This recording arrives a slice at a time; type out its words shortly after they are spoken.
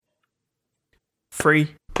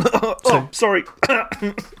3. Oh, sorry.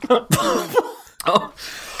 Oh,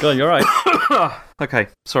 God, you're right. Okay,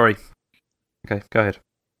 sorry. Okay, go ahead.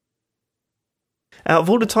 Out of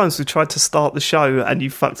all the times we tried to start the show and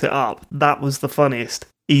you fucked it up, that was the funniest.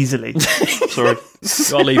 Easily. Sorry.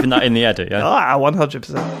 You're leaving that in the edit, yeah?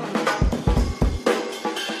 100%.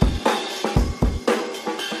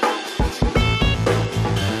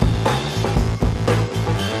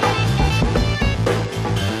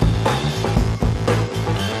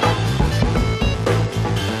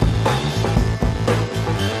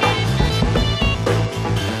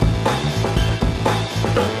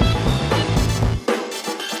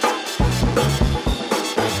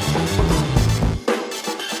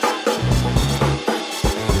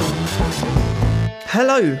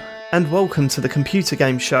 Hello and welcome to the Computer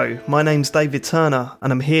Game Show. My name's David Turner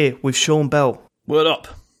and I'm here with Sean Bell. Word up.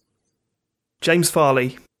 James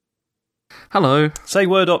Farley. Hello. Say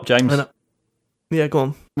word up, James. Yeah, go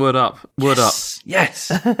on. Word up. Word up.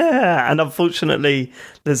 Yes. And unfortunately,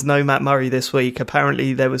 there's no Matt Murray this week.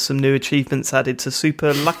 Apparently, there was some new achievements added to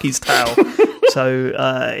Super Lucky's Tale.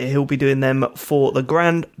 So he'll be doing them for the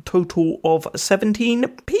grand total of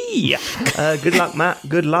 17p. Good luck, Matt.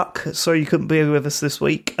 Good luck. Sorry you couldn't be with us this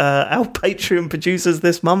week. Our Patreon producers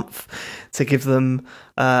this month, to give them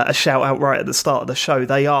a shout out right at the start of the show,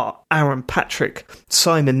 they are Aaron Patrick,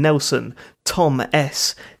 Simon Nelson, Tom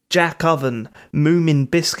S., Jack Oven, Moomin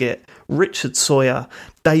Biscuit, Richard Sawyer,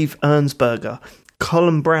 Dave Ernsberger,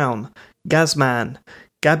 Colin Brown, Gazman,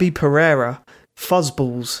 Gabby Pereira,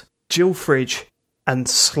 Fuzzballs, Jill Fridge, and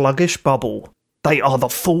Sluggish Bubble. They are the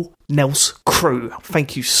full Nels crew.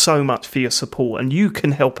 Thank you so much for your support, and you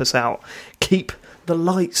can help us out. Keep the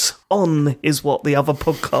lights on, is what the other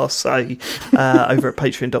podcasts say, over at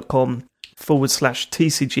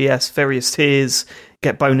patreon.com/TCGS, various tiers,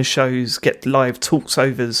 get bonus shows, get live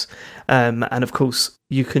talksovers, and of course,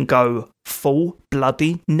 you can go full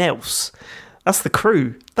bloody Nels. That's the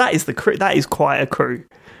crew. That is the crew. That is quite a crew.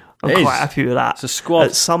 I'm quite happy with that. It's a squad.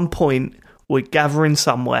 At some point, we're gathering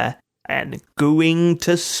somewhere and going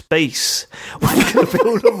to space. We're going to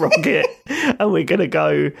build a rocket and we're going to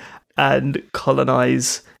go and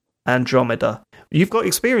colonise Andromeda. You've got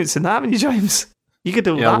experience in that, haven't you, James? You could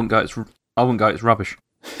do all that. I wouldn't go, it's rubbish.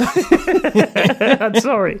 I'm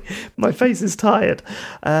sorry. My face is tired.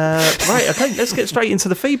 Right, okay, let's get straight into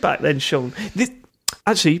the feedback then, Sean.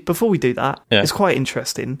 Actually, before we do that, it's quite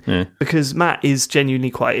interesting because Matt is genuinely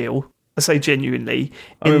quite ill. I say genuinely.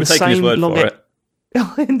 I'm taking his word for it.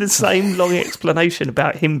 In the same long explanation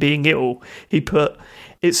about him being ill, he put,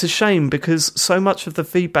 "It's a shame because so much of the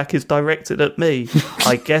feedback is directed at me.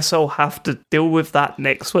 I guess I'll have to deal with that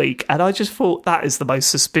next week." And I just thought that is the most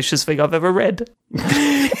suspicious thing I've ever read.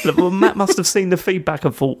 Well, Matt must have seen the feedback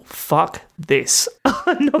and thought, fuck this.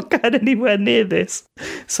 I'm not going anywhere near this.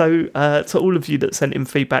 So to all of you that sent in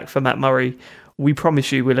feedback for Matt Murray, we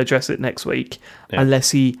promise you we'll address it next week,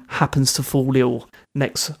 unless he happens to fall ill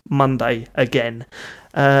next Monday again.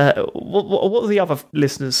 What were the other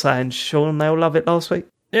listeners saying, Sean? They all love it last week?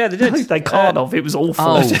 Yeah, they did. No, they can't have. It was awful.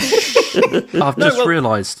 Oh, I've just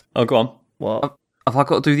realised. Oh, go on. What? Have I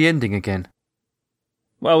got to do the ending again?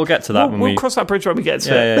 Well, we'll get to that we'll cross that bridge when we get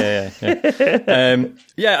to it.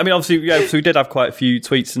 Yeah. I mean, obviously, so we did have quite a few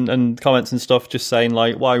tweets and comments and stuff, just saying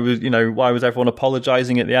like, why was everyone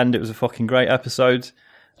apologising at the end? It was a fucking great episode.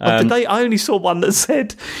 I only saw one that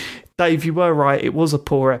said, "Dave, you were right. It was a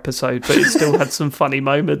poor episode, but it still had some funny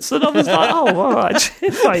moments." And I was like, "Oh, all right."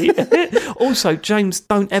 Wait. Also, James,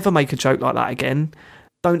 don't ever make a joke like that again.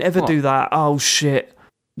 Don't ever do that. Oh shit.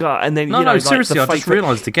 And then seriously, I just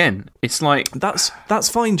realised again. It's like that's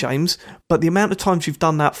fine, James. But the amount of times you've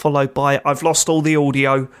done that, followed by "I've lost all the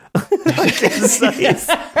audio,"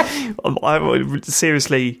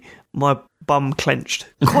 seriously, my bum clenched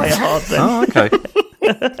quite hard then. Oh, okay.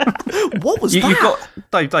 What was that?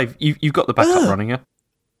 Dave, you've got the backup running, yeah?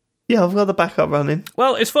 Yeah, I've got the backup running.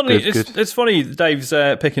 Well, it's funny. Good. It's funny. Dave's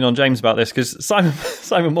picking on James about this because Simon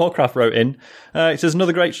Moorcraft wrote in. It says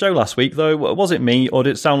another great show last week. Though, was it me or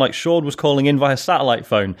did it sound like Sean was calling in via satellite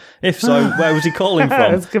phone? If so, where was he calling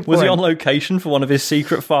from? Was he on location for one of his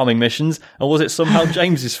secret farming missions, or was it somehow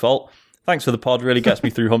James's fault? Thanks for the pod. Really gets me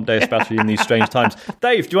through hump day, especially in these strange times.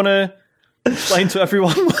 Dave, do you want to explain to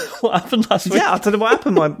everyone what happened last week? Yeah, I don't know what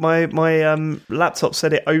happened. My laptop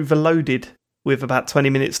said it overloaded with about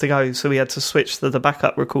 20 minutes to go, so we had to switch to the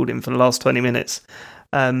backup recording for the last 20 minutes.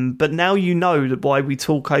 But now you know why we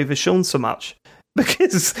talk over Sean so much.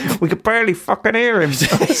 Because we could barely fucking hear him.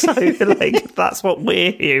 So, that's what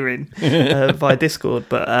we're hearing via Discord.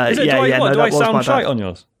 But do I sound shite on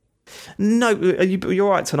yours? No, you're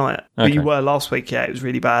right tonight. But you were last week. Yeah, it was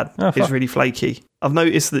really bad. It was really flaky. I've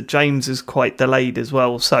noticed that James is quite delayed as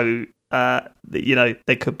well. So,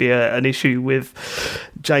 there could be an issue with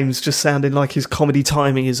James just sounding like his comedy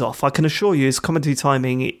timing is off. I can assure you his comedy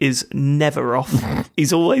timing is never off.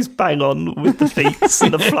 He's always bang on with the beats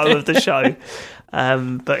and the flow of the show.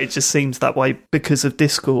 But it just seems that way because of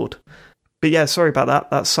Discord. But yeah, sorry about that.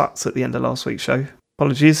 That sucked at the end of last week's show.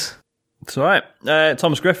 Apologies. It's all right.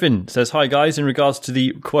 Thomas Griffin says, "Hi guys, in regards to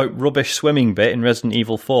the, quote, rubbish swimming bit in Resident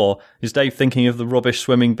Evil 4, is Dave thinking of the rubbish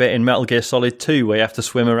swimming bit in Metal Gear Solid 2 where you have to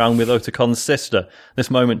swim around with Otacon's sister?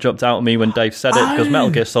 This moment jumped out at me when Dave said it because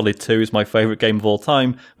Metal Gear Solid 2 is my favourite game of all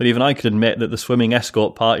time, but even I could admit that the swimming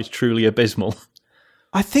escort part is truly abysmal."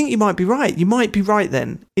 I think you might be right. You might be right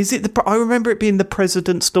then. Is it I remember it being the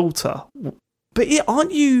president's daughter. But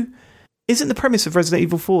isn't the premise of Resident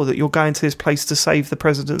Evil 4 that you're going to this place to save the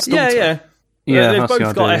president's daughter? Yeah, they've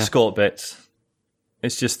both got escort bits.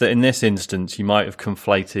 It's just that in this instance, you might have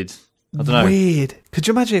conflated. I don't know. Weird. Could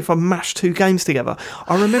you imagine if I mashed two games together?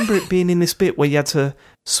 I remember it being in this bit where you had to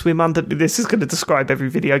swim under. This is going to describe every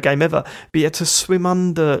video game ever. But you had to swim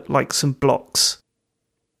under like some blocks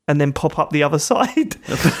and then pop up the other side.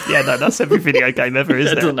 Yeah, no, that's every video game ever,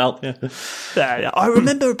 isn't it? Doesn't help. Yeah. I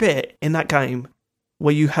remember a bit in that game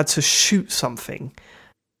where you had to shoot something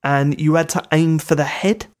and you had to aim for the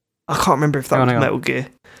head. I can't remember if that was Metal Gear.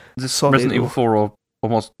 Is this Resident Evil 4 or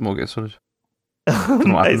Metal Gear Solid?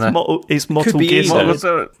 It's Motle Gear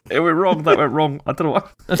Solid. It went wrong. That went wrong. I don't know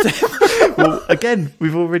what. Well, again,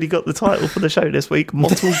 we've already got the title for the show this week: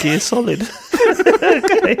 Motle Gear Solid.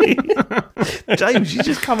 Okay. James, you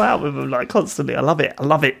just come out with them like constantly. I love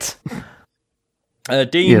it.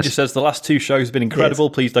 Dean just says the last two shows have been incredible.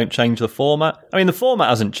 Yes. Please don't change the format. I mean, the format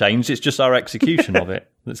hasn't changed. It's just our execution of it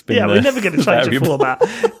that's been. We're never going to change the format.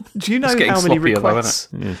 Do you know how many requests?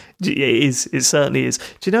 Though, it is. It certainly is.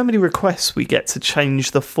 Do you know how many requests we get to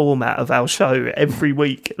change the format of our show every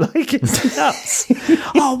week? Like, it's nuts.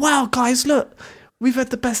 Oh wow, guys, look. We've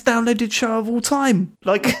had the best downloaded show of all time.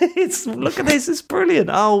 Like, look at this, it's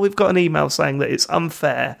brilliant. Oh, we've got an email saying that it's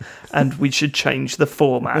unfair and we should change the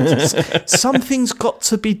format. Something's got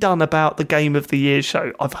to be done about the Game of the Year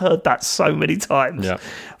show. I've heard that so many times. Yeah.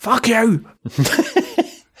 Fuck you!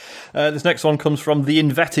 This next one comes from The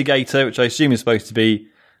Investigator, which I assume is supposed to be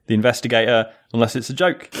The Investigator, unless it's a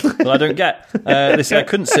joke. But I don't get. They say, I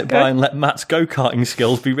couldn't sit by and let Matt's go-karting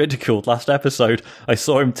skills be ridiculed last episode. I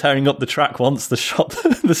saw him tearing up the track once. The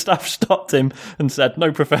staff stopped him and said,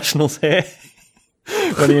 "No professionals here."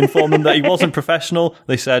 When he informed them that he wasn't professional,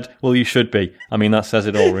 they said, "Well, you should be." I mean, that says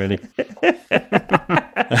it all, really.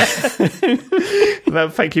 Well,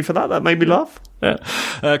 thank you for that. That made me laugh.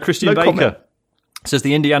 Yeah. Christian Baker. Comment. Says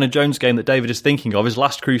the Indiana Jones game that David is thinking of is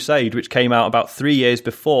Last Crusade, which came out about 3 years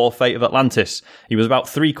before Fate of Atlantis. He was about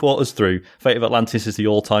 3/4 through. Fate of Atlantis is the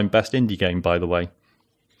all-time best indie game, by the way.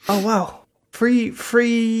 Oh, wow.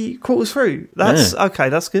 Three quarters through. That's okay,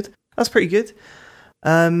 that's good. That's pretty good.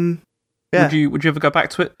 Yeah. Would you ever go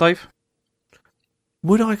back to it, Dave?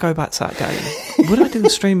 Would I go back to that game? Would I do a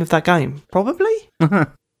stream of that game? Probably.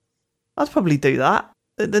 I'd probably do that.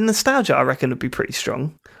 The nostalgia, I reckon, would be pretty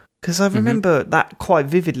strong. Because I remember that quite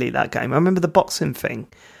vividly, that game. I remember the boxing thing.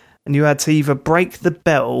 And you had to either break the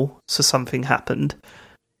bell so something happened,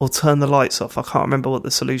 or turn the lights off. I can't remember what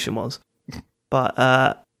the solution was. But,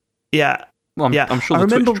 yeah. Well, I'm sure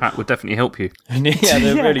the Twitch chat would definitely help you. Yeah,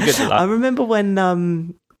 they're really good at that. I remember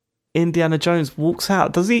when Indiana Jones walks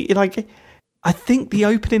out. Does he, like... I think the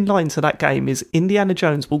opening line to that game is Indiana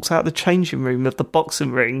Jones walks out the changing room of the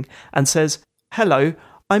boxing ring and says, "Hello,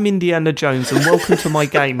 I'm Indiana Jones and welcome to my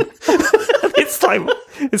game." It's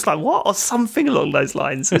like what? Or something along those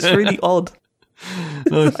lines. It's really odd.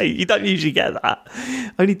 Nice. Like, you don't usually get that.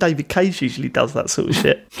 Only David Cage usually does that sort of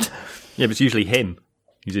shit. Yeah, but it's usually him.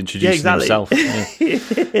 He's introducing himself. Yeah.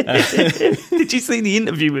 Did you see the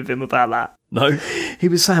interview with him about that? No. He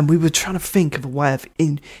was saying we were trying to think of a way of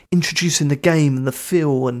introducing the game and the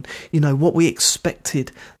feel and, what we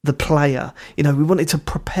expected the player. We wanted to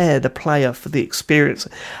prepare the player for the experience.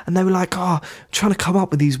 And they were like, trying to come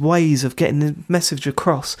up with these ways of getting the message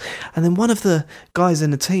across. And then one of the guys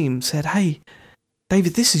in the team said, "Hey,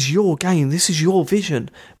 David, this is your game. This is your vision.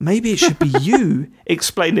 Maybe it should be you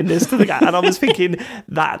explaining this to the guy." And I was thinking,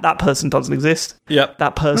 that person doesn't exist. Yep.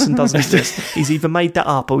 That person doesn't exist. He's either made that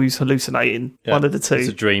up or he's hallucinating. Yep. One of the two. It's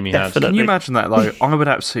a dream he Definitely. has. Can you imagine that, though? I would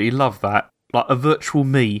absolutely love that. Like a virtual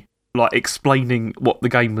me, like explaining what the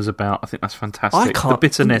game was about. I think that's fantastic. The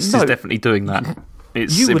bitterness is definitely doing that.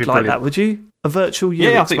 You would like that, would you? A virtual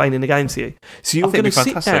you explaining the game to you. So you're going to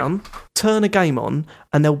sit down, turn a game on,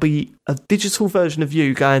 and there'll be a digital version of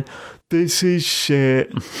you going, "This is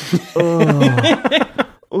shit."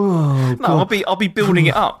 Oh, no, I'll be building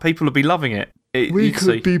it up. People will be loving it. We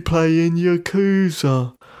could be playing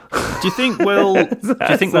Yakuza. Do you think we'll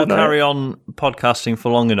carry on podcasting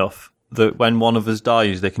for long enough that when one of us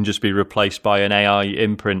dies, they can just be replaced by an AI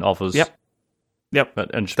imprint of us? Yep.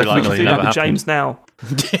 And just be like, we can do that with James now.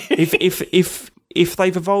 If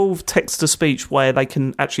they've evolved text to speech where they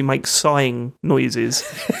can actually make sighing noises,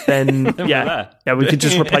 then we could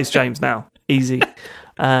just replace James now. Easy.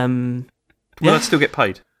 Will I still get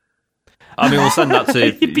paid? I mean, we'll send that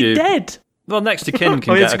to You'd be dead. Well, next to kin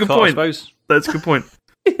can get a cut, I suppose. That's a good point.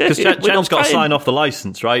 Because Jen's got to sign off the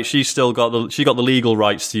license, right? She's still got the legal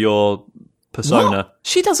rights to your persona. What?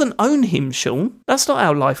 She doesn't own him, Sean. That's not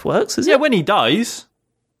how life works, is it? Yeah, when he dies,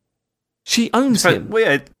 she owns him. Well,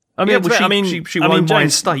 yeah. She will own my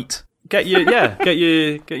estate. Get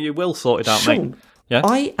your will sorted out, Sean, mate. Yeah?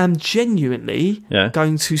 I am genuinely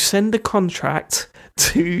going to send a contract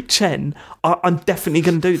to Chen. I'm definitely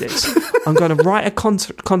going to do this. I'm going to write a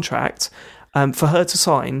contract for her to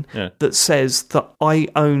sign that says that I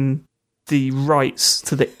own the rights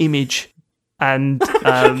to the image and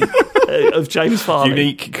of James Farley.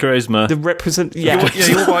 Unique charisma. The represent.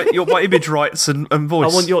 You're my image rights and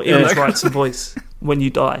voice. I want your image rights and voice when you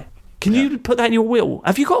die. Can you put that in your will?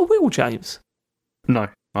 Have you got a will, James? No,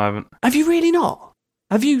 I haven't. Have you really not?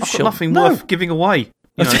 Have you? I've got nothing worth giving away.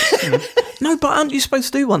 You know. No, but aren't you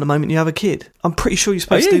supposed to do one the moment you have a kid? I'm pretty sure you're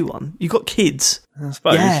supposed to do one. You got kids. I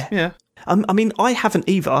suppose. Yeah. I mean, I haven't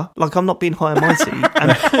either. Like, I'm not being high and mighty,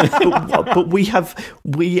 but we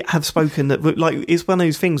have spoken that. Like, it's one of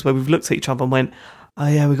those things where we've looked at each other and went, "Oh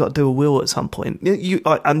yeah, we got to do a will at some point."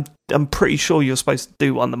 I'm pretty sure you're supposed to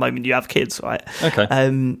do one the moment you have kids, right? Okay.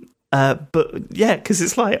 But yeah, because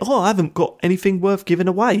it's like, I haven't got anything worth giving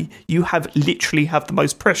away. You literally have the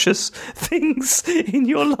most precious things in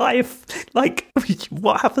your life. Like,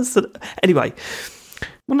 what happens to anyway?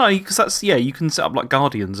 Well, no, because that's you can set up like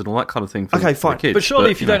guardians and all that kind of thing. For fine. The kids, but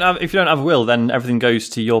surely, if you don't have a will, then everything goes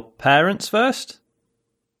to your parents first.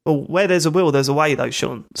 Well, where there's a will, there's a way, though,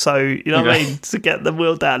 Sean. So you know what I mean. To get the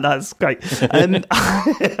will down, that's great.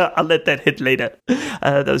 I'll let that hit later.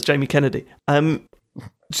 That was Jamie Kennedy.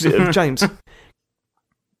 James,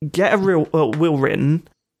 get a real will written,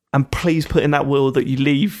 and please put in that will that you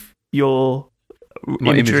leave your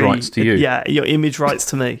image rights to you. Yeah, your image rights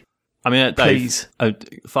to me. I mean, Dave,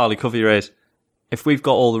 Farley, cover your ears. If we've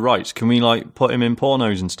got all the rights, can we put him in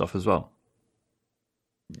pornos and stuff as well?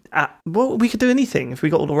 Well, we could do anything if we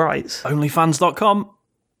got all the rights. Onlyfans.com.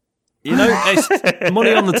 You know, it's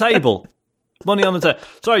money on the table. Money on the table.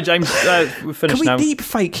 Sorry, James, we're finished now. Can we deep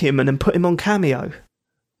fake him and then put him on Cameo?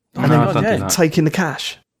 And then taking the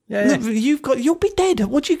cash. Yeah. You'll be dead.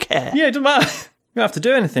 What do you care? Yeah, it doesn't matter. You don't have to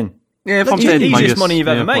do anything. Yeah, if I'm dead, easiest money you've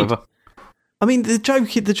ever made. Whatever. I mean, the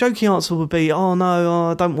joking answer would be, "Oh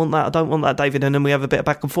no, I don't want that, David," and then we have a bit of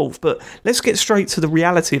back and forth. But let's get straight to the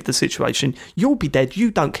reality of the situation. You'll be dead.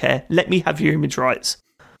 You don't care. Let me have your image rights.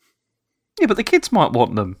 Yeah, but the kids might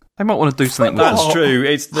want them. They might want to do something with them. That's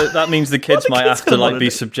true. That means the kids might have to be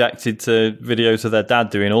subjected to videos of their dad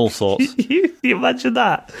doing all sorts. You imagine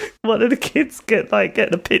that? One of the kids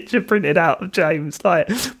getting a picture printed out of James, like,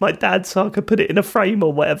 my dad, so I could put it in a frame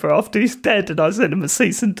or whatever after he's dead, and I send him a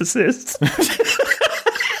cease and desist.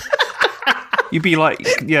 You'd be like,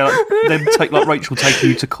 them take like Rachel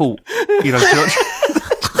taking you to court, you know.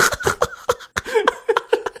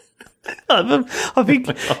 I think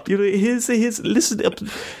here's listen.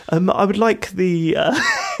 I would like the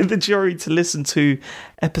the jury to listen to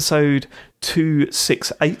episode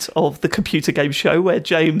 268 of the Computer Game Show, where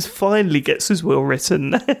James finally gets his will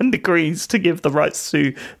written and agrees to give the rights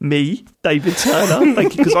to me, David Turner.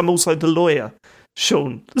 Thank you, because I'm also the lawyer.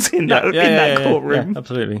 Sean in that courtroom,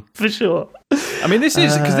 absolutely, for sure. I mean, this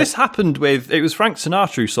is because this happened with it was Frank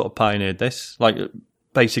Sinatra who sort of pioneered this, like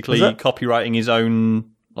basically copywriting his own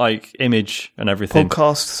image and everything.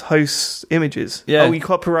 Podcast hosts images. Yeah. Oh, he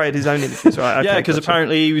copyrighted his own images, right? Okay, yeah, because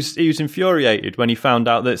apparently he was infuriated when he found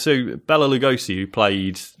out that Bela Lugosi, who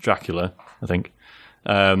played Dracula, I think,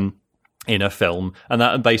 in a film, and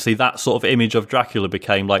that sort of image of Dracula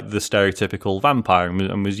became like the stereotypical vampire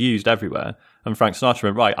and was used everywhere. And Frank Sinatra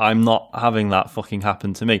went, right, I'm not having that fucking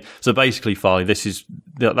happen to me. So basically, Farley, that's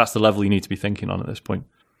the level you need to be thinking on at this point.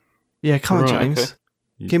 Yeah, come on, James.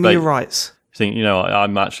 Okay. Give me your rights. Think,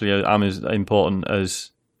 I'm as important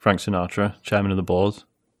as Frank Sinatra, chairman of the board.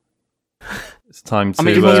 It's time to... I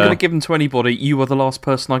mean, if I was going to give them to anybody, you were the last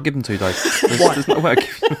person I'd give them to, Dave. There's no way I'd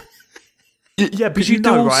give them. Yeah, but Because you do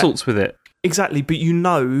all right? sorts with it. Exactly, but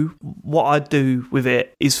what I do with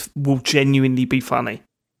it will genuinely be funny.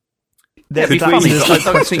 It'd be funny, but I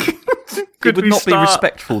don't think it would not be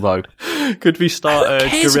respectful, though. Could we start a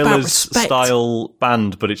cares about Gorillaz respect? style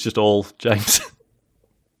band, but it's just all James?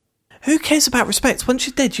 Who cares about respect? Once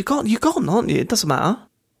you're dead, you're gone, aren't you? It doesn't matter.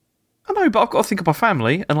 I know, but I've got to think of my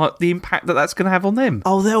family and like the impact that's going to have on them.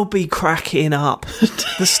 Oh, they'll be cracking up.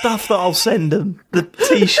 The stuff that I'll send them, the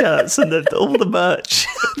T-shirts and all the merch,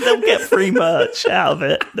 they'll get free merch out of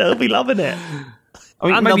it. They'll be loving it. I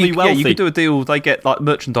mean, And maybe they'll be wealthy. you could do a deal. They get like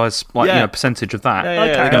merchandise, percentage of that.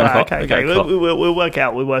 Okay. We'll work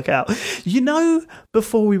out. You know,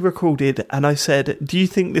 before we recorded, and I said, "Do you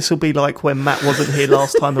think this will be like when Matt wasn't here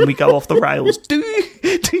last time and we go off the rails?" Do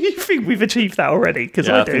you think we've achieved that already? Because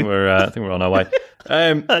I do. I think we're on our way.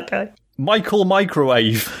 Okay. Michael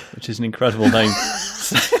Microwave, which is an incredible name.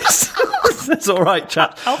 That's all right,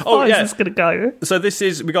 chat. How far is this going to go? So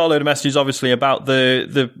we got a load of messages, obviously, about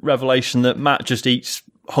the revelation that Matt just eats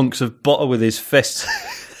hunks of butter with his fists.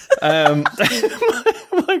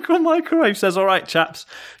 Michael Microwave says, all right, chaps,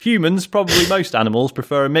 humans, probably most animals,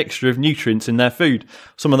 prefer a mixture of nutrients in their food.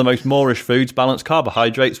 Some of the most Moorish foods balance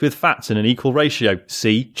carbohydrates with fats in an equal ratio.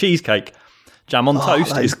 See cheesecake. Jam on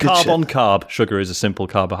toast is carb on carb. Sugar is a simple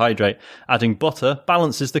carbohydrate. Adding butter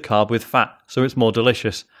balances the carb with fat, so it's more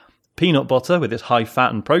delicious. Peanut butter, with its high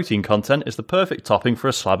fat and protein content, is the perfect topping for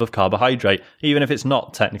a slab of carbohydrate, even if it's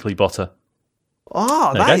not technically butter.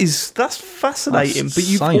 That's fascinating. That's but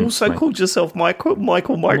you've science, also mate. called yourself Michael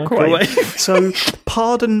Microwave. So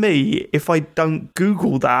pardon me if I don't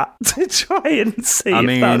Google that to try and see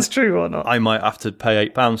if that's true or not. I might have to pay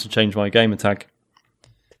 £8 to change my gamer tag.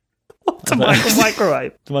 To Michael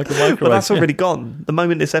Microwave. To Michael Microwave. But that's already gone. The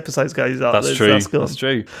moment this episode goes up, That's true. That's gone. That's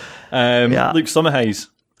true. Luke Summerhays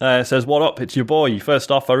says, what up? It's your boy.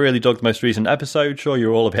 First off, I really dug the most recent episode. Sure,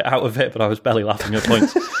 you're all a bit out of it, but I was barely laughing at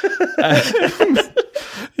points.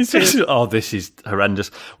 He says, this is horrendous.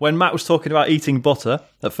 When Matt was talking about eating butter,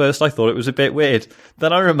 at first I thought it was a bit weird.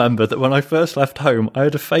 Then I remembered that when I first left home, I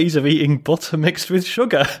had a phase of eating butter mixed with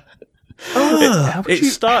sugar.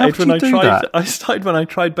 It started when I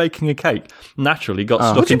tried baking a cake. Naturally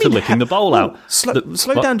got stuck into licking the bowl out.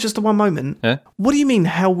 Slow down just one moment. Yeah? What do you mean,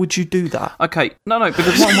 how would you do that? Okay, no,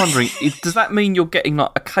 because what I'm wondering is, does that mean you're getting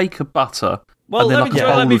like a cake of butter? Well, and then let like a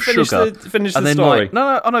bowl me of finish sugar, finish and the then story.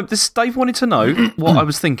 No. This Dave wanted to know what I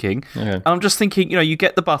was thinking, Okay. and I'm just thinking, you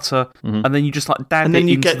get the butter, and then you just like dab And it then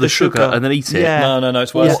you into get the the sugar, sugar. and then eat it. Yeah. No,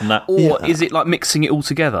 it's worse than that. Or is it like mixing it all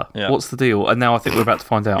together? Yeah. What's the deal? And now I think we're about to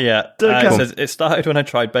find out. Yeah, it says, it started when I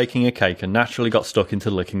tried baking a cake and naturally got stuck into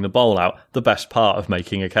licking the bowl out, the best part of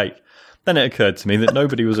making a cake. Then it occurred to me that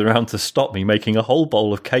nobody was around to stop me making a whole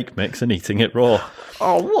bowl of cake mix and eating it raw.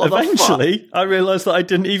 Oh, what Eventually, I realised that I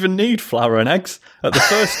didn't even need flour and eggs. At the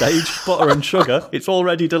first stage, butter and sugar, it's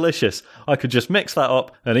already delicious. I could just mix that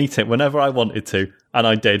up and eat it whenever I wanted to, and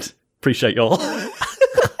I did. Appreciate y'all.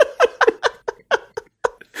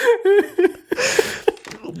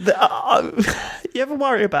 You ever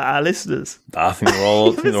worry about our listeners? I think they're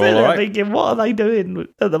all right. Thinking, what are they doing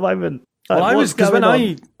at the moment? Well, I was, because going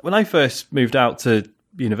on? when I first moved out to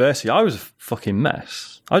university, I was a fucking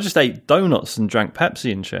mess. I just ate donuts and drank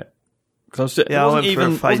Pepsi and shit. Because it wasn't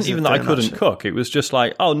even that I couldn't cook. It was just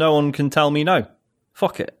like, oh, no one can tell me no.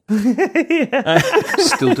 Fuck it.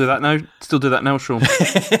 Still do that now, Sean.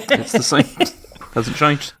 It's the same. Hasn't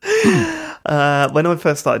changed. When I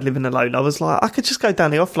first started living alone, I was like, I could just go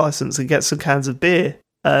down the off license and get some cans of beer,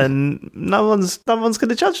 and no one's going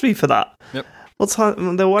to judge me for that. Yep. What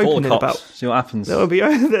time they'll Call open the in cops, about? see what happens. They'll be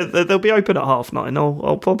open at 9:30.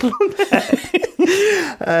 I'll pop on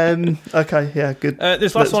there. Okay, yeah, good.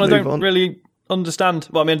 This last one I don't really understand.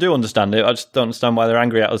 Well, I mean, I do understand it. I just don't understand why they're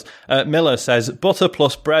angry at us. Miller says, butter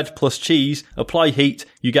plus bread plus cheese, apply heat,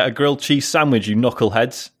 you get a grilled cheese sandwich, you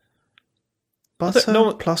knuckleheads.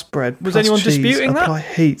 Butter plus bread. Was plus anyone cheese, disputing that? apply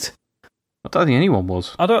heat. I don't think anyone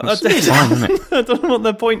was. I don't It's fine, isn't it? I don't know what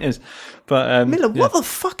their point is. But Miller, what the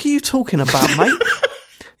fuck are you talking about, mate?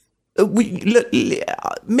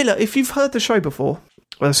 Miller, if you've heard the show before,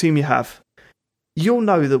 I assume you have, you'll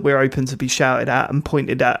know that we're open to be shouted at and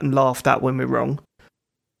pointed at and laughed at when we're wrong.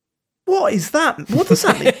 What is that? What does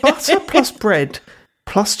that mean? Butter plus bread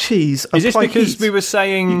plus cheese. Is this apply because heat. we were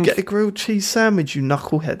saying... You get a grilled cheese sandwich, you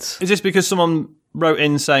knuckleheads. Is this because someone wrote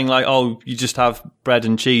in saying, like, oh, you just have bread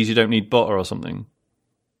and cheese, you don't need butter or something?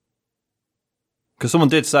 Because someone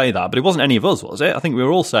did say that, but it wasn't any of us, was it? I think we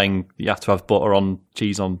were all saying you have to have butter on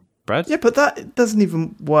cheese on bread. Yeah, but that doesn't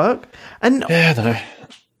even work. And yeah, I don't know.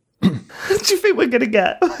 what do you think we're going to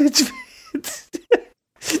get?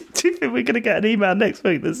 Do you think we're going to get an email next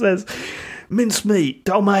week that says mincemeat,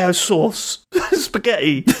 tomato sauce,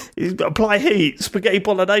 spaghetti, apply heat, spaghetti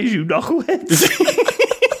bolognese, you knuckleheads?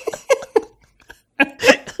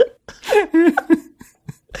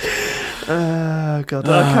 Oh, God.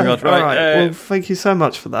 Okay. Oh, God, right. All right. Well, thank you so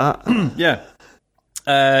much for that. Yeah.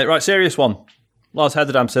 Right, serious one. Lars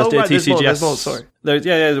Heatherham says, "Dear TCGS." There's more, sorry.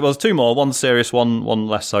 There was two more. One serious, one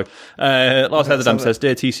less so. Lars Heatherham says,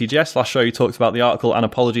 "Dear TCGS, last show you talked about the article and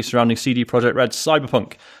apology surrounding CD Projekt Red's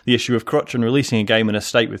Cyberpunk, the issue of crutch and releasing a game in a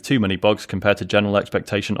state with too many bugs compared to general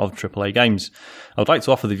expectation of AAA games. I would like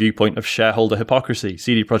to offer the viewpoint of shareholder hypocrisy.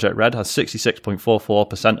 CD Projekt Red has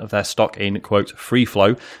 66.44% of their stock in, quote, free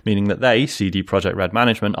flow, meaning that they, CD Projekt Red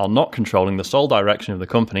management, are not controlling the sole direction of the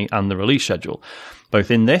company and the release schedule. Both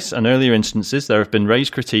in this and earlier instances, there have been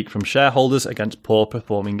raised critique from shareholders against poor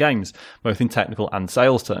performing games, both in technical and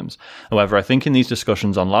sales terms. However, I think in these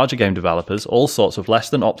discussions on larger game developers, all sorts of less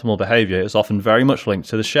than optimal behaviour is often very much linked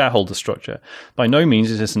to the shareholder structure. By no means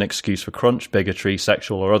is this an excuse for crunch, bigotry,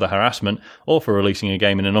 sexual or other harassment, or for releasing a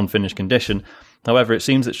game in an unfinished condition. However, it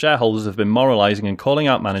seems that shareholders have been moralising and calling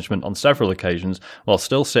out management on several occasions while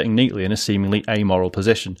still sitting neatly in a seemingly amoral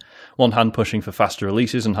position. One hand pushing for faster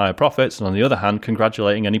releases and higher profits, and on the other hand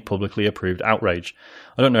congratulating any publicly approved outrage.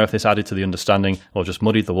 I don't know if this added to the understanding or just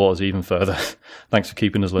muddied the waters even further. Thanks for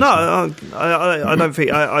keeping us listening. No, I don't think...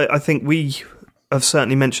 I think we have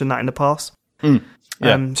certainly mentioned that in the past.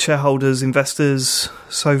 Yeah. Shareholders, investors,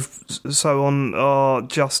 so on are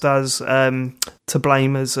just as to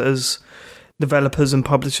blame as developers and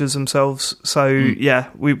publishers themselves. So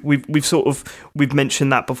yeah, we've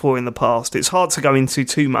mentioned that before in the past. It's hard to go into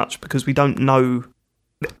too much because we don't know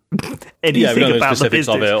anything we don't know about the the specifics business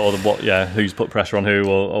of it or who's put pressure on who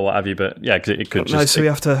or what have you. But yeah, because it could just. No, so we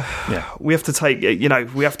have to take.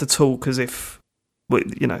 We have to talk as if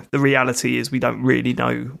the reality is we don't really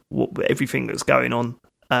know everything that's going on.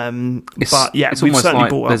 But yeah, we've certainly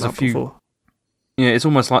brought up that before. Yeah, it's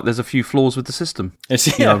almost like there's a few flaws with the system.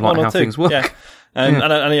 It's like how things work. Yeah. And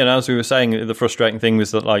as we were saying, the frustrating thing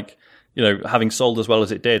was that having sold as well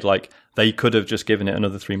as it did, they could have just given it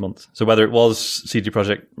another 3 months. So whether it was CD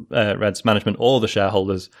Projekt Red's management or the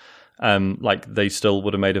shareholders, they still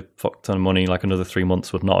would have made a fuck ton of money. Another 3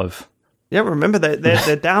 months would not have. Yeah, remember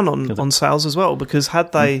they're down on sales as well, because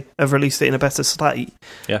had they have released it in a better state,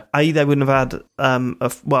 they wouldn't have had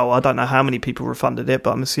I don't know how many people refunded it,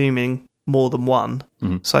 but I'm assuming more than one.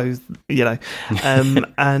 So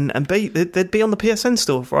and B, they'd be on the PSN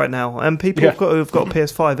store right now, and people who've got a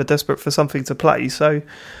PS5 are desperate for something to play. So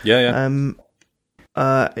it's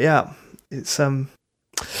a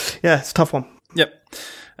tough one. Yep.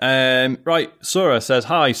 Right, Sura says,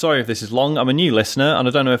 "Hi, sorry if this is long. I'm a new listener, and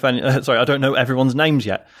I don't know I don't know everyone's names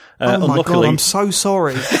yet. Oh my God, I'm so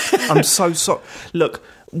sorry. I'm so sorry. Look,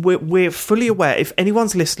 we're fully aware. If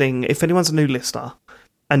anyone's listening, if anyone's a new listener,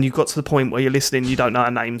 and you've got to the point where you're listening, you don't know our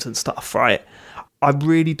names and stuff, right? I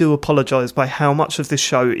really do apologise by how much of this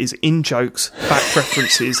show is in jokes, back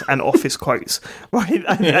references, and office quotes, right?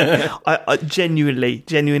 I genuinely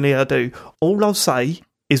I do. All I'll say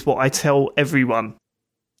is what I tell everyone.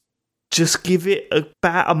 Just give it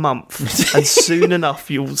about a month, and soon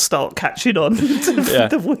enough you'll start catching on to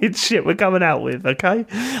the weird shit we're coming out with, okay?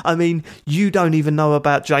 I mean, you don't even know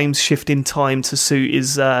about James shifting time to suit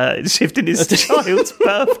his shifting his child's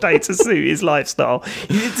birthday to suit his lifestyle.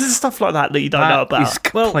 There's stuff like that you don't know about. It's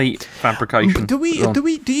complete fabrication. Do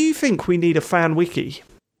you think we need a fan wiki?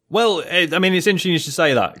 Well, I mean, it's interesting you should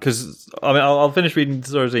say that, because I'll finish reading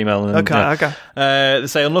Zora's email. And, okay. They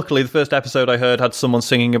say, unluckily, the first episode I heard had someone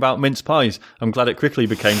singing about mince pies. I'm glad it quickly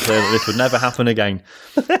became clear that this would never happen again.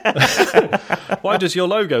 Why does your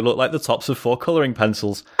logo look like the tops of 4 colouring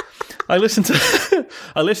pencils? I listen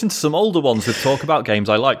to some older ones that talk about games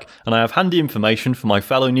I like, and I have handy information for my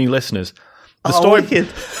fellow new listeners. The story,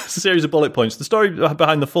 it's a series of bullet points. The story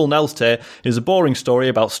behind the full Nels tier is a boring story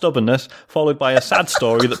about stubbornness, followed by a sad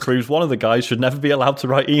story that proves one of the guys should never be allowed to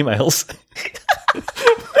write emails.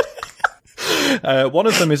 One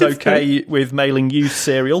of them is okay with mailing used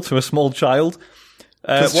cereal to a small child.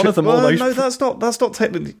 One of them almost... No, that's not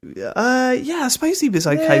technically... I suppose he was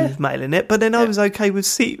okay with mailing it, but then I was okay with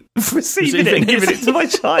receiving it and giving it to my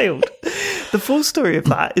child. The full story of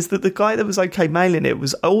that is that the guy that was okay mailing it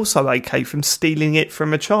was also okay from stealing it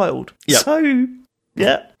from a child. Yep. So,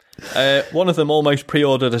 yeah. One of them almost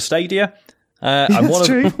pre-ordered a Stadia. And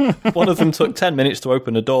one of them took 10 minutes to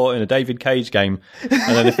open a door in a David Cage game. And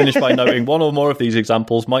then they finished by noting one or more of these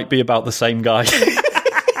examples might be about the same guy.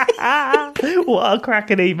 What a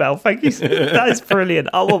cracking email. Thank you. That is brilliant.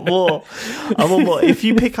 I want more. If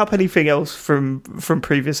you pick up anything else from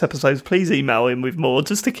previous episodes, please email in with more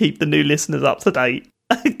just to keep the new listeners up to date,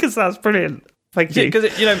 because that's brilliant. Thank you.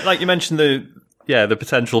 Because, like you mentioned the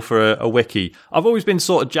potential for a wiki. I've always been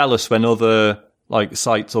sort of jealous when other like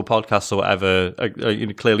sites or podcasts or whatever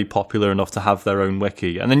are clearly popular enough to have their own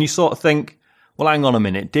wiki. And then you sort of think, well, hang on a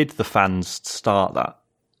minute, did the fans start that?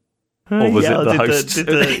 Or was it the host?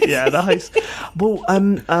 The host.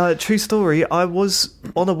 Well, true story, I was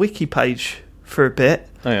on a wiki page for a bit.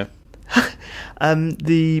 Oh, yeah.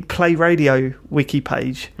 The Play Radio wiki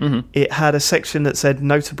page, it had a section that said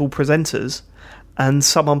notable presenters, and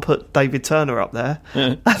someone put David Turner up there.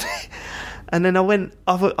 Yeah. And then I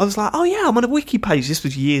was like, oh yeah, I'm on a wiki page. This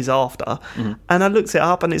was years after. And I looked it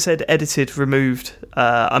up and it said edited, removed,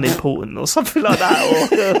 unimportant or something like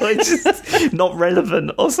that. Or it's just not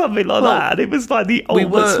relevant or something like that. And it was like the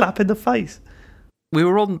ultimate slap in the face. We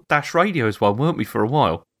were on Dash Radio as well, weren't we, for a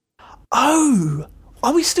while? Oh,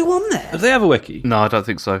 are we still on there? Do they have a wiki? No, I don't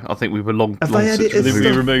think so. I think we were long since we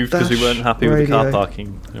removed because we weren't happy with the car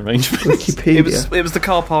parking arrangements. Wikipedia. It was the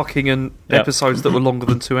car parking and episodes that were longer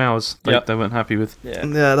than 2 hours they weren't happy with. Yeah,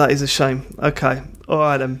 that is a shame. Okay, all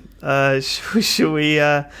right then. Shall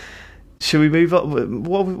we move on?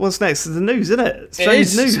 What's next? The news, isn't it?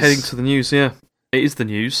 Strange news. It's heading to the news. Yeah, it is the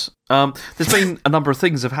news. There's been a number of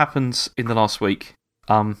things have happened in the last week.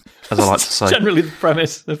 As I like to say, generally the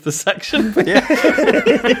premise of the section.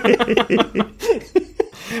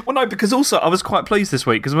 Well, no, because also I was quite pleased this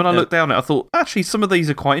week because when I looked down at it, I thought actually some of these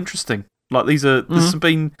are quite interesting. Like there's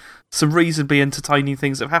been some reasonably entertaining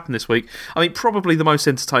things that have happened this week. I mean, probably the most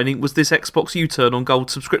entertaining was this Xbox U-turn on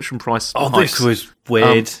gold subscription price. Oh, this was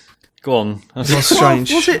weird. Go on, that's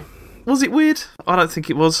strange. Was it weird? I don't think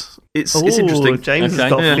it was. It's interesting. James has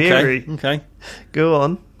got a theory. Okay, go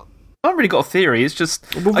on. I haven't really got a theory. It's just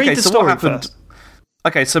read the story what happened? First.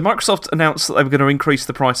 Okay, so Microsoft announced that they were going to increase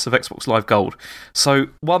the price of Xbox Live Gold. So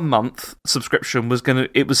 1 month subscription was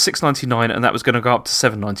 $6.99, and that was going to go up to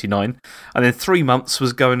 $7.99, and then 3 months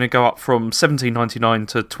was going to go up from $17.99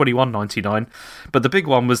 to $21.99. But the big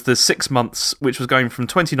one was the 6 months, which was going from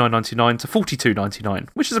 $29.99 to $42.99,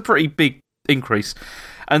 which is a pretty big increase.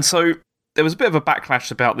 And so there was a bit of a backlash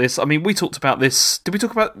about this. I mean, we talked about this. Did we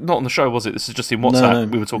talk about not on the show? Was it? This is just in WhatsApp. No.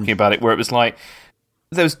 We were talking about it, where it was like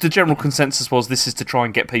the general consensus was this is to try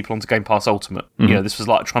and get people onto Game Pass Ultimate. This was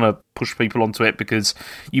like trying to push people onto it because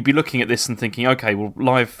you'd be looking at this and thinking, okay, well,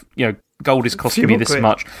 live, gold is costing me this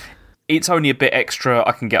much. It's only a bit extra.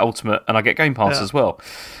 I can get Ultimate and I get Game Pass as well.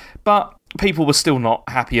 But people were still not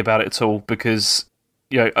happy about it at all because,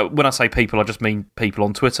 when I say people, I just mean people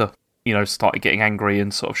on Twitter. Started getting angry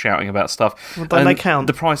and sort of shouting about stuff. Well, don't they count?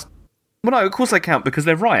 The price. Well, no, of course they count because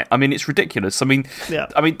they're right. I mean, it's ridiculous. I mean,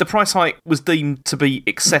 the price hike was deemed to be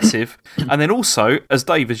excessive, and then also, as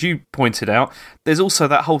you pointed out, there's also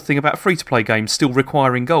that whole thing about free-to-play games still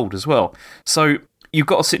requiring gold as well. So you've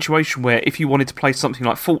got a situation where if you wanted to play something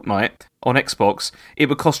like Fortnite on Xbox, it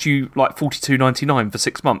would cost you like $42.99 for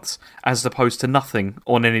 6 months, as opposed to nothing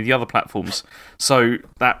on any of the other platforms. So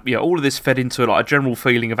that all of this fed into like a general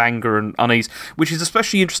feeling of anger and unease, which is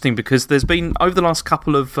especially interesting because there's been over the last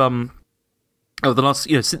couple of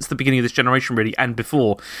since the beginning of this generation, really, and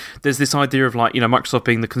before, there's this idea of like, Microsoft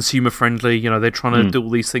being the consumer friendly, they're trying to do all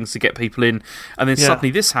these things to get people in, and then suddenly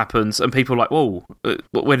this happens, and people are like, whoa,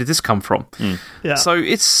 where did this come from? So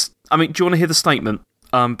it's, do you want to hear the statement?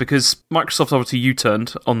 Because Microsoft obviously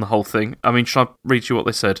U-turned on the whole thing. I mean, should I read you what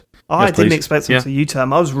they said? I didn't expect them to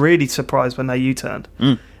U-turn. I was really surprised when they U-turned.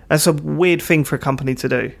 That's a weird thing for a company to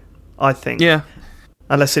do, I think. Yeah.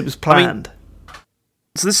 Unless it was planned.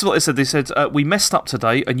 So this is what they said. They said, we messed up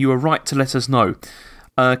today and you were right to let us know.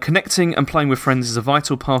 Connecting and playing with friends is a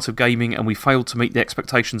vital part of gaming and we failed to meet the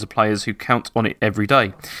expectations of players who count on it every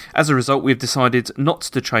day. As a result, we have decided not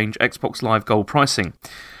to change Xbox Live Gold pricing.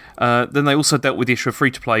 Then they also dealt with the issue of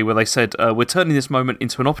free-to-play, where they said, we're turning this moment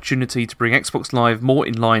into an opportunity to bring Xbox Live more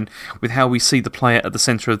in line with how we see the player at the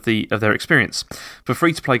centre of their experience. For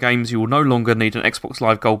free-to-play games, you will no longer need an Xbox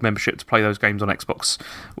Live Gold membership to play those games on Xbox.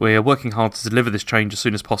 We're working hard to deliver this change as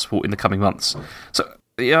soon as possible in the coming months. So,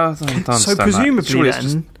 yeah, I don't understand so presumably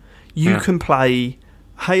then, you can play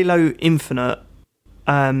Halo Infinite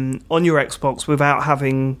on your Xbox without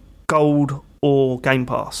having Gold or Game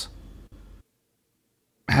Pass.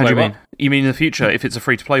 How do you mean? You mean in the future if it's a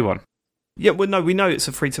free-to-play one? Yeah, well, no, we know it's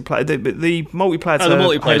a free-to-play. The multiplayer to the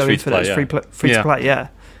multiplayer Halo Infinite is free-to-play, yeah.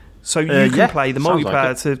 So you can play the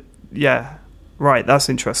multiplayer to... Yeah, right, that's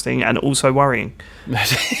interesting and also worrying.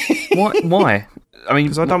 Why? I mean,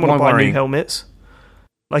 because I don't want to buy new helmets.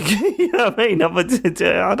 Like, you know what I mean? I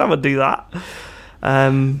don't want to do that.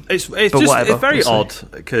 It's very odd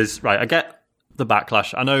because, right, I get the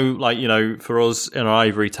backlash. I know, like, you know, for us in our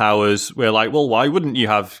ivory towers, we're like, well, why wouldn't you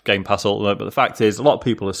have Game Pass Ultimate? But the fact is, a lot of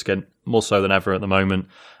people are skint, more so than ever at the moment.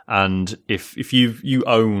 And if you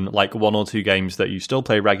own like one or two games that you still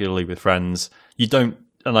play regularly with friends, you don't,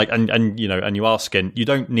 and you know, and you are skint, you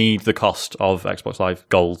don't need the cost of Xbox Live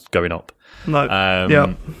Gold going up. No.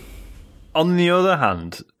 Yeah. On the other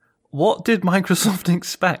hand, what did Microsoft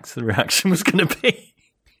expect the reaction was going to be?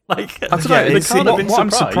 Like, I don't know. What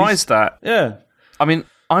I'm surprised at. Yeah. I mean,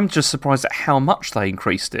 I'm just surprised at how much they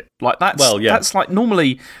increased it. Like that's like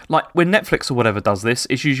normally, like when Netflix or whatever does this,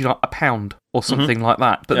 it's usually like £1 or something like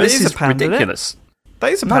that. But this is ridiculous.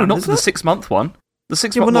 That is £1. No, not for the 6-month one. The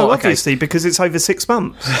 6 month. Well, no, obviously, because it's over 6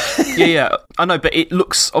 months. yeah, I know, but it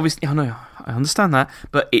looks obviously. I know, I understand that,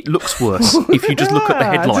 but it looks worse if you just look at the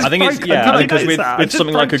headline. I think it's because with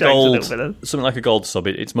something like a gold sub,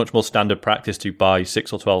 it's much more standard practice to buy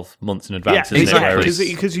 6 or 12 months in advance. Yeah, exactly.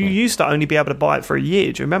 Because you used to only be able to buy it for a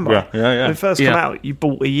year. Do you remember? Yeah. When it first came out, you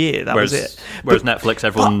bought a year. Was it. Whereas Netflix,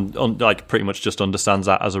 everyone like pretty much just understands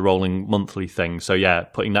that as a rolling monthly thing. So yeah,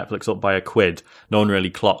 putting Netflix up by £1, no one really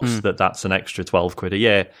clocks that's an extra £12 a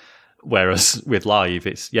year. Whereas with Live,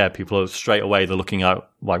 it's, people are straight away, they're looking at,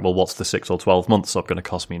 like, well, what's the 6 or 12 months sub going to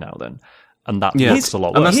cost me now then? And that looks a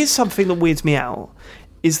lot worse. Here's something that weirds me out,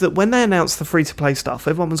 is that when they announced the free-to-play stuff,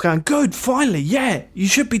 everyone was going, good, finally, you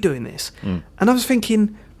should be doing this. And I was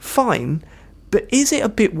thinking, fine, but is it a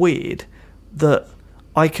bit weird that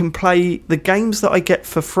I can play the games that I get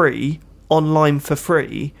for free online for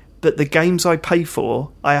free, but the games I pay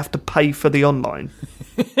for, I have to pay for the online?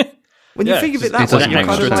 When you think of it that way, you're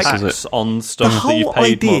kind of like tax on stuff that you've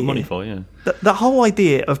paid more money for. Yeah, the whole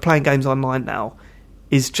idea of playing games online now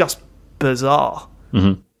is just bizarre.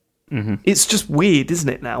 It's just weird, isn't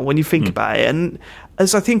it? Now, when you think about it, and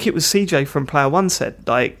as I think it was CJ from Player One said,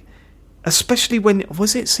 like, especially when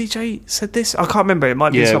was it CJ said this? I can't remember. It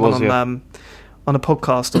might be someone on a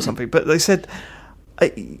podcast or something. But they said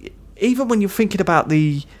even when you're thinking about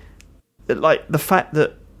the fact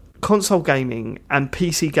that console gaming and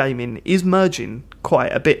PC gaming is merging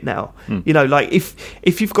quite a bit now. You know, like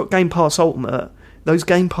if you've got Game Pass Ultimate, those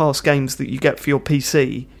Game Pass games that you get for your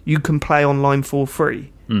PC, you can play online for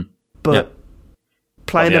free. But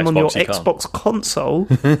playing them on your Xbox console,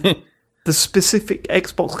 the specific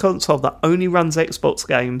Xbox console that only runs Xbox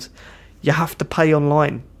games, you have to pay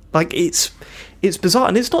online. Like, it's bizarre.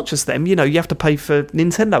 And it's not just them. You know, you have to pay for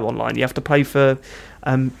Nintendo Online. You have to pay for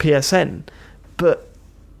PSN. But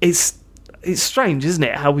it's strange, isn't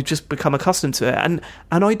it, how we've just become accustomed to it. And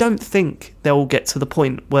I don't think they'll get to the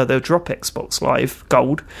point where they'll drop Xbox Live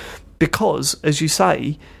Gold because, as you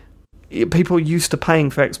say, people are used to paying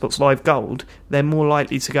for Xbox Live Gold. They're more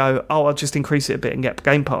likely to go, I'll just increase it a bit and get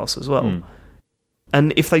Game Pass as well.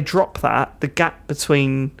 And if they drop that, the gap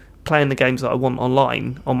between playing the games that I want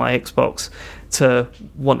online on my Xbox to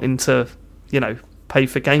wanting to, pay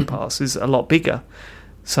for Game Pass is a lot bigger.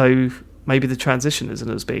 So maybe the transition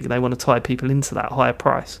isn't as big, and they want to tie people into that higher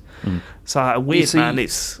price. So weird, man.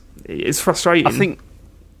 It's frustrating. I think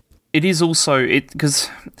it is also because,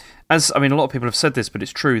 a lot of people have said this, but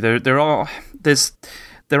it's true. There are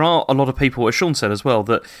a lot of people, as Sean said as well,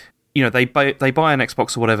 that they buy an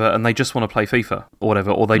Xbox or whatever, and they just want to play FIFA or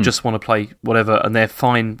whatever, or they just want to play whatever, and they're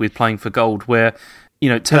fine with playing for gold. Where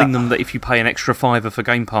telling them that if you pay an extra £5 for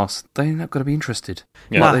Game Pass, they're not going to be interested.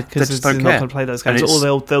 Yeah, they just don't care. Not going to play those games,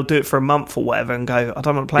 or they'll do it for a month or whatever and go, I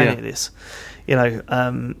don't want to play any of this.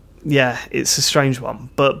 It's a strange one.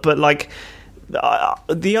 But like,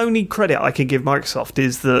 the only credit I can give Microsoft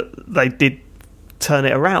is that they did turn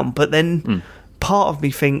it around. But then part of me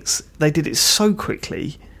thinks they did it so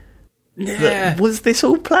quickly. Was this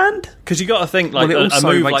all planned? Because you got to think, like, it also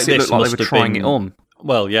a move makes like it this look like they were trying it on.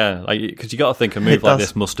 Well, yeah, because you got to think a move like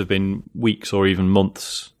this must have been weeks or even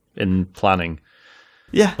months in planning.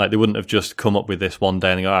 Yeah, like they wouldn't have just come up with this one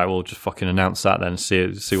day and go, all right, we'll just fucking announce that then and see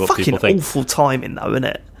what people think. Awful timing, though, isn't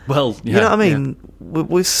it? Well, you know what I mean. Yeah.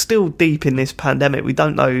 We're still deep in this pandemic. We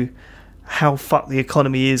don't know how fucked the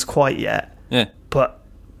economy is quite yet. Yeah, but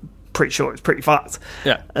pretty sure it's pretty fucked.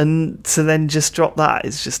 Yeah, and to then just drop that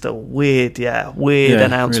is just a weird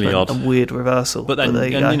announcement, really odd. A weird reversal. But then,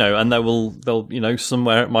 and they'll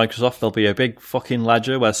somewhere at Microsoft there'll be a big fucking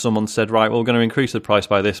ledger where someone said, right, we're going to increase the price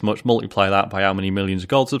by this much, multiply that by how many millions of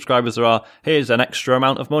gold subscribers there are. Here's an extra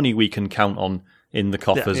amount of money we can count on in the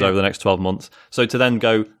coffers over the next 12 months. So to then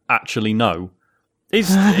go, actually no, He's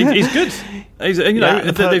good.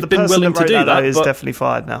 They've been willing to do that. Is definitely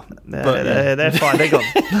fired now. They're fine. They're gone.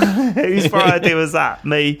 Whose idea was that?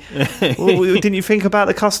 Me? Well, didn't you think about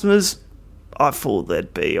the customers? I thought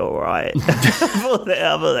they'd be all right. I thought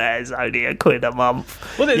there's only £1 a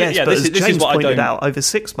month. Well, yes, but this as James is what pointed I don't... out, over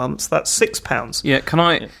 6 months, that's £6. Yeah, can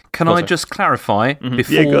I just clarify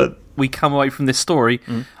before we come away from this story?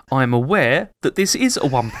 I am aware that this is a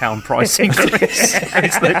 £1 price increase.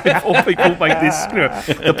 Before people make this clear.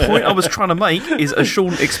 The point I was trying to make is, as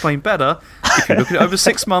Sean explained better, if you look at it over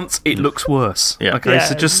 6 months, it looks worse. Yeah. Okay, yeah,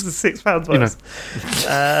 so just £6 worse.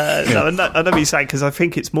 No, I know what you're saying, because I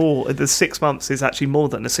think it's more. The 6 months is actually more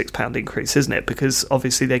than a £6 increase, isn't it? Because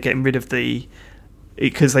obviously they're getting rid of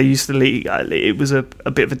because they used to it was a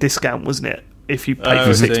bit of a discount, wasn't it? If you pay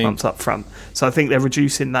for 6 months up front, so I think they're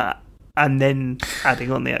reducing that and then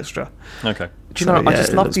adding on the extra. Okay. Do you know? I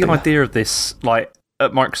just love the idea of this. Like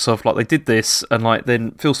at Microsoft, like they did this, and like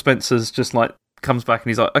then Phil Spencer's just like comes back and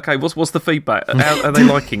he's like, "Okay, what's the feedback? How are they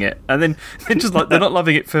liking it?" And then they're just like, "They're not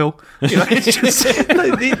loving it, Phil." You know, it's just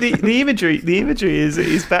no, the imagery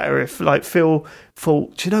is better if like Phil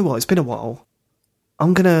thought, "Do you know what? It's been a while.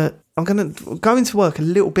 I'm gonna go into work a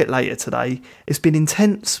little bit later today. It's been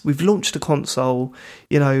intense. We've launched a console.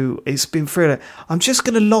 You know, it's been through it. I'm just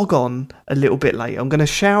gonna log on a little bit later. I'm gonna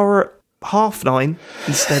shower at 9:30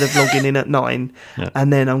 instead of logging in at 9,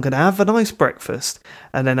 and then I'm gonna have a nice breakfast,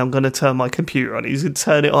 and then I'm gonna turn my computer on." He's gonna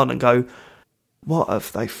turn it on and go, "What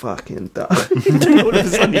have they fucking done?" All of a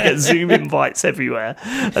sudden you get Zoom invites everywhere,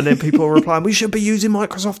 and then people are replying, "We should be using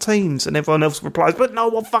Microsoft Teams," and everyone else replies, "But no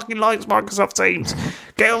one fucking likes Microsoft Teams.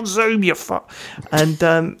 Get on Zoom, you fuck." And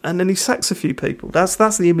then he sacks a few people. That's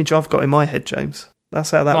the image I've got in my head, James.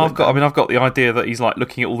 That's how that. I've got the idea that he's like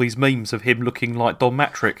looking at all these memes of him looking like Don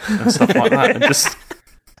Matrick and stuff like that, and just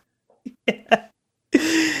got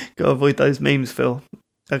to avoid those memes, Phil.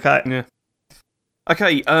 Okay. Yeah.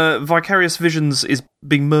 Okay, Vicarious Visions is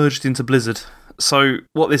being merged into Blizzard. So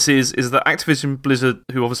what this is that Activision Blizzard,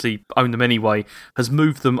 who obviously own them anyway, has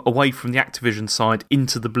moved them away from the Activision side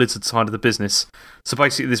into the Blizzard side of the business. So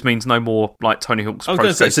basically this means no more like Tony Hawk's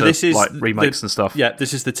Pro Skater, like remakes and stuff. Yeah,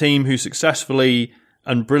 this is the team who successfully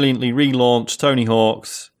and brilliantly relaunched Tony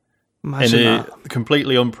Hawk's in a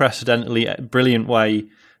completely unprecedentedly brilliant way.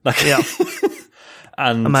 Like, yeah.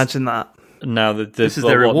 And imagine that. Now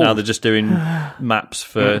now they're just doing maps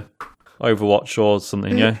for Overwatch or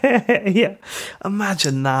something, yeah? Yeah.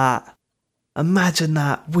 Imagine that.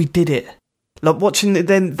 We did it. Like watching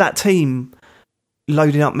then that team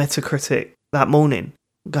loading up Metacritic that morning,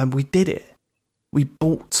 going, "We did it. We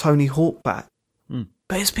brought Tony Hawk back."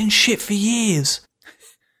 But it's been shit for years.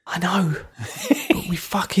 I know. But we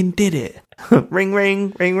fucking did it. Ring,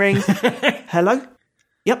 ring, ring, ring. Hello?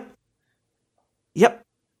 Yep.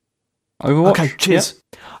 Overwatch? Okay, cheers.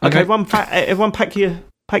 Yep. Okay, everyone pack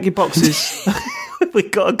your boxes. We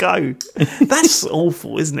gotta go. That's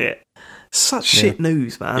awful, isn't it? Such shit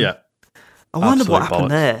news, man. Yeah. I wonder what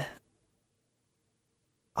happened there.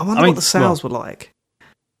 I wonder what the sales were like.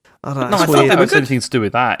 I don't know. No, I don't think it's anything to do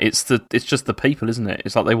with that. It's just the people, isn't it?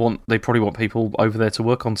 It's like they probably want people over there to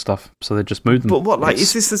work on stuff, so they just move them. But what, like,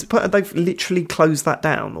 is this they've literally closed that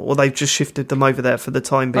down, or they've just shifted them over there for the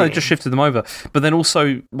time being? No, they just shifted them over. But then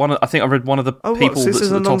also, I think I read one of the people that's at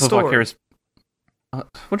the top of Vicarious. What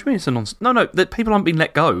do you mean it's a non? No, the people aren't being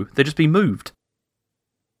let go. They're just being moved.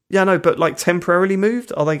 Yeah, no, but like temporarily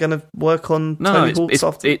moved? Are they going to work on Tony Hawk's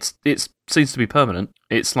after? It seems to be permanent.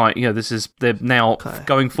 It's like, they're now,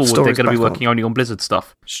 going forward, they're going to be working only on Blizzard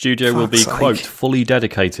stuff. Studio will be, quote, fully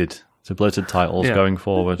dedicated to Blizzard titles going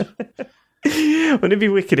forward. Wouldn't it be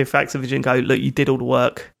wicked if Activision go, "Look, you did all the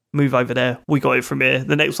work, move over there, we got it from here."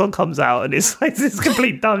 The next one comes out and it's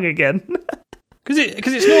complete dung again. Because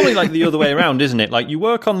it's normally like the other way around, isn't it? Like you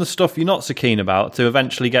work on the stuff you're not so keen about to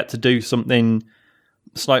eventually get to do something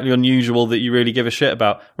slightly unusual that you really give a shit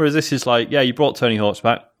about. Whereas this is like, yeah, you brought Tony Hawk's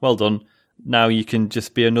back, well done. Now you can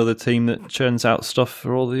just be another team that churns out stuff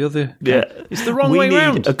for all the other... Yeah. It's the wrong way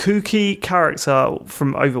around. We need a kooky character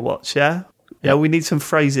from Overwatch, yeah? Yeah, we need some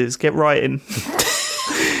phrases. Get right in.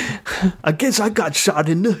 "I guess I got shot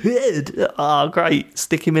in the head." Oh, great.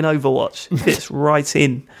 Stick him in Overwatch. Fits right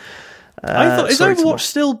in. I thought, is Overwatch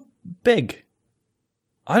still big?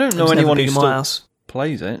 I don't know anyone who still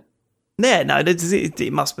plays it. Yeah, no,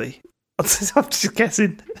 it must be. I'm just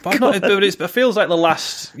guessing. But it feels like the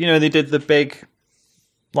last, they did the big,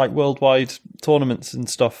 like, worldwide tournaments and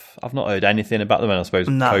stuff. I've not heard anything about them, and I suppose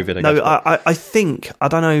COVID, I guess. I think, I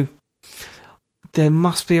don't know, there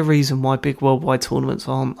must be a reason why big worldwide tournaments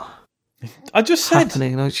aren't I just said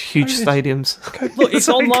happening in those huge stadiums. Look, it's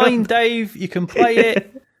online, Dave. You can play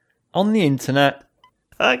it on the internet.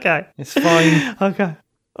 Okay. It's fine. Okay.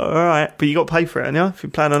 All right. But you got to pay for it, yeah? If you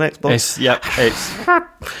plan on Xbox. It's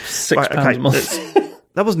 £6 a month.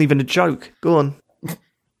 That wasn't even a joke. Go on.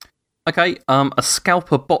 Okay, a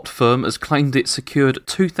scalper bot firm has claimed it secured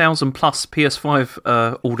 2,000 plus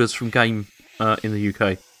PS5 orders from Game in the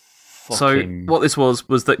UK. So what this was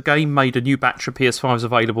that Game made a new batch of PS5s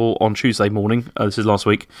available on Tuesday morning, this is last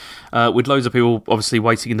week, with loads of people obviously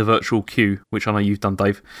waiting in the virtual queue, which I know you've done,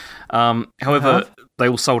 Dave. However, they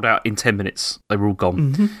all sold out in 10 minutes. They were all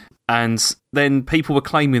gone. Mm-hmm. And then people were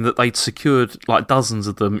claiming that they'd secured like dozens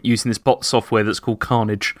of them using this bot software that's called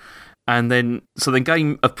Carnage. And then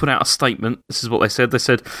Game have put out a statement. This is what they said. They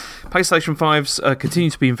said, PlayStation 5s continue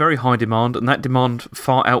to be in very high demand, and that demand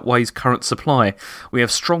far outweighs current supply. We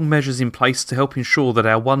have strong measures in place to help ensure that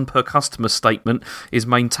our one per customer statement is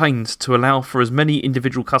maintained to allow for as many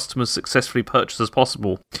individual customers successfully purchase as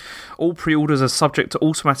possible. All pre-orders are subject to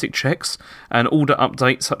automatic checks, and order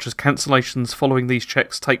updates such as cancellations following these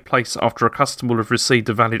checks take place after a customer will have received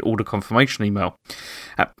a valid order confirmation email.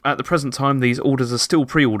 At the present time, these orders are still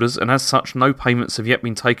pre-orders, and as such, no payments have yet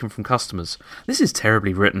been taken from customers. This is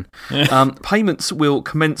terribly written. Payments will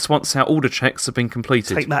commence once our order checks have been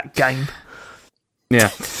completed. Take that, Game. Yeah.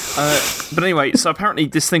 But anyway, so apparently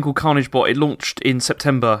this thing called Carnage Bot, it launched in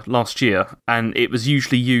September last year, and it was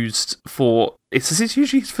usually used for... It's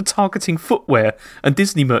usually used for targeting footwear and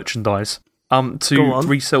Disney merchandise to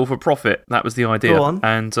resell for profit. That was the idea. Go on.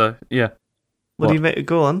 And, yeah. What do you make?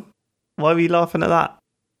 Go on. Why were you laughing at that?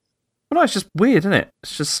 Well, no, it's just weird, isn't it?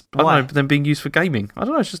 It's just, I Why? don't know, them being used for gaming. I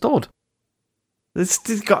don't know, it's just odd. This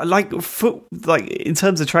got in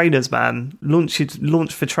terms of trainers, man.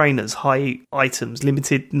 Launch for trainers, high items,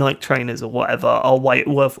 limited Nike trainers or whatever are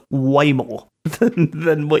worth way more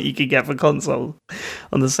than what you could get for console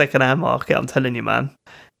on the second-hand market. I'm telling you, man,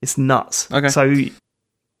 it's nuts. Okay. So,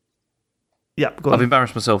 yeah, go on. I've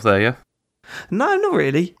embarrassed myself there, yeah. No, not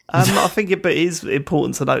really. I think it is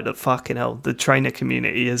important to note that fucking hell, the trainer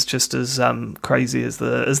community is just as crazy as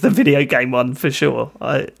the video game one for sure.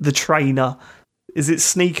 The trainer. Is it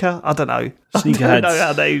sneaker? I don't know. Sneakerheads. I don't know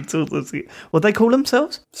how they talk. What they call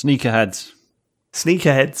themselves? Sneakerheads.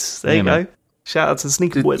 Sneakerheads. There you go. Shout out to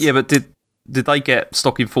Sneaker Boys. Yeah, but did they get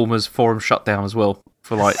Stock Informer's forum shut down as well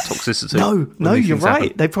for like toxicity? No, you're right.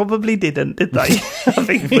 Happen? They probably didn't, did they? I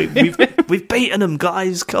think we've beaten them,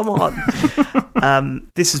 guys. Come on.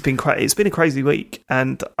 This has been crazy. It's been a crazy week,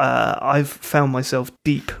 and I've found myself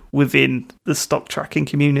deep within the stock tracking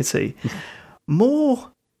community.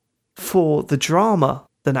 More for the drama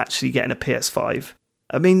than actually getting a PS5.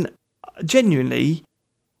 I mean, genuinely,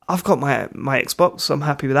 I've got my Xbox, so I'm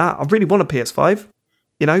happy with that. I really want a PS5.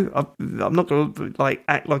 You know, I'm not going to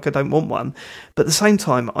act like I don't want one. But at the same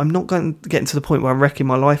time, I'm not going to get to the point where I'm wrecking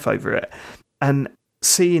my life over it. And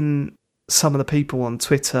seeing some of the people on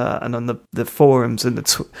Twitter and on the forums and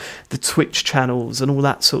the Twitch channels and all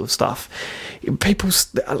that sort of stuff, people,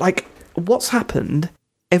 what's happened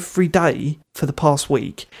every day for the past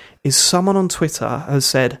week is someone on Twitter has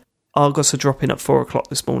said, Argos are dropping at 4 o'clock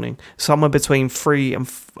this morning, somewhere between 3 and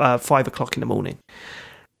 5 o'clock in the morning.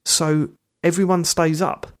 So everyone stays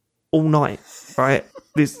up all night, right?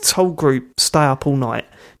 This whole group stay up all night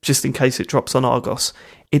just in case it drops on Argos.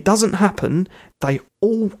 It doesn't happen. They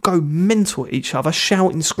all go mental at each other,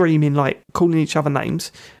 shouting, screaming, calling each other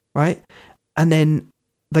names, right? And then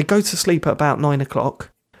they go to sleep at about 9 o'clock.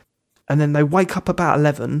 And then they wake up about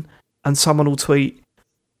 11 and someone will tweet,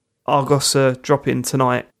 Argos are dropping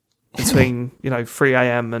tonight between 3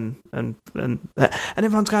 a.m. and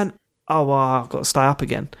everyone's going, oh, well, I've got to stay up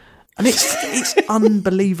again. And it's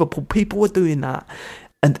unbelievable. People are doing that.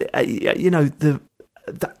 And,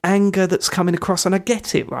 the anger that's coming across, and I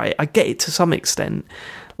get it, right? I get it to some extent.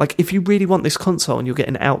 If you really want this console and you're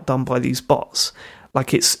getting outdone by these bots,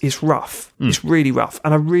 it's rough. It's really rough,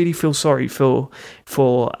 and I really feel sorry for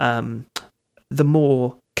the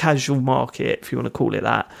more casual market, if you want to call it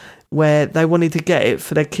that, where they wanted to get it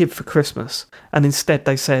for their kid for Christmas, and instead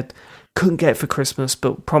they said couldn't get it for Christmas,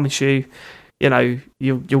 but promise you,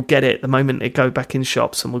 you'll get it the moment it go back in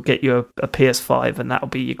shops, and we'll get you a PS5, and that'll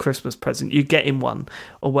be your Christmas present. You're getting one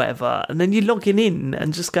or whatever, and then you're logging in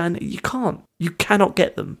and just going, you cannot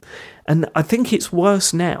get them, and I think it's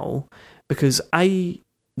worse now. Because A,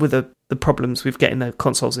 with the problems with getting the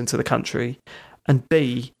consoles into the country, and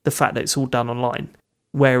B, the fact that it's all done online.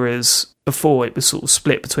 Whereas before it was sort of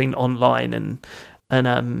split between online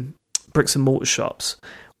and bricks and mortar shops.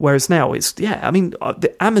 Whereas now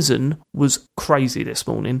the Amazon was crazy this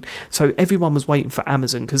morning. So everyone was waiting for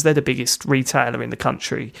Amazon because they're the biggest retailer in the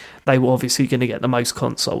country. They were obviously going to get the most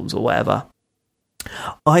consoles or whatever.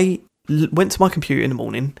 I went to my computer in the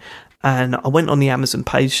morning and I went on the Amazon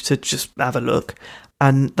page to just have a look,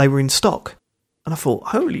 and they were in stock. And I thought,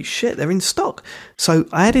 holy shit, they're in stock. So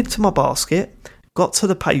I added to my basket, got to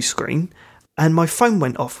the pay screen, and my phone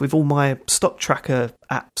went off with all my stock tracker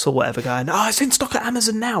apps or whatever going, it's in stock at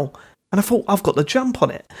Amazon now. And I thought, I've got the jump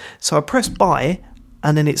on it. So I pressed buy,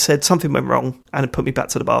 and then it said something went wrong, and it put me back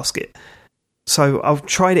to the basket. So I've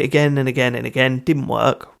tried it again and again and again, didn't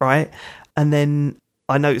work, right? And then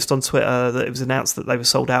I noticed on Twitter that it was announced that they were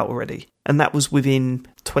sold out already. And that was within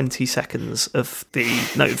 20 seconds of the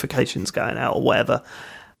notifications going out or whatever.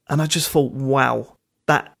 And I just thought, wow,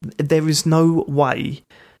 that there is no way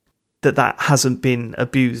that hasn't been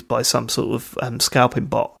abused by some sort of scalping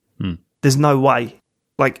bot. There's no way.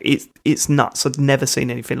 Like, it's nuts. I've never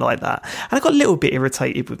seen anything like that. And I got a little bit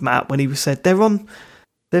irritated with Matt when he said,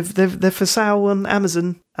 they're for sale on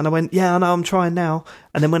Amazon. And I went, yeah, I know, I'm trying now.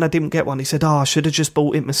 And then when I didn't get one, he said, I should have just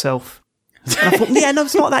bought it myself. And I thought, yeah, no,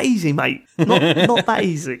 it's not that easy, mate. Not that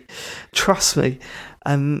easy. Trust me.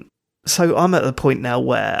 So I'm at the point now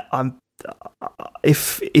where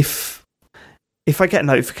if I get a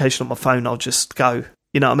notification on my phone, I'll just go.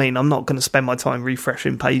 You know what I mean? I'm not going to spend my time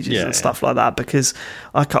refreshing pages and stuff like that, because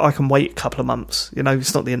I can wait a couple of months. You know,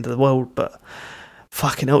 it's not the end of the world, but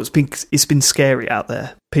fucking hell, it's been scary out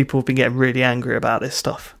there. People have been getting really angry about this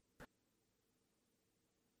stuff.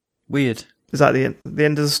 Weird. Is that the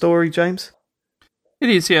end of the story, James? It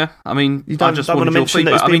is, yeah. I mean, you don't want to mention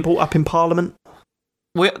that it's being brought up in Parliament?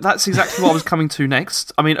 Well, that's exactly what I was coming to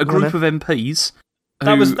next. I mean, a group of MPs.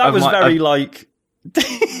 That was very like.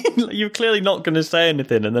 You're clearly not going to say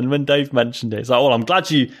anything, and then when Dave mentioned it, it's like, "Oh, I'm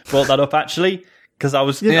glad you brought that up, actually," because I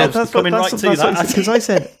was coming right to that. Because I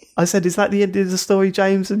said, "Is that the end of the story,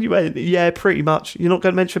 James?" And you went, "Yeah, pretty much." You're not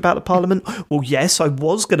going to mention about the Parliament? Well, yes, I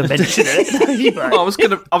was going to mention it. Well,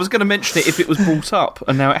 I was going to mention it if it was brought up,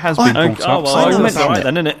 and now it has been brought up. Well, I know about right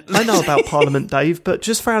then, isn't it? I know about Parliament, Dave, but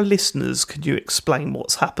just for our listeners, could you explain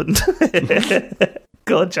what's happened?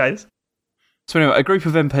 Go on, James. So anyway, a group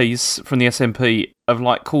of MPs from the SNP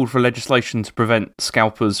have called for legislation to prevent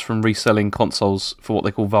scalpers from reselling consoles for what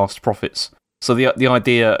they call vast profits. So the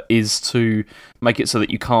idea is to make it so that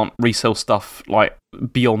you can't resell stuff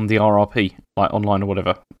beyond the RRP, online or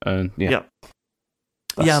whatever. Yeah,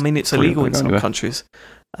 I mean, it's illegal in some countries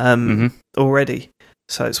already.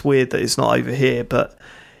 So it's weird that it's not over here. But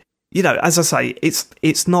you know, as I say,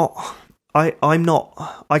 it's not.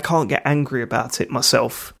 I can't get angry about it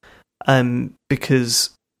myself. Because,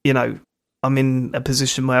 you know, I'm in a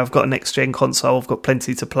position where I've got a next-gen console, I've got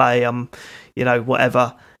plenty to play, you know,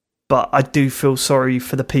 whatever. But I do feel sorry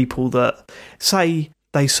for the people that, say,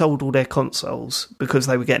 they sold all their consoles because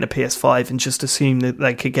they were getting a PS5 and just assumed that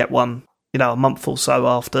they could get one, you know, a month or so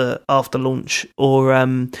after launch, or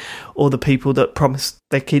the people that promised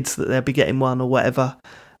their kids that they'll be getting one or whatever.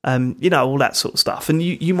 You know, all that sort of stuff. And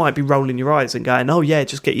you might be rolling your eyes and going, oh yeah,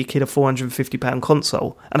 just get your kid a £450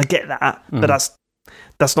 console. And I get that, but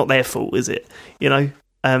that's not their fault, is it? You know?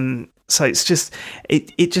 So it's just,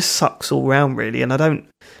 it just sucks all round, really. And I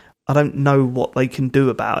don't know what they can do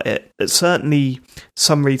about it. But certainly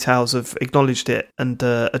some retailers have acknowledged it and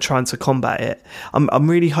are trying to combat it. I'm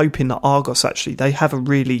really hoping that Argos, actually, they have a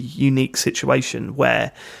really unique situation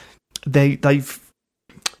where they've,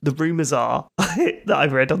 the rumours are, that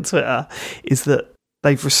I've read on Twitter, is that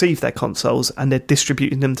they've received their consoles and they're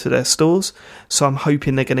distributing them to their stores. So I'm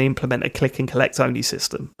hoping they're going to implement a click and collect only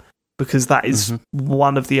system, because that is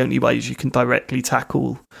one of the only ways you can directly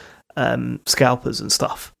tackle scalpers and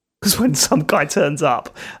stuff. Because when some guy turns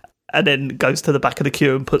up and then goes to the back of the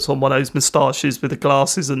queue and puts on one of those moustaches with the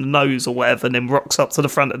glasses and the nose or whatever, and then rocks up to the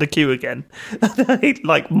front of the queue again,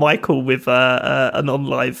 like Michael with an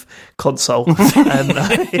on-live console,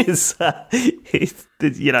 is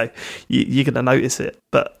you know, you're going to notice it.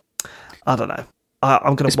 But I don't know.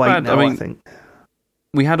 I'm going to wait bad. Now. I think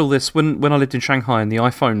we had all this when I lived in Shanghai, and the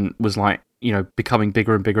iPhone was you know, becoming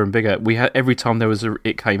bigger and bigger and bigger. We had, every time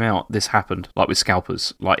it came out, this happened, with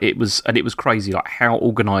scalpers. It was crazy, how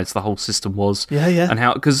organised the whole system was. Yeah. And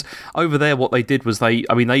how, because over there, what they did was they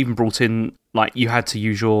even brought in, you had to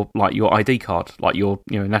use your ID card, your,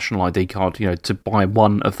 you know, national ID card, you know, to buy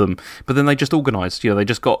one of them. But then they just organised, you know, they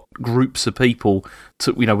just got groups of people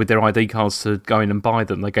to, you know, with their ID cards to go in and buy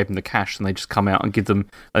them. They gave them the cash and they just come out and give them,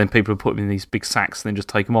 and then people would put them in these big sacks and then just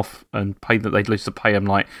take them off and pay that. They'd used to pay them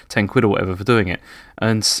 10 quid or whatever for doing it.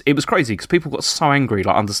 And it was crazy because people got so angry,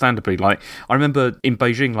 understandably. I remember in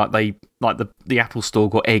Beijing, the Apple store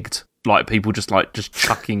got egged. People just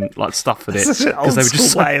chucking stuff at it. It's an old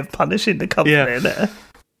school way of punishing the company, isn't it?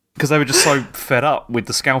 Because they were just so fed up with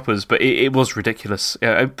the scalpers, but it was ridiculous.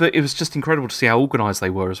 Yeah, but it was just incredible to see how organised they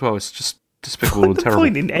were as well. It's just despicable and terrible.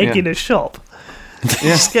 Point in egg in a shop.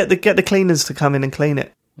 Just get the cleaners to come in and clean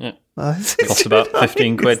it. Yeah. Costs about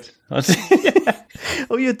 15 quid. Yeah.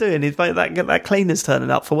 All you're doing is get that cleaner's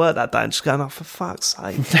turning up for work that day and just going, oh, for fuck's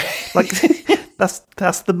sake. Like,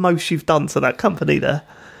 that's the most you've done to that company there.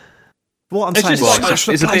 What I'm saying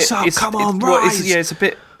is, come on, rise.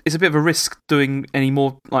 It's a bit of a risk doing any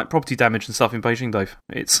more like property damage and stuff in Beijing, Dave.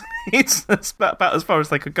 It's about as far as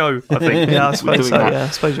they could go, I think. Yeah, I suppose so. Yeah, I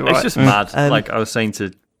suppose you're right. It's just mad. Like I was saying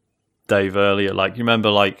to Dave earlier, like, you remember,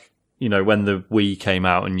 like, you know, when the Wii came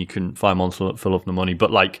out and you couldn't find one for love nor money,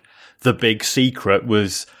 but like the big secret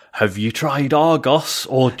was, have you tried Argos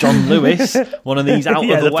or John Lewis? One of these out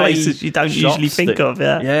of the way places you don't usually think of.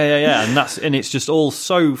 Yeah. And it's just all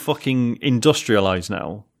so fucking industrialized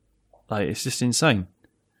now. Like, it's just insane.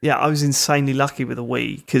 Yeah, I was insanely lucky with a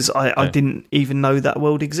Wii because I didn't even know that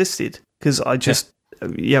world existed because I just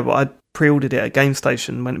I pre-ordered it at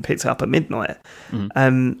GameStation when it picked it up at midnight.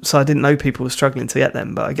 So I didn't know people were struggling to get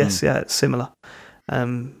them, but I guess it's similar.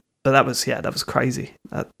 But that was crazy.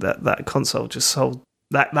 That console just sold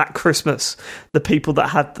that Christmas. The people that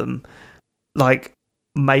had them like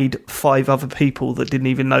made 5 other people that didn't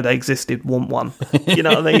even know they existed want one. You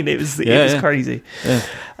know what I mean? It was crazy.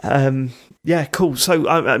 Yeah. Cool. So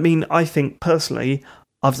I mean, I think personally,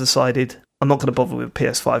 I've decided I'm not going to bother with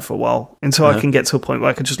PS5 for a while until I can get to a point where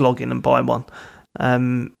I can just log in and buy one.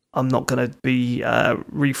 I'm not going to be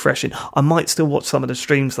refreshing. I might still watch some of the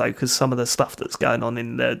streams though, because some of the stuff that's going on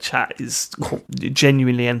in the chat is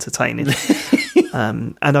genuinely entertaining.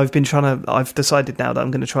 And I've decided now that I'm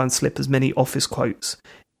going to try and slip as many Office quotes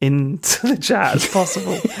into the chat as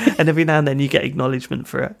possible. And every now and then you get acknowledgement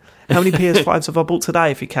for it. How many PS5s have I bought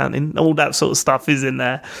today, if you're counting? All that sort of stuff is in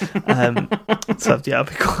there. So, yeah, I'll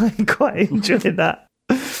be quite enjoying that.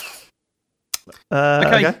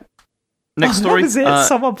 Okay. Next story. What is it?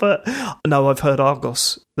 Someone put, no, I've heard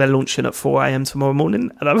Argos. They're launching at 4 a.m. tomorrow morning.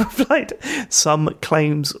 And I replied, some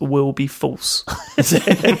claims will be false.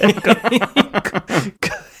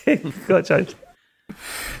 God, James.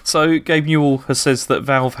 So Gabe Newell says that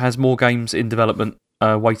Valve has more games in development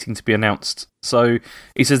waiting to be announced. So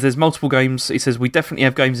he says there's multiple games. He says we definitely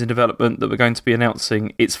have games in development that we're going to be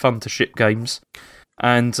announcing. It's fun to ship games.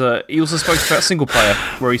 And he also spoke about single player,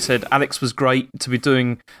 where he said Alex was great to be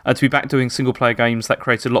back doing single player games. That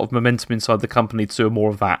created a lot of momentum inside the company to do more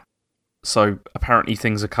of that. So apparently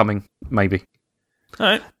things are coming, maybe. All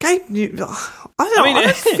right. Gabe Newell, I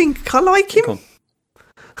don't think I like him.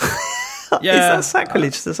 Yeah, is that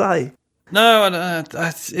sacrilege to say? No,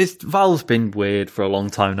 Valve's been weird for a long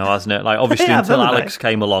time now, hasn't it? Like, obviously, until Alex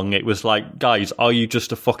came along, it was like, guys, are you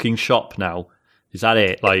just a fucking shop now? Is that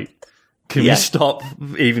it? Like, can we stop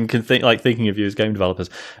even thinking of you as game developers?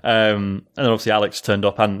 And then obviously Alex turned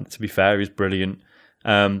up, and to be fair, he's brilliant.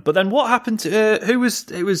 But then what happened to was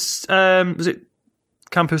it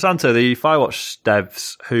Campo Santo, the Firewatch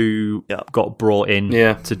devs who got brought in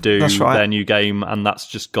to do their new game, and that's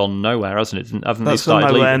just gone nowhere, hasn't it? Haven't they started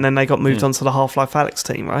nowhere, leaving? And then they got moved on to the Half-Life Alyx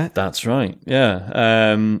team, right? That's right,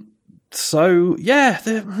 yeah. So, yeah.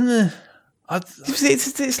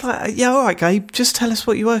 It's like, yeah, all right, Gabe, just tell us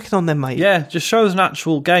what you're working on then, mate. Yeah, just show us an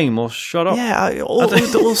actual game or shut up. Yeah,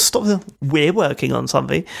 or stop. We're working on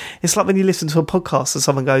something. It's like when you listen to a podcast and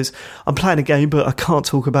someone goes, I'm playing a game, but I can't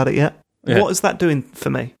talk about it yet. Yeah. What is that doing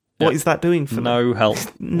for me? What is that doing for me? No help.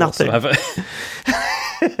 Nothing.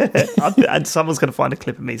 And someone's going to find a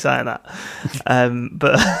clip of me saying that.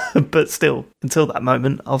 But still, until that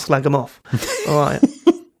moment, I'll slag them off. All right.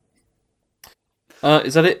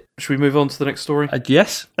 Is that it? Should we move on to the next story?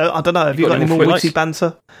 Yes. I don't know. Have you got any more witty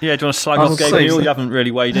banter? Yeah, do you want to slag off Gabe Newell? You haven't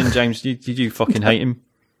really weighed in, James. Did you fucking hate him?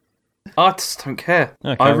 I just don't care.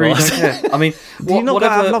 Okay, I really don't care. I mean, do you not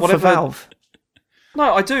have love for Valve?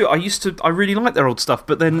 No, I do. I really like their old stuff,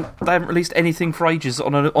 but then they haven't released anything for ages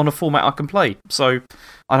on a format I can play. So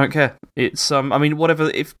I don't care. It's I mean, whatever.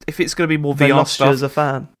 If it's going to be more they VR lost stuff, you as a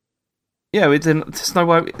fan. Yeah, then there's no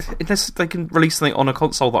way unless they can release something on a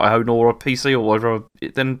console that I own or a PC or whatever.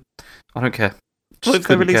 Then I don't care. What if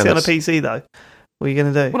they release it on a PC though? What are you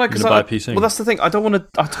going to do? Well, no, because buy a PC. Well, that's the thing. I don't want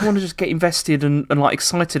to just get invested and like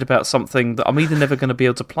excited about something that I'm either never going to be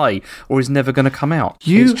able to play or is never going to come out.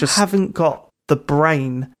 You haven't got the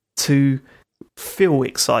brain to feel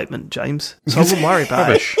excitement, James. So I wouldn't worry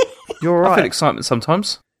about it. You're all right. I feel excitement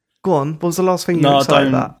sometimes. Go on. What was the last thing you were excited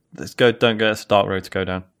about? Let's go. Don't go. It's a dark road to go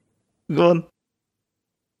down. Go on.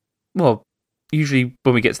 Well, usually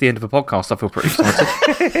when we get to the end of a podcast, I feel pretty excited.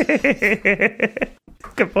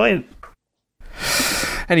 Good point.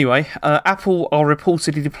 Anyway, Apple are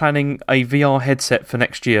reportedly planning a VR headset for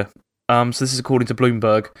next year. So this is according to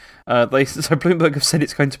Bloomberg. So Bloomberg have said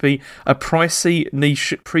it's going to be a pricey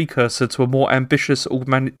niche precursor to a more ambitious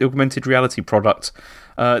augmented reality product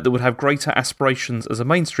that would have greater aspirations as a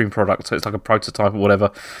mainstream product. So it's like a prototype or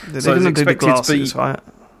whatever. They're so going it's to do the expected to be, glasses, right?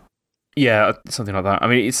 yeah, something like that. I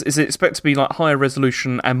mean, it's expected to be like higher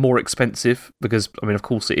resolution and more expensive because, I mean, of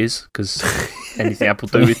course it is because anything Apple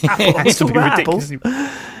do has to be ridiculous.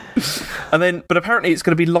 But apparently it's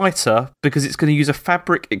going to be lighter because it's going to use a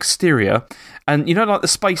fabric exterior, and you know, like the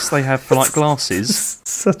space they have for like glasses.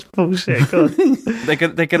 Such bullshit. God. they're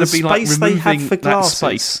going to be like removing that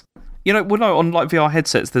space. You know, well, no, on like VR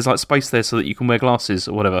headsets, there's like space there so that you can wear glasses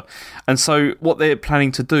or whatever. And so what they're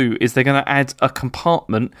planning to do is they're going to add a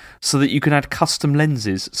compartment so that you can add custom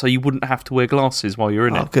lenses, so you wouldn't have to wear glasses while you're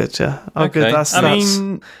in it. Oh, good, yeah. Oh, Okay. good. That's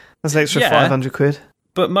an extra 500 quid.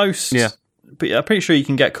 But but I'm pretty sure you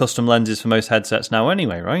can get custom lenses for most headsets now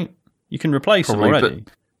anyway, right? You can replace them already.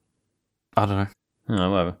 I don't know. Oh,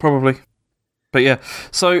 whatever. Probably. But yeah,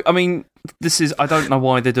 so, I mean, I don't know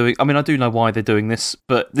why they're doing, I mean, I do know why they're doing this,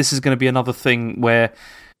 but this is going to be another thing where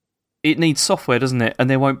it needs software, doesn't it? And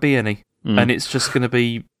there won't be any. And it's just going to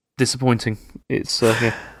be disappointing. It's,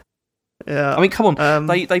 yeah. Yeah. I mean, come on.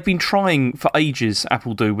 They've been trying for ages,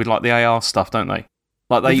 Apple do, with like the AR stuff, don't they?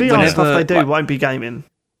 Like the VR stuff they do won't be gaming.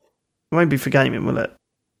 It won't be for gaming, will it?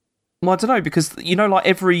 Well, I don't know, because, you know, like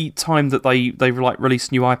every time that they like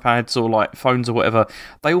release new iPads or like phones or whatever,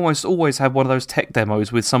 they almost always have one of those tech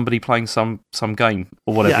demos with somebody playing some game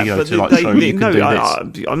or whatever, yeah, to like show you can do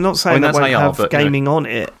this. I'm not saying that won't have gaming on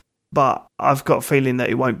it, but I've got a feeling that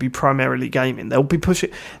it won't be primarily gaming. They'll be pushing.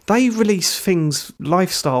 They release things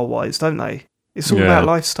lifestyle wise, don't they? It's all about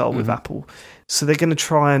lifestyle with Apple. So they're going to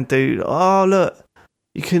try and do. Oh, look.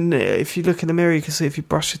 You can, if you look in the mirror, you can see if you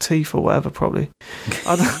brush your teeth or whatever. Probably,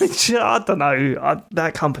 I don't know.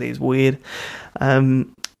 That company is weird. VR.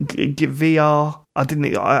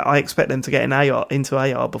 I expect them to get into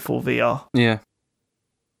AR before VR. Yeah,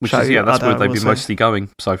 that's where they've been mostly going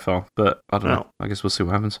so far. But I don't know. I guess we'll see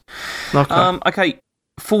what happens. Okay.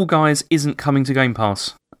 Fall Guys isn't coming to Game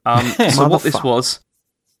Pass. So what this was?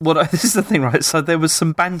 This is the thing, right? So there was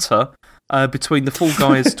some banter between the Fall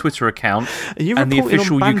Guys Twitter account and the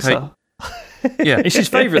official UK. Yeah, it's his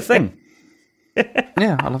favourite thing.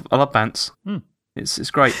 Yeah, I love bants. It's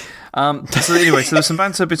great. So anyway, so there's some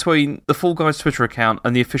banter between the Fall Guys Twitter account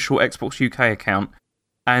and the official Xbox UK account,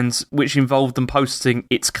 and which involved them posting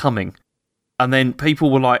 "It's coming," and then people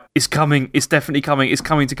were like, "It's coming! It's definitely coming! It's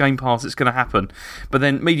coming to Game Pass! It's going to happen!" But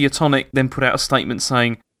then Mediatonic then put out a statement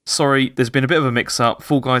saying, "Sorry, there's been a bit of a mix-up.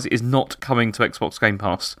 Fall Guys is not coming to Xbox Game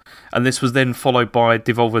Pass." And this was then followed by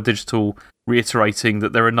Devolver Digital reiterating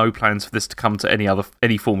that there are no plans for this to come to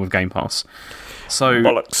any form of Game Pass. So,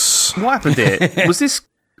 bollocks. What happened here?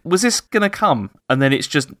 Was this going to come, and then it's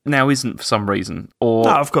just now isn't for some reason? Or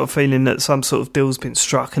no, I've got a feeling that some sort of deal's been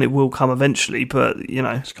struck and it will come eventually, but, you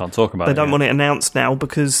know, just can't talk about they don't want it announced now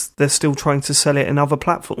because they're still trying to sell it in other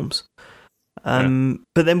platforms.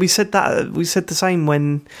 But then we said the same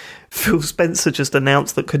when Phil Spencer just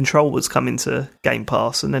announced that Control was coming to Game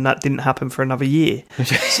Pass, and then that didn't happen for another year.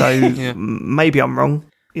 So maybe I'm wrong,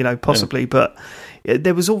 you know, possibly, but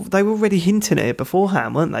they were already hinting at it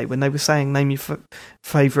beforehand, weren't they? When they were saying name your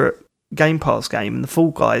favourite Game Pass game, and the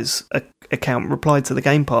Fall Guys account replied to the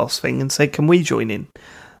Game Pass thing and said, "Can we join in?"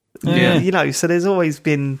 Yeah. You know, so there's always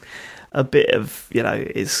been a bit of, you know,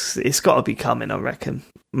 it's got to be coming, I reckon.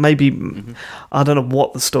 Maybe I don't know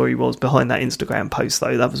what the story was behind that Instagram post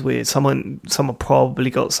though. That was weird. Someone probably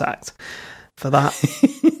got sacked for that.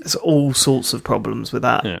 There's all sorts of problems with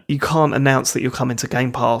that. Yeah. You can't announce that you're coming to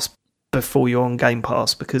Game Pass before you're on Game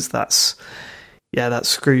Pass because that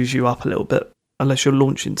screws you up a little bit unless you're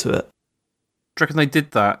launching to it. Do you reckon they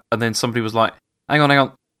did that and then somebody was like, hang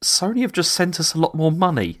on, Sony have just sent us a lot more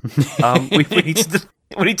money. We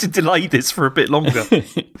need to delay this for a bit longer. Do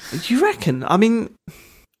you reckon? I mean,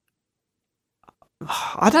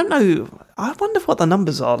 I don't know. I wonder what the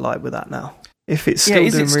numbers are like with that now. If it's still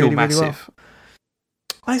doing really massive? Really well.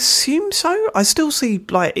 I assume so. I still see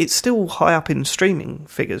it's still high up in streaming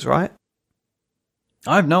figures, right?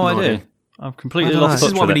 I have no idea. I've completely lost touch with it.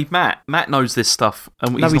 This is why we need Matt. Matt knows this stuff,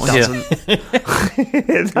 and he's not here.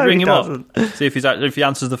 Ring him up. See if he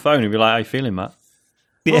answers the phone. He'll be like, "How you feeling, Matt?"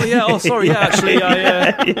 Yeah. Oh yeah. Oh sorry. Yeah, actually.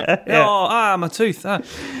 Oh, my tooth. Are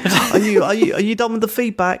you done with the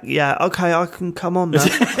feedback? Yeah. Okay, I can come on now.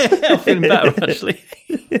 I'm feeling better actually.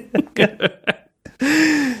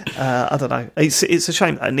 I don't know. It's a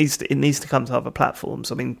shame that it needs to come to other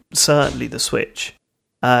platforms. I mean, certainly the Switch.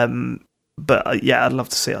 But I'd love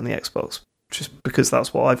to see it on the Xbox just because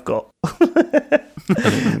that's what I've got.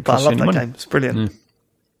 But I love that game. It's brilliant.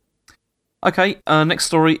 Okay, next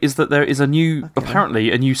story is that there is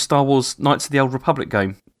apparently a new Star Wars Knights of the Old Republic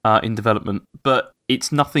game in development, but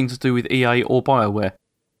it's nothing to do with EA or BioWare.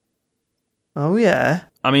 Oh, yeah.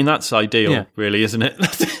 I mean, that's ideal, really, isn't it?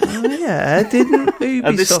 Oh, yeah. Didn't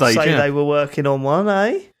Ubisoft say they were working on one,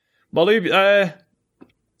 eh? Well,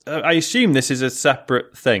 I assume this is a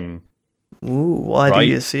separate thing. Ooh, why do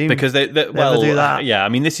you assume? Because they do that? I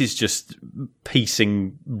mean, this is just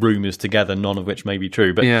piecing rumours together, none of which may be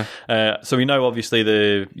true. But so we know, obviously,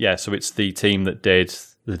 so it's the team that did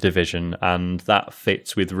The Division, and that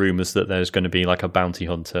fits with rumours that there's going to be like a bounty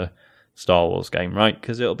hunter Star Wars game, right?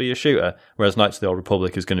 Because it'll be a shooter, whereas Knights of the Old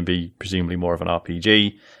Republic is going to be presumably more of an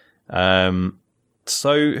RPG.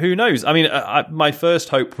 So who knows? I mean, my first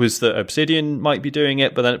hope was that Obsidian might be doing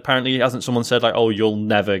it, but then apparently hasn't someone said like, "Oh, you'll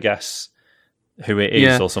never guess who it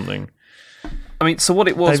is" or something? I mean, so what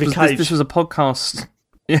it was this was a podcast.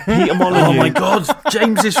 Peter Molyneux. Oh my god,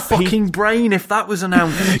 James's fucking brain! If that was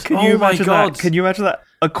announced, Can you imagine that?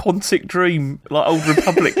 A Quantic Dream, like Old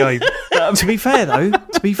Republic game. To be fair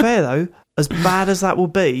though, as bad as that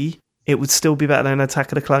would be, it would still be better than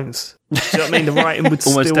Attack of the Clones. Do you know what I mean? The writing would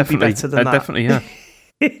Almost still be better than that. Definitely, yeah.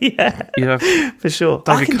 Yeah, for sure.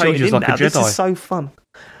 David Cage is like a Jedi. This is so fun.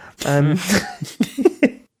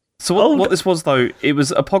 So what this was, though, it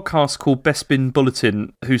was a podcast called Bespin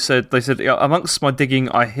Bulletin, they said, amongst my digging,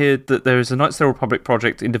 I heard that there is a Knights of the Old Republic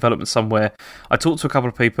project in development somewhere. I talked to a couple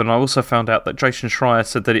of people, and I also found out that Jason Schreier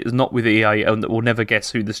said that it is not with EA and that we'll never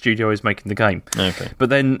guess who the studio is making the game. Okay. But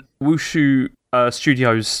then Wushu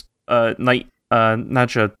Studios, Nate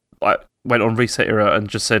Nadja, went on Reset Era and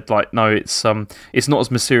just said, like, no, it's not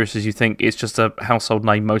as mysterious as you think. It's just a household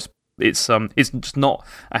name. It's just not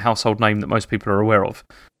a household name that most people are aware of.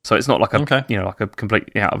 So it's not like like a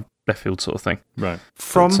complete out of left field sort of thing. Right.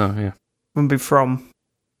 Wouldn't be From.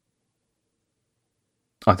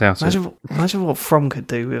 I doubt it. Imagine what From could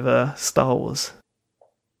do with Star Wars.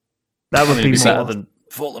 That would be better than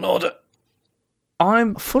Fallen Order.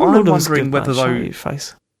 I'm wondering whether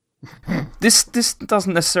this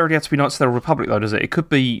doesn't necessarily have to be Knights of the Old Republic, though, does it? It could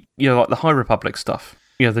be like the High Republic stuff.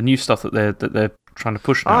 The new stuff that they're trying to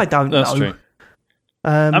push now. I don't know. That's true.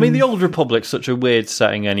 I mean, the Old Republic's such a weird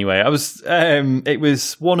setting anyway. It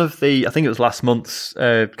was one of I think it was last month's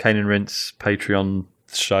Kane and Rince Patreon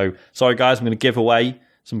show. Sorry, guys, I'm going to give away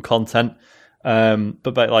some content.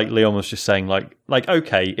 But like Leon was just saying, like,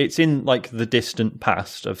 okay, it's in like the distant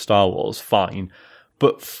past of Star Wars, fine.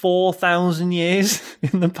 But 4,000 years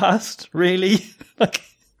in the past, really? Like,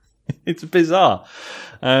 it's bizarre.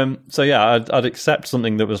 So yeah, I'd accept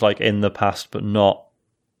something that was like in the past, but not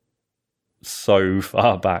so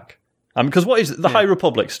far back. Because what is the High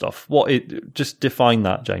Republic stuff? Just define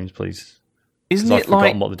that, James, please. Isn't I've it like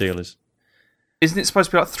forgotten what the deal is? Isn't it supposed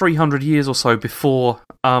to be like 300 years or so before,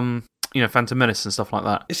 Phantom Menace and stuff like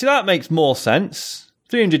that? See, that makes more sense.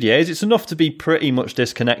 300 years, it's enough to be pretty much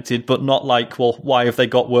disconnected, but not like, well, why have they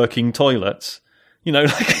got working toilets?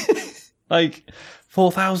 Like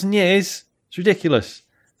 4,000 years. It's ridiculous.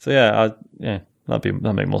 So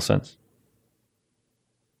that'd make more sense.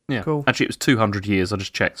 Yeah, cool. Actually, it was 200 years. I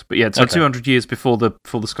just checked, but yeah, so 200 years before the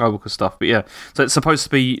Skywalker stuff. But yeah, so it's supposed to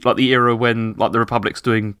be like the era when like the Republic's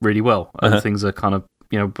doing really well and things are kind of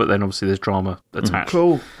but then obviously there's drama attached.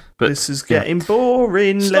 Cool. But this is getting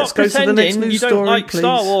boring. Let's go to the next news story, don't like please.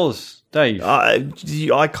 Star Wars, Dave.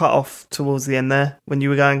 I cut off towards the end there when you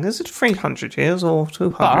were going, is it 300 years or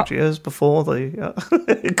 200 years before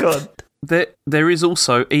the... God. There is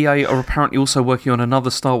also, EA are apparently also working on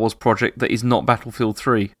another Star Wars project that is not Battlefield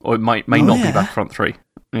 3, or it may not be Battlefront 3.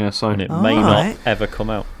 Yeah, so and it may not ever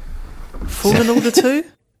come out. Fallen Order 2?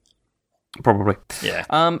 Probably.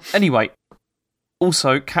 Yeah. Anyway,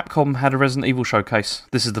 also, Capcom had a Resident Evil showcase.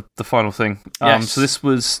 This is the final thing. Yes. So this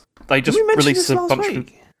was... They just released a bunch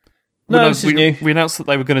of... No, this is new. We announced that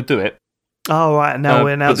they were going to do it. Oh, right. Now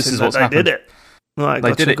we're announcing that they did it. Right,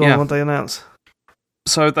 they did it, yeah. What they announced.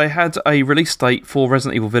 So they had a release date for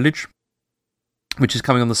Resident Evil Village, which is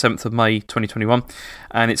coming on the 7th of May 2021,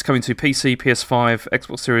 and it's coming to PC, PS5,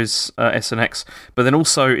 Xbox Series S and X, but then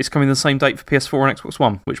also it's coming the same date for PS4 and Xbox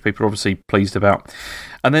One, which people are obviously pleased about.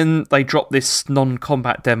 And then they dropped this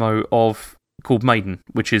non-combat demo called Maiden,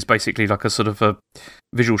 which is basically like a sort of a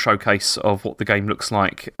visual showcase of what the game looks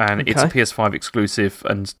like, and it's a PS5 exclusive,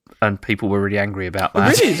 and people were really angry about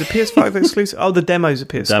that. Really? Is a PS5 exclusive? Oh, the demo's a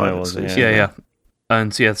PS5 exclusive. Yeah.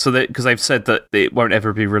 And so because they've said that it won't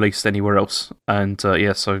ever be released anywhere else, and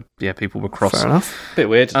people were cross. Fair enough. Bit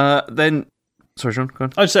weird. Then, sorry, John, go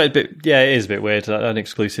on. I'd say it is a bit weird. An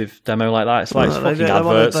exclusive demo like that. It's like fucking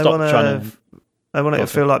advert. They want it to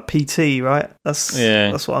feel like PT, right? That's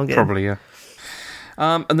what I'm getting. Probably, yeah.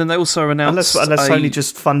 And then they also announced... Unless Sony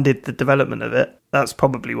just funded the development of it. That's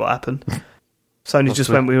probably what happened. Sony just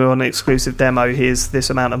went, we were on an exclusive demo, here's this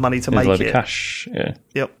amount of money to make it. Cash, yeah.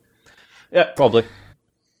 Yep. Yeah, probably.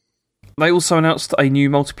 They also announced a new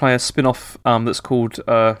multiplayer spin-off that's called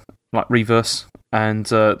Reverse,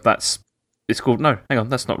 and it's called... No, hang on,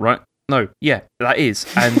 that's not right. No, yeah, that is.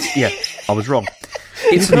 And yeah, I was wrong.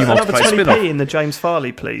 It's a new multiplayer spin-off. in the James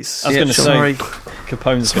Farley, please. I was going to say,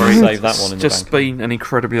 Capone's going to save that one in the bank. It's just been an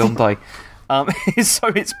incredibly long day.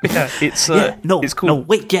 So it's called... No,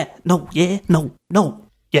 wait, yeah, no, yes, no.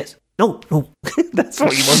 That's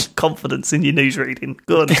what you want, confidence in your news reading.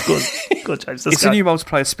 Go on, James. It's a new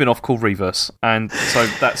multiplayer spin-off called Reverse, and so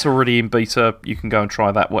that's already in beta. You can go and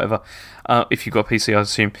try that, whatever, if you've got a PC, I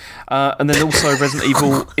assume. And then also Resident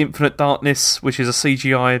Evil Infinite Darkness, which is a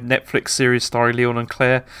CGI Netflix series starring Leon and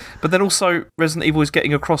Claire. But then also Resident Evil is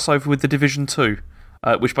getting a crossover with The Division 2,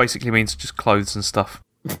 which basically means just clothes and stuff,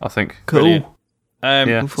 I think. Cool.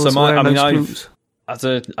 Yeah. So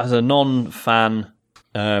as a non-fan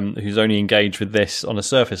who's only engaged with this on a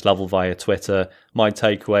surface level via Twitter, my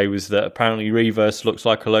takeaway was that apparently Reverse looks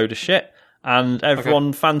like a load of shit, and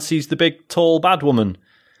everyone fancies the big, tall, bad woman.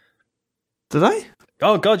 Do they?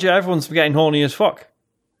 Oh, God, yeah, everyone's getting horny as fuck.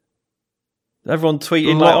 Everyone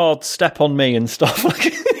tweeting, like, oh, step on me and stuff.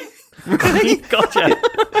 Really? God, yeah.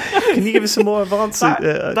 Can you give us some more advances?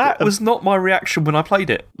 That was not my reaction when I played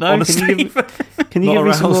it, no, honestly. Can you give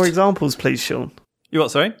me some more examples, please, Sean? You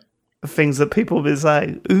what, sorry? Things that people have been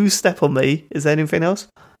saying. Ooh, step on me. Is there anything else?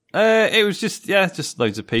 It was just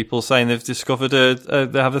loads of people saying they've discovered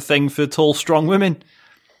they have a thing for tall, strong women.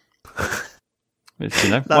 Which,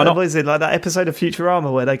 why not? What is it, like that episode of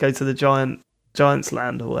Futurama where they go to the Giant's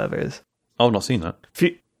Land or whatever it is? Oh, I've not seen that.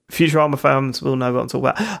 Futurama fans will know what I'm talking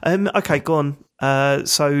about. Okay, go on.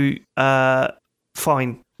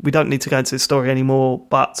 Fine. We don't need to go into the story anymore,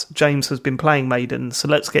 but James has been playing Maiden, so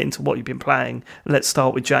let's get into what you've been playing. Let's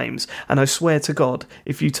start with James. And I swear to God,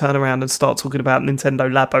 if you turn around and start talking about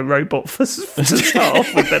Nintendo Labo Robot to start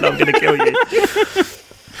off with, then I'm going to kill you.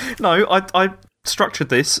 No, I structured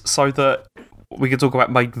this so that we can talk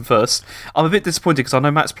about Maiden first. I'm a bit disappointed because I know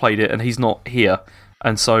Matt's played it and he's not here.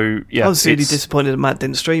 And so, yeah. I was really disappointed that Matt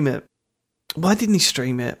didn't stream it. Why didn't he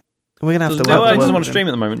stream it? We're going to have to... No, he doesn't want to stream it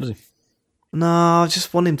at the moment, does he? No, I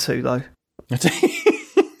just want him to, though.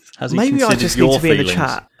 Maybe I just need to be in the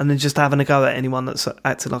chat and then just having a go at anyone that's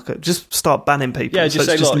acting like just start banning people. Yeah, just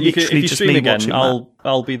say, look, if you stream again,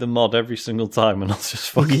 I'll be the mod every single time and I'll just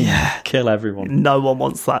fucking kill everyone. No one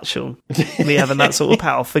wants that, Sean. Me having that sort of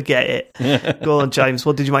power, forget it. Go on, James,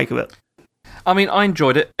 what did you make of it? I mean, I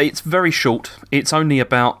enjoyed it. It's very short. It's only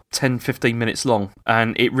about 10-15 minutes long,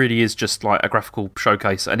 and it really is just like a graphical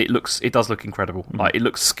showcase, and it does look incredible. Like, it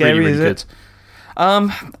looks scary, really, really good.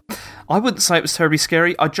 I wouldn't say it was terribly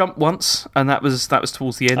scary. I jumped once, and that was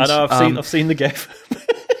towards the end. I know, I've seen the gif.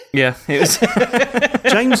 Yeah, it was.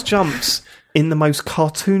 James jumps in the most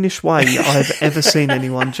cartoonish way I've ever seen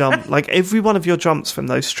anyone jump. Like, every one of your jumps from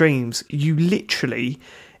those streams, you literally,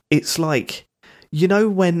 it's like... You know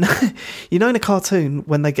when, in a cartoon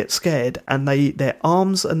when they get scared and their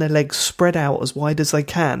arms and their legs spread out as wide as they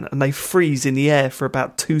can and they freeze in the air for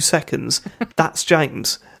about 2 seconds. That's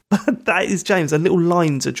James. That is James. And little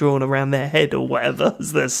lines are drawn around their head or whatever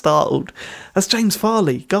as they're startled. That's James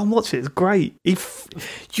Farley. Go and watch it. It's great.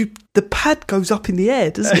 The pad goes up in the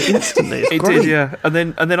air, doesn't it? Instantly. It's it great. did, yeah. And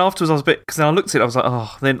then afterwards I was a bit, because then I looked at it, I was like,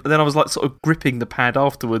 oh. Then I was like sort of gripping the pad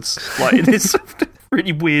afterwards, like in this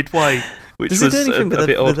really weird way. Which Does it do anything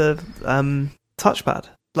with the touchpad?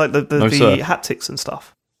 Like the haptics and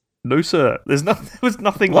stuff? No, sir. There was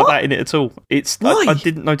nothing like that in it at all. I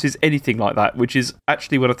didn't notice anything like that, which is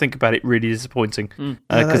actually, when I think about it, really disappointing.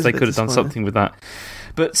 Because they could have done something with that.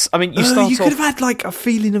 But, I mean, you could have had like a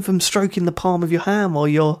feeling of them stroking the palm of your hand while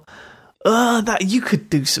you're... you could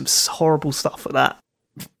do some horrible stuff with that.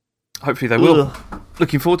 Hopefully they will.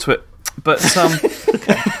 Looking forward to it. But, stroking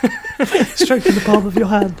the palm of your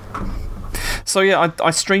hand. So yeah,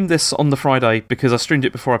 I streamed this on the Friday because I streamed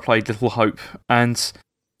it before I played Little Hope, and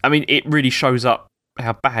I mean it really shows up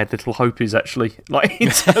how bad Little Hope is actually. Like in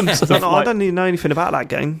terms of, I don't even know anything about that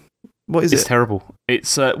game. What is it? It's terrible.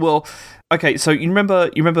 It's okay. So you remember?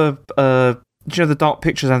 Do you know the Dark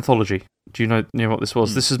Pictures anthology? Do you know what this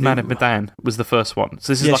was? This is Man of Medan was the first one.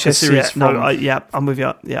 So this is like a series from... I'm with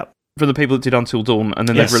you. Yeah. From the people that did Until Dawn, and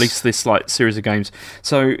then they've released this like series of games.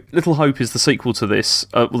 So Little Hope is the sequel to this.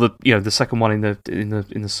 The second one in the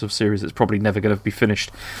sort of series that's probably never going to be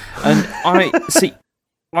finished. And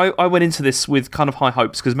I went into this with kind of high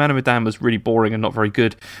hopes because Man of Medan was really boring and not very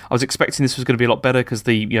good. I was expecting this was going to be a lot better because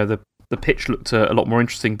the the pitch looked a lot more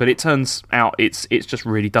interesting. But it turns out it's just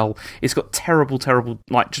really dull. It's got terrible,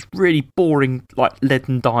 like just really boring, like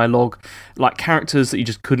leaden dialogue, like characters that you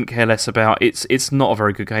just couldn't care less about. It's not a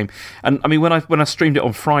very good game. And I mean, when I streamed it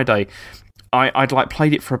on Friday, I'd like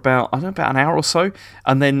played it for about an hour or so,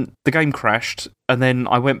 and then the game crashed, and then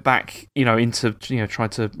I went back, into trying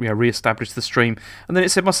to re-establish the stream, and then it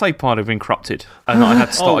said my save file had been corrupted, and I had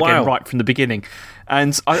to start again right from the beginning.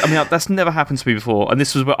 And I mean, that's never happened to me before. And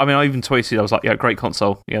this was, I even tweeted, I was like, "Yeah, great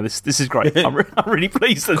console. Yeah, this is great. I'm really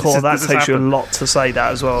pleased that that takes you a lot to say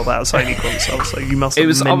that as well about a Sony console. So you must have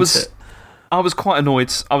meant it. I was quite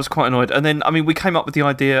annoyed. And then, I mean, we came up with the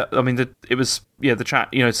idea. I mean, the chat,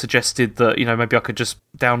 suggested that, maybe I could just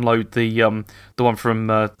download the one from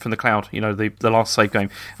the cloud, the last save game.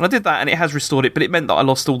 And I did that, and it has restored it, but it meant that I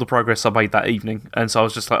lost all the progress I made that evening. And so I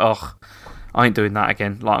was just like, oh, I ain't doing that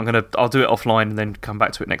again. Like, I'll do it offline and then come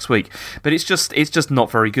back to it next week. But it's just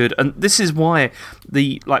not very good. And this is why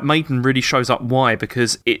Maiden really shows up why,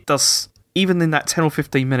 because it does. Even in that 10 or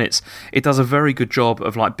 15 minutes, it does a very good job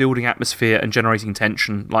of like building atmosphere and generating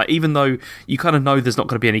tension. Like, even though you kind of know there's not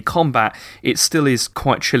going to be any combat, it still is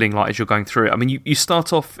quite chilling. Like, as you're going through it, I mean, you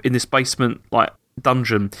start off in this basement like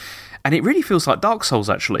dungeon, and it really feels like Dark Souls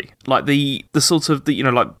actually. Like the sort of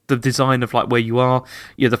like the design of like where you are,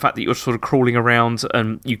 the fact that you're sort of crawling around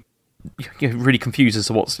and you're really confused as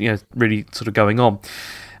to what's really sort of going on,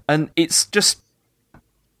 and it's just.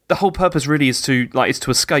 The whole purpose really is to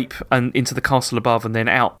escape and into the castle above and then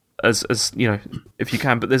out as if you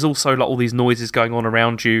can. But there's also like all these noises going on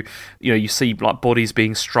around you. You see like bodies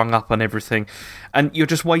being strung up and everything, and you're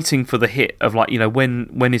just waiting for the hit of like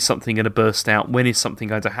when is something going to burst out? When is something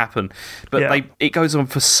going to happen? But it goes on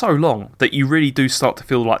for so long that you really do start to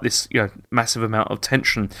feel like this massive amount of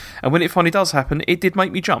tension. And when it finally does happen, it did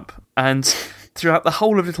make me jump. And throughout the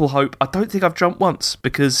whole of Little Hope, I don't think I've jumped once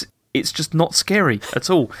because. It's just not scary at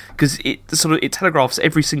all because it telegraphs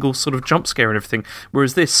every single sort of jump scare and everything.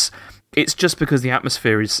 Whereas this, it's just because the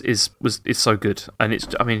atmosphere is so good, and it's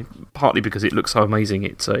partly because it looks so amazing.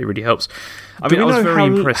 It really helps. I was very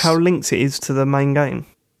impressed. How linked it is to the main game?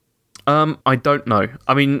 I don't know.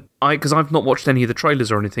 I mean, because I've not watched any of the trailers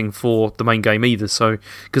or anything for the main game either. So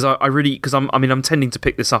because I'm tending to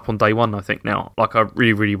pick this up on day one. I think now, like I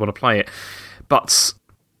really really want to play it, but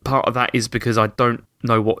part of that is because I don't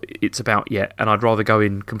know what it's about yet, and I'd rather go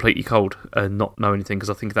in completely cold and not know anything because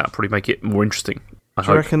I think that'd probably make it more interesting. Do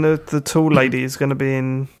you reckon the tall lady is going to be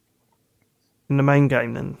in the main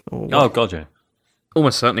game then? Or oh god, yeah,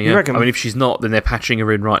 almost certainly. Yeah, I mean, if she's not, then they're patching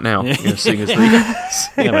her in right now. Seeing as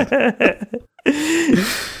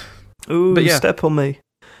Ooh, but step on me.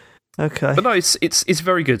 Okay, but no, it's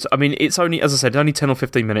very good. I mean, it's only, as I said, only 10 or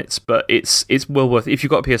 15 minutes, but it's well worth. If you've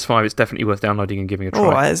got a PS5, it's definitely worth downloading and giving it a try.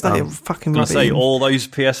 All right, is that fucking? I say all those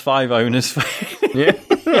PS5 owners. Yeah,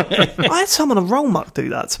 I had someone on Rollmuck do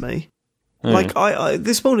that to me. Yeah. Like I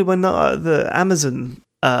this morning when the Amazon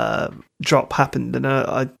drop happened, and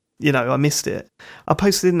I missed it. I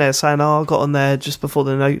posted in there saying, I got on there just before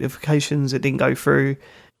the notifications. It didn't go through.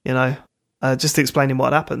 Just explaining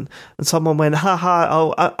what happened. And someone went,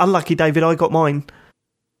 unlucky, David, I got mine.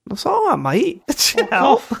 I was like, all right, mate, chill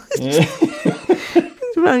out.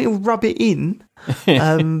 Rub it in.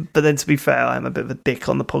 But then, to be fair, I'm a bit of a dick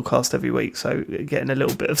on the podcast every week, so getting a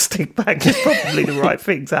little bit of stick back is probably the right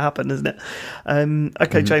thing to happen, isn't it?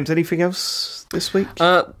 Okay, James, anything else this week?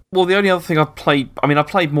 Well, the only other thing I've played, I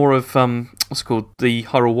played more of, what's it called? The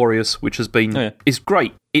Hyrule Warriors, which has been, is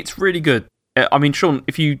great. It's really good. I mean, Sean,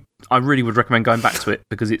 I really would recommend going back to it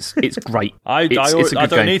because it's great. I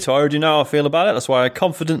don't need to. I already know how I feel about it. That's why I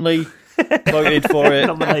confidently voted for it.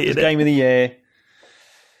 Nominated Game of the Year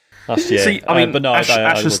last year. See, but no,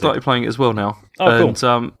 Ash has started playing it as well now. Oh,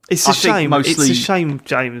 cool. It's a shame. It's a shame,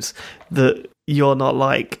 James, that you're not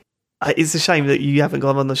like. It's a shame that you haven't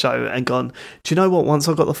gone on the show and gone. Do you know what? Once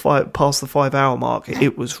I got past the 5 hour mark,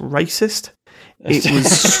 it was racist.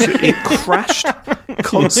 It crashed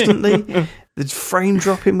constantly. The frame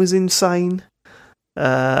dropping was insane.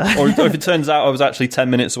 Or if it turns out I was actually 10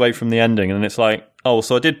 minutes away from the ending, and it's like, oh,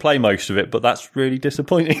 so I did play most of it, but that's really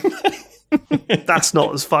disappointing. That's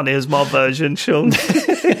not as funny as my version, Sean.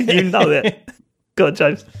 You know it. Go on,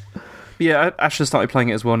 James. Yeah, Ash has started playing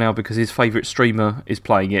it as well now because his favourite streamer is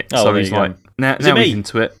playing it. So he's like, now he's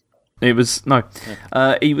into it. It was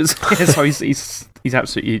he was. So he's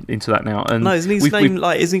absolutely into that now. And no, isn't his name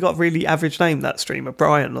like? Isn't he got a really average name? That streamer,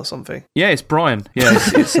 Brian or something? Yeah, it's Brian. Yeah,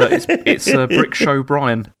 it's Brick Show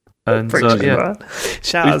Brian. And Brick Show Brian.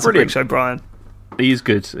 Shout out to Brick Show Brian. He is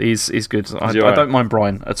good. He's good. I don't mind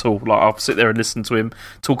Brian at all. Like, I'll sit there and listen to him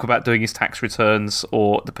talk about doing his tax returns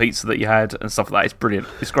or the pizza that you had and stuff like that. It's brilliant.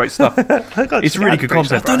 It's great stuff. It's really good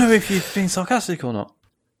content. I don't know if you've been sarcastic or not.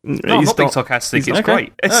 No, I'm not being sarcastic. It's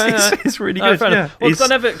great. It's really good. Well,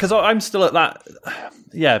 because I'm still at that.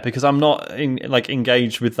 Yeah, because I'm not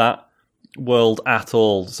engaged with that world at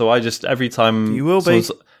all. So I just every time you will be.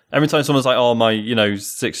 Every time someone's like, "Oh, my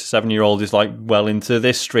 6 or 7 year old is like well into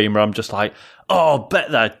this streamer," I'm just like, "Oh,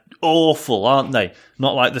 bet they're awful, aren't they?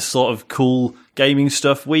 Not like the sort of cool gaming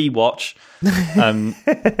stuff we watch." But in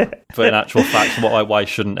actual fact, why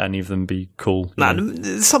shouldn't any of them be cool?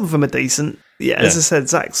 Some of them are decent. Yeah, as I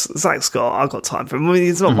said, I've got time for him. I mean,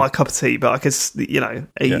 he's not my cup of tea, but I guess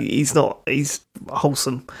he's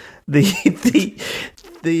wholesome. The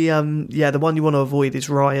one you want to avoid is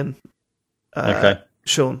Ryan. Okay.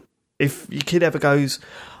 Sean, if your kid ever goes,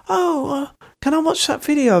 can I watch that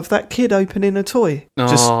video of that kid opening a toy?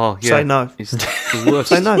 Just say no. It's the worst.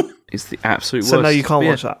 Say no. It's the absolute worst. So no, you can't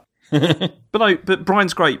watch that. But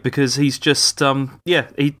Brian's great because he's just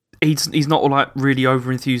he's not like really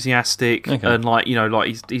over enthusiastic and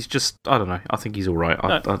he's just, I don't know. I think he's all right.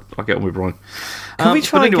 I get on with Brian. Can we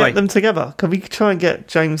try and get them together? Can we try and get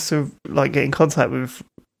James to get in contact with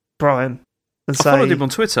Brian and say? I followed him on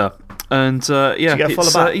Twitter. And did you get a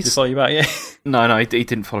follow back? Did he follow you back? Yeah. No, he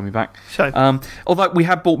didn't follow me back. Shame. Although we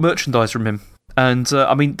have bought merchandise from him, and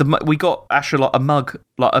we got Asher a mug,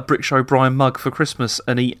 like a Brick Show Brian mug for Christmas,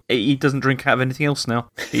 and he doesn't drink out of anything else now.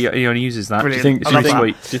 He only uses that. Brilliant. Do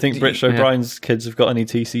you think Brick Show Brian's kids have got any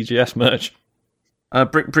TCGS merch?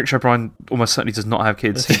 Brick Show Brian almost certainly does not have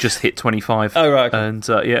kids. He just hit 25. Oh right, okay. And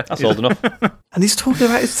that's old enough. And he's talking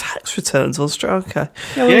about his tax returns on Australia.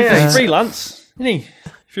 He's freelance, isn't he?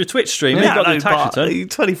 If you're a Twitch streamer, you've got no tax return. You're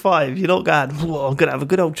 25, you're not going, I'm going to have a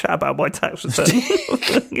good old chat about my tax return.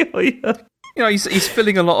 He's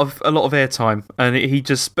filling a lot of airtime, and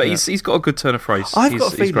he's got a good turn of phrase. I've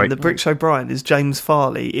got a feeling that Brick Show Brian is James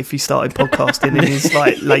Farley if he started podcasting in his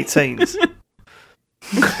late teens.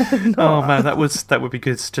 Oh man, that would be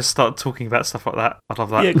good. Just start talking about stuff like that. I'd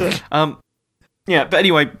love that. Yeah, good. But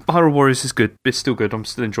anyway, Hyrule Warriors is good. It's still good. I'm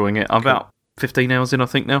still enjoying it. I'm about 15 hours in, I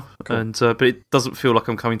think, now. Cool. And but it doesn't feel like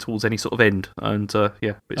I'm coming towards any sort of end. And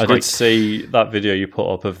it's I did see that video you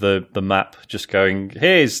put up of the map just going,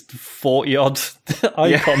 here's 40 odd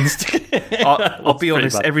icons. I'll be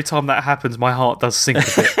honest, every time that happens, my heart does sink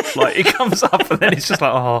a bit. Like, it comes up and then it's just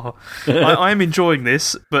like, I am enjoying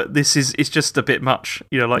this, but it's just a bit much.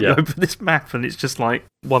 You open this map and it's just like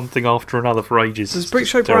one thing after another for ages. Does Brick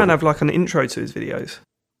Show Brian have like an intro to his videos?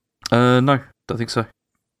 No, don't think so.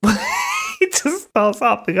 He just starts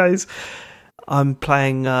up and goes, I'm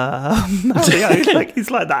playing Mario. He's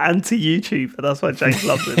like that anti-YouTuber. That's why James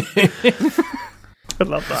loves him. I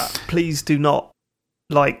love that. Please do not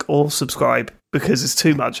like or subscribe because it's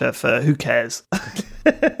too much effort. Who cares?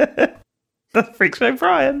 That's Brick Show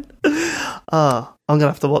Brian. I'm going to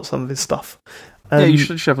have to watch some of his stuff. You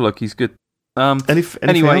should have a look. He's good.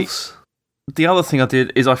 Anything else? The other thing I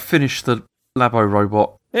did is I finished the Labo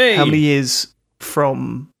robot. Hey. How many years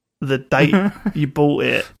from the date you bought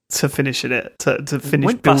it to finishing it, to finish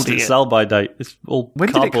Went building past its it? sell-by date. It's all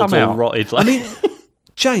when did it come out? Rotted. I mean,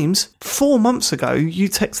 James, 4 months ago, you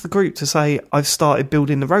text the group to say, I've started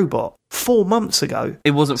building the robot. 4 months ago.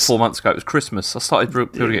 It wasn't 4 months ago, it was Christmas. I started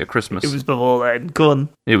building it at Christmas. It was before then. Go on.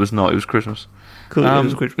 It was not, it was Christmas. Cool, it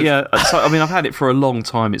was Christmas. Yeah, so I mean, I've had it for a long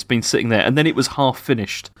time. It's been sitting there. And then it was half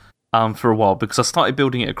finished for a while because I started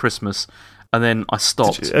building it at Christmas and then I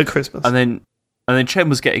stopped. At Christmas. And then Chen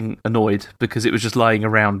was getting annoyed because it was just laying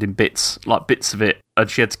around in bits of it,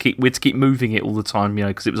 and we had to keep moving it all the time,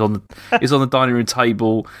 because it was on the dining room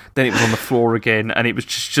table, then it was on the floor again, and it was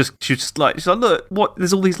she's like, look, what?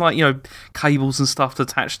 There's all these cables and stuff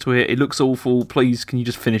attached to it. It looks awful. Please, can you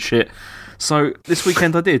just finish it? So this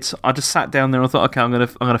weekend I did. I just sat down there and I thought, okay, I'm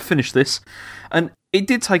gonna finish this, and it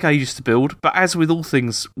did take ages to build, but as with all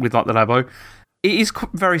things with the Labo, it is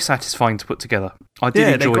very satisfying to put together. I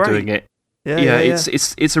did enjoy doing it. Yeah,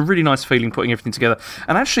 it's a really nice feeling putting everything together.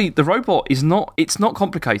 And actually, the robot it's not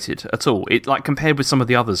complicated at all. It compared with some of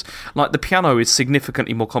the others, like the piano is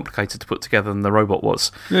significantly more complicated to put together than the robot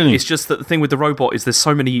was. Really? It's just that the thing with the robot is there's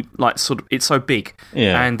so many it's so big,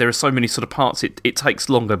 and there are so many sort of parts. It takes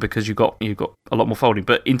longer because you've got a lot more folding.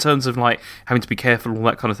 But in terms of having to be careful and all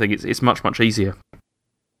that kind of thing, it's much easier.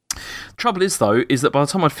 Trouble is though, is that by the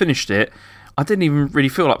time I'd finished it, I didn't even really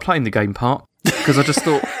feel like playing the game part. Because I just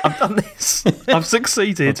thought, I've done this. I've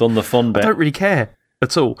succeeded. I've done the fun bit. I don't really care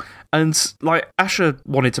at all. And Asher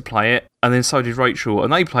wanted to play it, and then so did Rachel,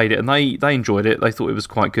 and they played it, and they enjoyed it. They thought it was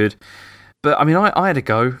quite good. But I mean, I had a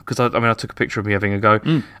go because I took a picture of me having a go,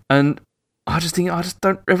 and I just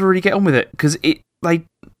don't ever really get on with it because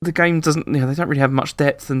the game doesn't, they don't really have much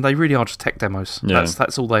depth, and they really are just tech demos. Yeah.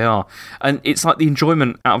 That's all they are, and it's like the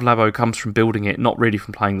enjoyment out of Labo comes from building it, not really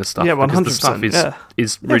from playing the stuff. Yeah, 100%. The stuff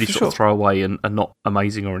is really sort of throwaway and not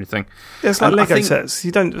amazing or anything. Yeah, it's like Lego sets.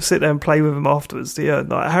 You don't sit there and play with them afterwards, do you?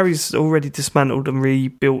 Like Harry's already dismantled and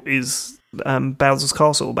rebuilt his Bowser's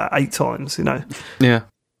Castle about 8 times. Yeah.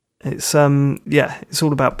 It's it's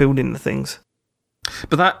all about building the things.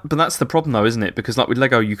 But that's the problem though, isn't it? Because like with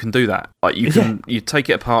Lego, you can do that. Like you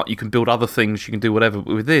take it apart, you can build other things, you can do whatever.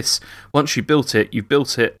 But with this, once you built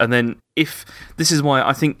it, and then this is why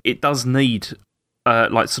I think it does need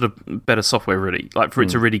like sort of better software, really, like for it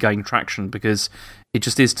to really gain traction, because it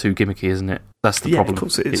just is too gimmicky, isn't it? That's the problem. Of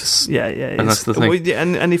course it is. And that's the thing.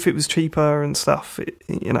 And if it was cheaper and stuff,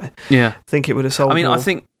 I think it would have sold. I mean, more. I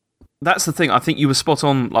think. That's the thing. I think you were spot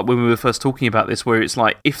on, like when we were first talking about this, where it's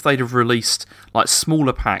like if they'd have released like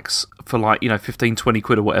smaller packs for like 15, 20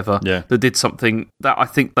 quid or whatever, that did something that I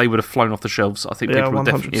think they would have flown off the shelves. I think people would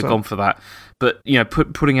definitely have gone for that. But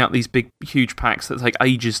putting out these big, huge packs that take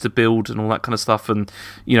ages to build and all that kind of stuff, and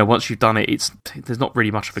once you've done it, there's not really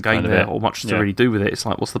much of a game there or much to really do with it. It's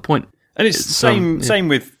like, what's the point? And it's the same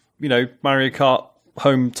with Mario Kart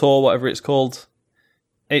Home Tour, whatever it's called.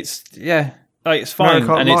 It's it's fine.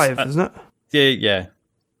 Mario Kart Live, isn't it?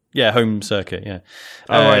 Yeah, home circuit. Yeah.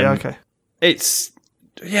 Okay. It's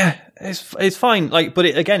fine. Like, but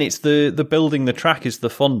it's the building the track is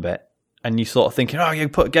the fun bit, and you sort of thinking, you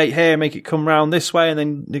put a gate here, make it come round this way, and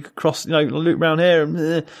then you could cross, loop round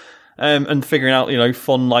here, and figuring out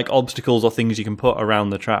fun like obstacles or things you can put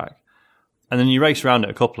around the track, and then you race around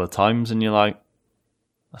it a couple of times, and you're like,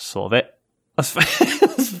 that's sort of it.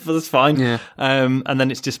 That's fine. Yeah. And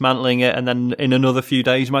then it's dismantling it, and then in another few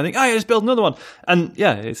days you might think, let's build another one. And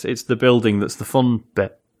it's the building that's the fun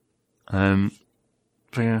bit. And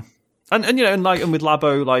with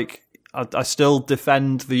Labo, like I still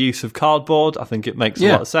defend the use of cardboard. I think it makes a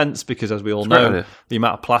lot of sense because, as we all know, the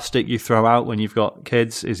amount of plastic you throw out when you've got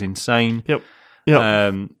kids is insane. Yep.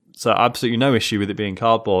 So absolutely no issue with it being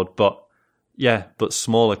cardboard, but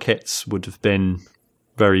smaller kits would have been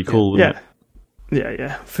very cool. Wouldn't it?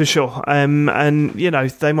 Yeah, for sure. And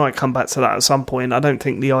they might come back to that at some point. I don't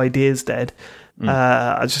think the idea's dead.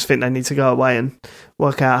 I just think they need to go away and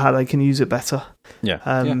work out how they can use it better.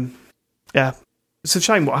 Yeah. It's a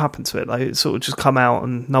shame what happened to it. Like, it sort of just come out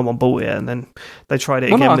and no one bought it, and then they tried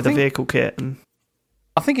it again with the vehicle kit. And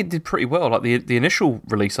I think it did pretty well. Like the initial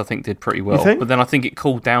release, I think did pretty well. You think? But then I think it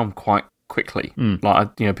cooled down quite quickly.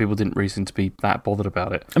 Like people didn't really seem to be that bothered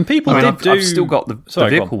about it. And people I've still got the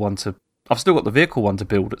vehicle one to. I've still got the vehicle one to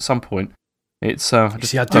build at some point. It's I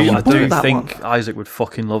do think Isaac would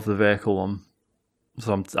fucking love the vehicle one.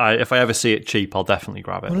 So if I ever see it cheap, I'll definitely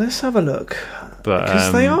grab it. Well, let's have a look. But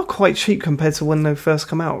because they are quite cheap compared to when they first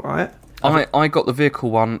come out, right? I got the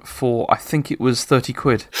vehicle one for, I think it was 30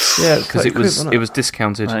 quid. Yeah, because it was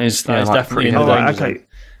discounted. That is definitely in the range. Okay.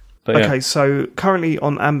 Okay, so currently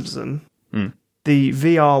on Amazon, the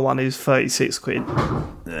VR one is 36 quid.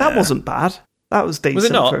 That wasn't bad. That was decent. Was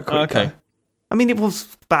it not? For a quick okay. I mean, it was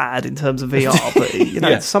bad in terms of VR,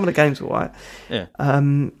 but some of the games were right. Yeah.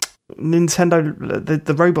 Nintendo,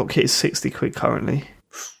 the robot kit is 60 quid currently.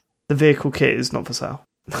 The vehicle kit is not for sale.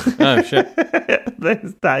 Oh shit!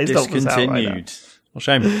 That is not for sale right now. Well,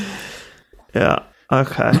 shame. Yeah.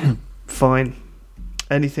 Okay. Fine.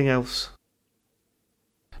 Anything else?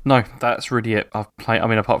 No, that's really it. I've played. I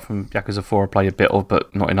mean, apart from Yakuza 4, I played a bit of,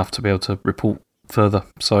 but not enough to be able to report further.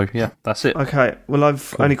 So yeah, that's it. Okay. Well,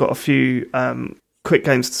 I've only got a few quick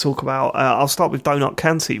games to talk about. I'll start with Donut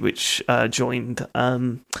County, which joined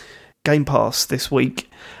Game Pass this week.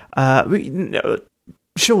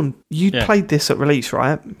 Sean, you played this at release,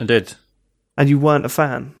 right? I did. And you weren't a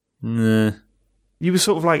fan? Nah. You were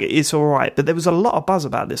sort of like, it's alright, but there was a lot of buzz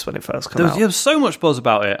about this when it first came out. There was so much buzz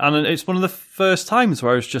about it, and it's one of the first times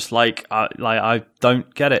where I was just like, I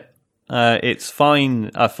don't get it. It's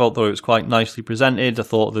fine. I thought that it was quite nicely presented. I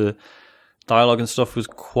thought the dialogue and stuff was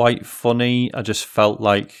quite funny. I just felt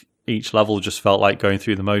like each level just felt like going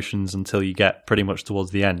through the motions until you get pretty much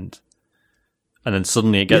towards the end. And then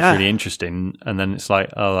suddenly it gets really interesting, and then it's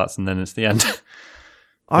like, and then it's the end.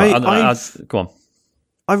 Go on.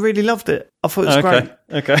 I really loved it. I thought it was great.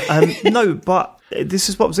 Okay. No, but this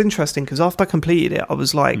is what was interesting, because after I completed it, I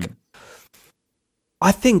was like,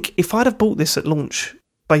 I think if I'd have bought this at launch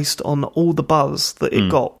based on all the buzz that it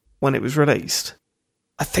got when it was released,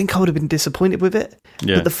 I think I would have been disappointed with it.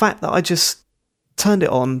 Yeah. But the fact that I just turned it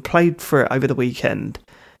on, played for it over the weekend,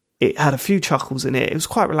 it had a few chuckles in it. It was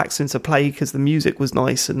quite relaxing to play because the music was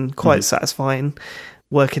nice and quite satisfying,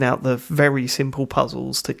 working out the very simple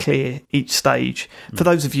puzzles to clear each stage. For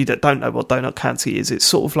those of you that don't know what Donut County is, it's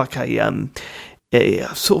sort of like a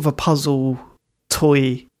sort of a puzzle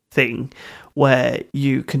toy thing where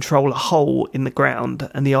you control a hole in the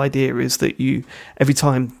ground, and the idea is that every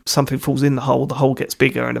time something falls in the hole gets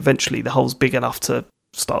bigger, and eventually the hole's big enough to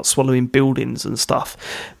start swallowing buildings and stuff.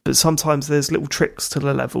 But sometimes there's little tricks to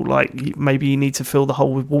the level, like maybe you need to fill the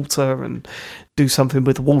hole with water and do something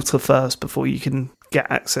with water first before you can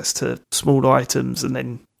get access to smaller items, and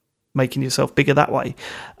then making yourself bigger that way.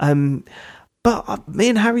 But me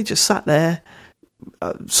and Harry just sat there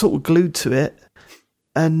sort of glued to it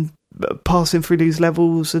and passing through these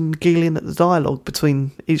levels and giggling at the dialogue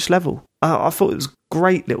between each level. I thought it was a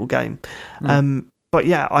great little game. But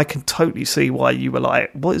yeah, I can totally see why you were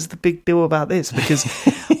like, what is the big deal about this? Because,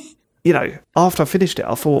 after I finished it,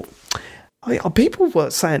 I thought, people were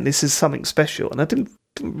saying this is something special, and I didn't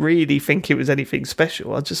really think it was anything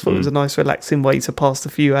special. I just thought it was a nice, relaxing way to pass a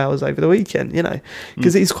few hours over the weekend,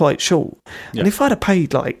 because it is quite short. Yeah. And if I'd have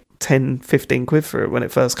paid like 10, 15 quid for it when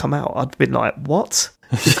it first come out, I'd been like, what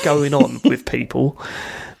is going on with people?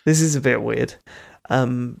 This is a bit weird.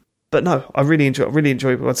 But no, I really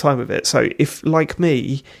enjoyed my time with it. So if, like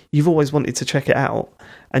me, you've always wanted to check it out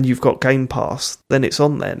and you've got Game Pass, then it's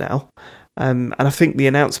on there now. And I think the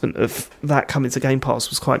announcement of that coming to Game Pass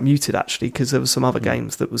was quite muted, actually, because there were some other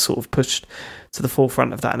games that were sort of pushed to the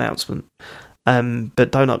forefront of that announcement.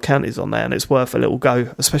 But Donut County's on there, and it's worth a little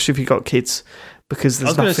go, especially if you've got kids, because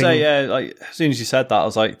there's nothing... I was going to say, like, as soon as you said that, I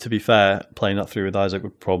was like, to be fair, playing that through with Isaac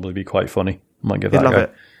would probably be quite funny. Might give that a go.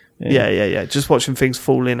 It. Yeah. Just watching things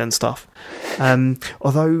fall in and stuff.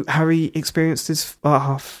 Although Harry experienced his...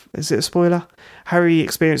 is it a spoiler? Harry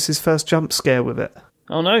experienced his first jump scare with it.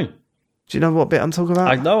 Oh, no. Do you know what bit I'm talking about?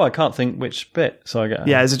 I can't think which bit, so I get...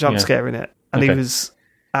 Yeah, there's a jump scare in it, and he was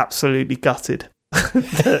absolutely gutted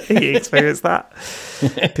that he experienced that.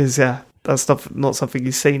 Because, that's not something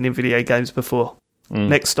he's seen in video games before.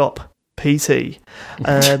 Next stop, PT.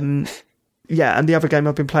 And the other game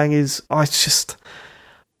I've been playing is...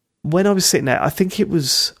 When I was sitting there, I think it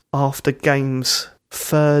was after Game's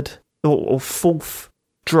third or fourth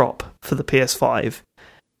drop for the PS5,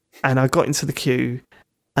 and I got into the queue,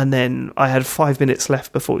 and then I had 5 minutes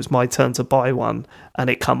left before it was my turn to buy one, and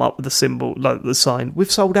it come up with the symbol, like the sign,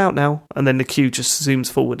 "We've sold out now," and then the queue just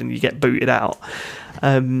zooms forward and you get booted out.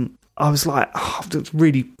 I was like, I was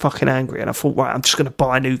really fucking angry, and I thought, right, I'm just going to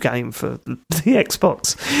buy a new game for the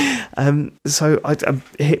Xbox. So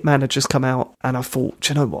Hitman had just come out, and I thought,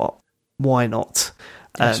 do you know what? Why not?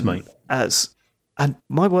 Yes, mate. And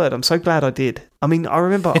my word, I'm so glad I did. I mean, I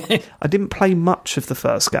remember I didn't play much of the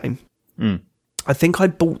first game. I think I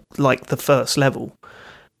bought like the first level,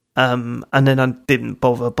 and then I didn't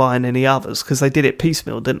bother buying any others because they did it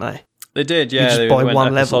piecemeal, didn't they? They did, yeah. You just they buy went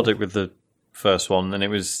one level with the first one, and it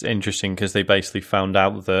was interesting because they basically found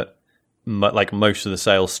out that like most of the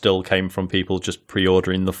sales still came from people just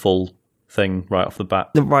pre-ordering the full thing right off the bat.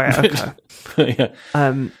 Right, okay.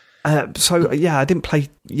 Yeah. So yeah, I didn't play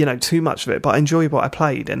too much of it, but I enjoyed what I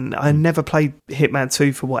played, and I never played Hitman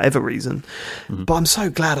 2 for whatever reason. But I'm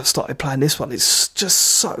so glad I started playing this one. It's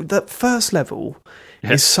just that first level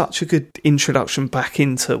is such a good introduction back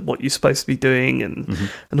into what you're supposed to be doing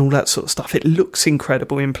and all that sort of stuff. It looks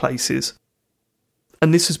incredible in places.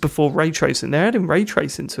 And this is before ray tracing. They're adding ray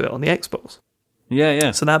tracing to it on the Xbox. Yeah.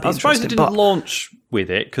 So that'd be I'm surprised it didn't launch with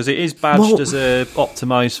it, because it is badged as a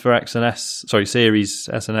optimised for X and S. Sorry, Series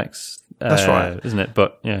S and X. That's right, isn't it?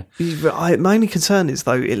 But yeah, my only concern is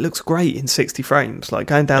though it looks great in 60 frames. Like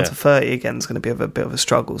going down to 30 again is going to be a bit of a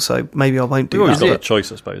struggle. So maybe I won't do that. You've got that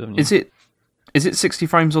choice, I suppose, haven't you? Is it 60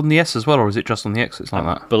 frames on the S as well, or is it just on the X? It's like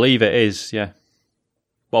that. I believe it is. Yeah.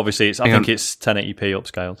 Well, obviously, I think it's 1080p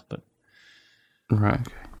upscaled, but right.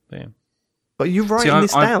 Okay. Yeah. But you're writing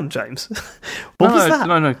this down, James. What was that?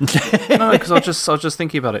 No, because I was just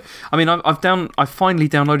thinking about it. I mean, I finally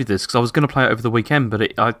downloaded this because I was going to play it over the weekend,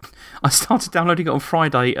 but I started downloading it on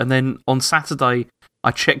Friday, and then on Saturday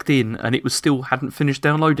I checked in, and it hadn't finished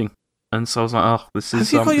downloading, and so I was like, oh, this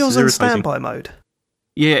is. Have you got yours on standby mode?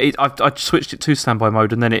 Yeah, I switched it to standby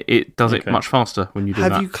mode, and then it does it much faster when you do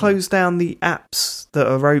that. Have you closed down the apps that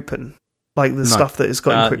are open? Like the stuff that has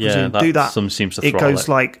got in quick resume. Do that. Some seems to it goes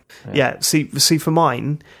like see for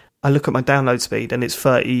mine, I look at my download speed and it's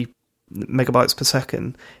 30 megabytes per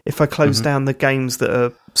second. If I close down the games that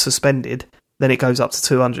are suspended, then it goes up to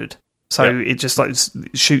 200. So it just like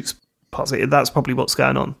shoots past it. That's probably what's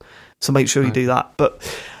going on. So make sure you do that. But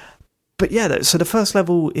yeah, so the first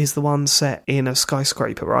level is the one set in a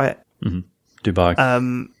skyscraper, right?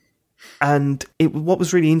 Dubai. And what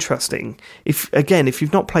was really interesting, if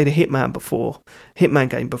you've not played a Hitman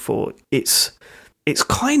game before, it's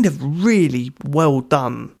kind of really well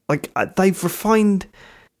done. Like, they've refined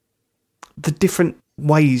the different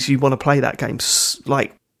ways you want to play that game,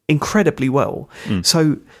 like, incredibly well.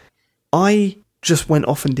 So I just went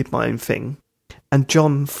off and did my own thing, and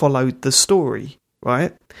John followed the story,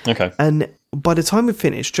 right? Okay. And by the time we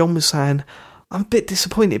finished, John was saying, I'm a bit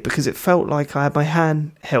disappointed because it felt like I had my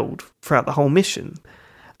hand held throughout the whole mission.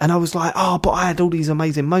 And I was like, but I had all these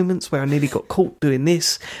amazing moments where I nearly got caught doing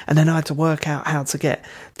this, and then I had to work out how to get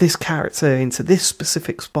this character into this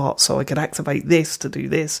specific spot so I could activate this to do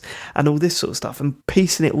this, and all this sort of stuff. And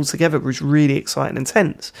piecing it all together was really exciting and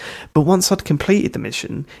tense. But once I'd completed the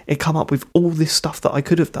mission, it come up with all this stuff that I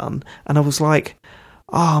could have done, and I was like,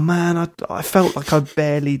 oh man, I felt like I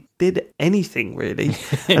barely did anything, really.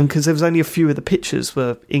 And because there was only a few of the pictures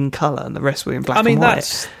were in colour and the rest were in black and white.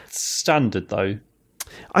 That's standard, though.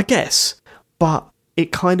 I guess, but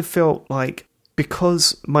it kind of felt like,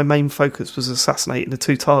 because my main focus was assassinating the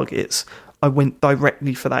two targets, I went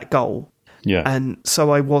directly for that goal. Yeah. And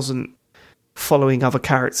so I wasn't following other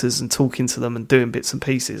characters and talking to them and doing bits and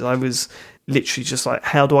pieces. I was literally just like,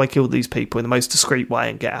 how do I kill these people in the most discreet way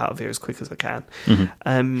and get out of here as quick as I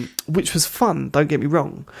can? Which was fun, don't get me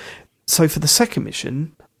wrong. So for the second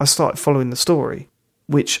mission, I started following the story,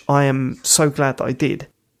 which I am so glad that I did,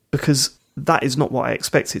 because that is not what I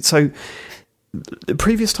expected. So the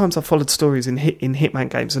previous times I've followed stories in Hitman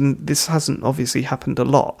games, and this hasn't obviously happened a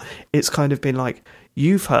lot, it's kind of been like,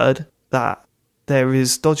 you've heard that there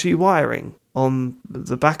is dodgy wiring on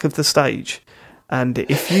the back of the stage, and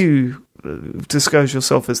if you disguise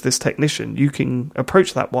yourself as this technician, you can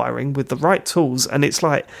approach that wiring with the right tools, and it's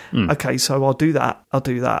like, okay, so I'll do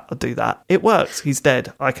that. It works. He's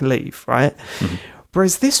dead. I can leave, right?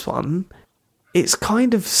 Whereas this one, it's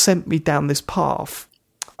kind of sent me down this path.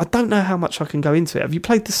 I don't know how much I can go into it. Have you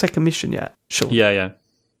played the second mission yet? Sure. Yeah.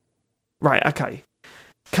 Right, okay.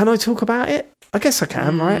 Can I talk about it? I guess I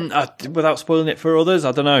can, right? Without spoiling it for others,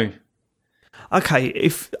 I don't know. Okay,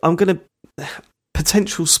 if I'm going to...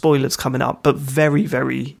 Potential spoilers coming up, but very,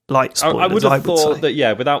 very light spoilers. I would have thought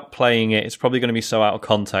that, without playing it, it's probably going to be so out of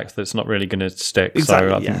context that it's not really going to stick.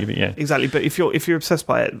 Exactly, so I think exactly. But if you're obsessed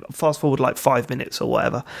by it, fast forward like 5 minutes or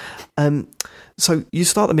whatever. So you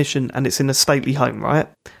start the mission, and it's in a stately home, right?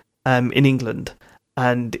 In England,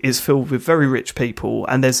 and it's filled with very rich people,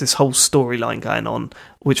 and there's this whole storyline going on,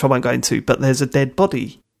 which I won't go into, but there's a dead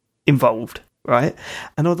body involved, right?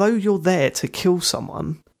 And although you're there to kill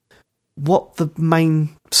someone, what the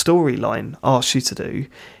main storyline asks you to do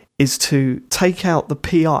is to take out the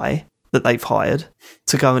PI that they've hired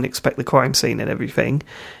to go and inspect the crime scene and everything,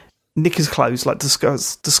 nick his clothes, like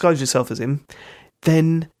disguise yourself as him,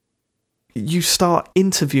 then you start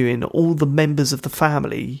interviewing all the members of the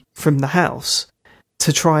family from the house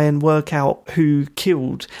to try and work out who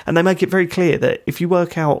killed, and they make it very clear that if you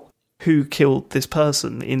work out who killed this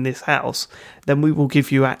person in this house, then we will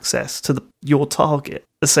give you access to your target,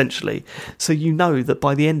 essentially. So you know that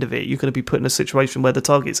by the end of it, you're going to be put in a situation where the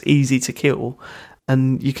target's easy to kill,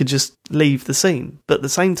 and you could just leave the scene. But at the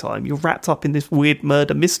same time, you're wrapped up in this weird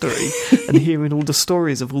murder mystery and hearing all the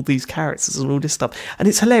stories of all these characters and all this stuff. And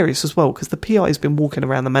it's hilarious as well, because the PI has been walking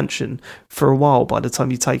around the mansion for a while by the time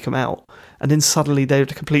you take them out. And then suddenly they're a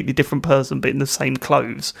completely different person, but in the same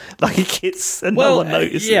clothes. Like, and no one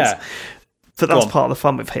notices. Yeah. But that's part of the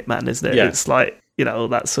fun with Hitman, isn't it? Yeah. It's like,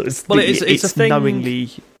 that sort of... Well, it's a thing... knowingly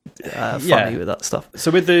funny with that stuff. So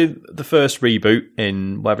with the first reboot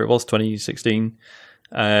in, whatever it was, 2016,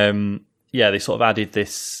 they sort of added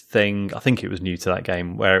this thing, I think it was new to that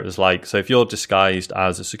game, where it was like, so if you're disguised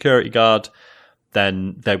as a security guard,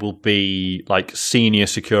 then there will be, like, senior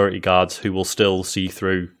security guards who will still see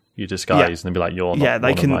through your disguise and be like, you're not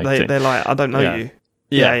they're like, I don't know you.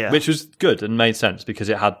 Yeah, which was good and made sense, because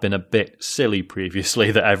it had been a bit silly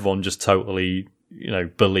previously that everyone just totally,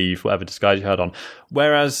 believed whatever disguise you had on.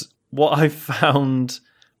 Whereas what I found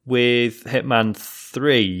with Hitman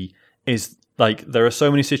 3 is, like, there are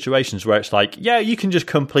so many situations where it's like, you can just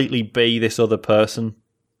completely be this other person,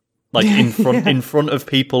 like in front of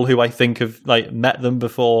people who I think have, like, met them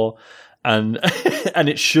before. And and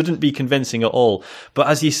it shouldn't be convincing at all. But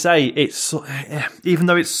as you say, it's, even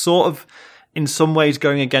though it's sort of in some ways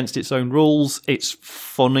going against its own rules, it's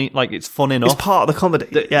funny. Like, it's fun enough. It's part of the comedy.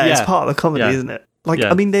 It's part of the comedy, isn't it? Like,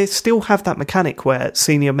 I mean, they still have that mechanic where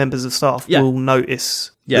senior members of staff will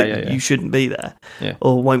notice that you shouldn't be there,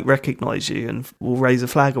 or won't recognise you and will raise a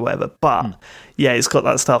flag or whatever. But it's got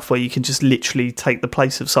that stuff where you can just literally take the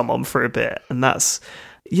place of someone for a bit, and that's...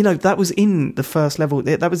 that was in the first level.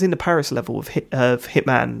 That was in the Paris level of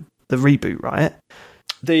Hitman reboot, right?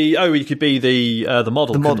 You could be the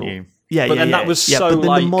model, couldn't you? Yeah, but then that was so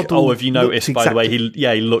like, have you noticed, by the way, he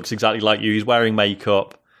looks exactly like you. He's wearing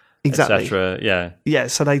makeup, exactly, etc. Yeah. Yeah,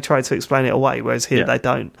 so they try to explain it away, whereas here they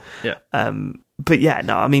don't. Yeah. But yeah,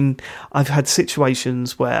 no, I mean, I've had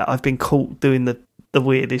situations where I've been caught doing the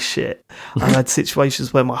weirdest shit. I've had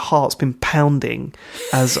situations where my heart's been pounding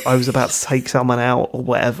as I was about to take someone out or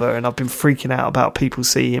whatever, and I've been freaking out about people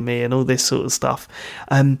seeing me and all this sort of stuff.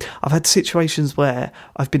 I've had situations where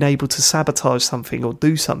I've been able to sabotage something or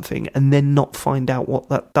do something and then not find out what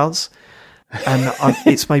that does. And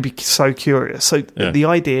it's made me so curious. So the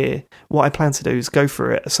idea, what I plan to do is go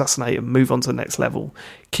for it, assassinate and move on to the next level,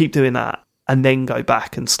 keep doing that, and then go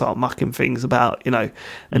back and start mucking things about,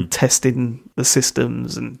 and testing the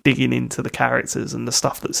systems and digging into the characters and the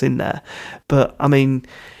stuff that's in there. But, I mean,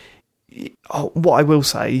 what I will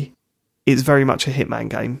say is very much a Hitman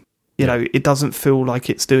game. It doesn't feel like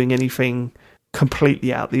it's doing anything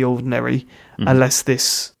completely out of the ordinary, unless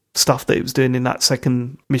this stuff that it was doing in that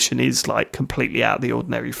second mission is, like, completely out of the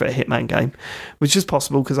ordinary for a Hitman game, which is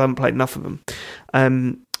possible because I haven't played enough of them.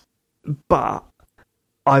 But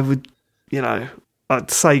I would... I'd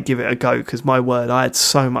say give it a go because my word, I had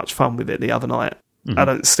so much fun with it the other night.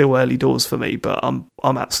 It's still early doors for me, but I'm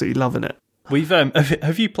absolutely loving it. We've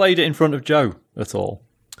have you played it in front of Jo at all?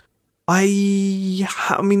 I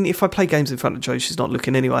mean, if I play games in front of Jo, she's not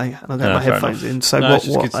looking anyway, and I've got my headphones in. So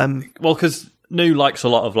well, because Nu likes a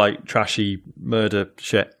lot of like trashy murder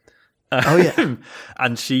shit. Oh yeah,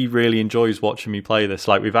 and she really enjoys watching me play this.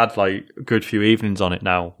 Like we've had like a good few evenings on it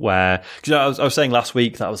now. Where I was saying last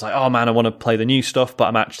week that I was like, oh man, I want to play the new stuff, but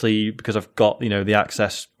I'm actually, because I've got the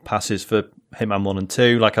access passes for Hitman 1 and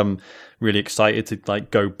 2. Like I'm really excited to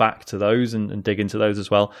like go back to those and dig into those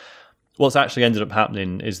as well. What's actually ended up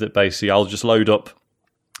happening is that basically I'll just load up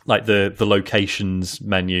like the locations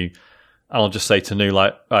menu, and I'll just say to Nu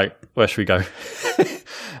like, right, where should we go?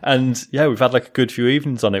 And yeah, we've had like a good few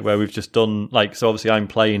evenings on it where we've just done like, so obviously I'm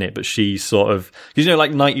playing it, but she's sort of, because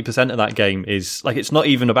like 90% of that game is like, it's not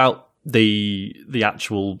even about the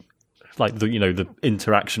actual like the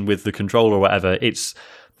interaction with the controller or whatever. It's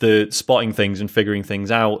the spotting things and figuring things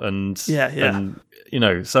out and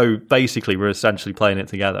so basically we're essentially playing it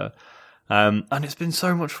together, and it's been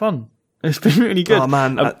so much fun. It's been really good. Oh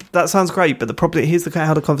man, that sounds great. But here's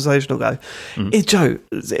how the conversation will go. Hey, Jo,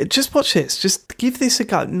 just watch this. Just give this a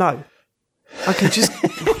go. No, okay,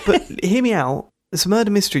 but hear me out. It's a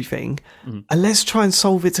murder mystery thing, and let's try and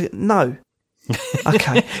solve it. No,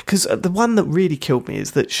 okay. Because the one that really killed me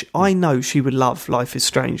is that I know she would love Life is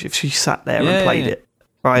Strange if she sat there and played it,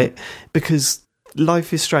 right? Because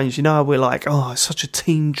Life is Strange, how we're like, oh, it's such a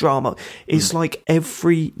teen drama. It's like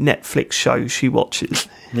every Netflix show she watches.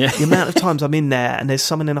 Yeah. The amount of times I'm in there and there's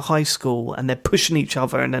someone in a high school and they're pushing each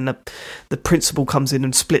other, and then the principal comes in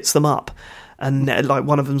and splits them up, and like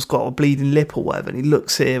one of them's got a bleeding lip or whatever, and he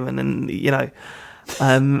looks at him, and then the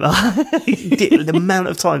amount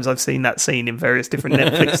of times I've seen that scene in various different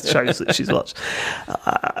Netflix shows that she's watched,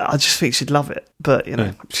 I just think she'd love it. But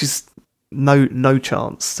she's no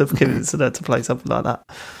chance of convincing her to play something like that.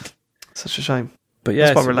 Such a shame. But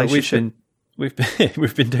yeah, that's my relationship. We've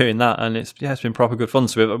been doing that, and it's been proper good fun.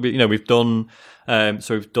 So we've done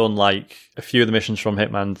like a few of the missions from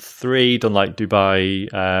Hitman 3, done like Dubai,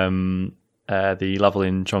 the level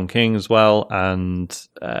in Chongqing as well, and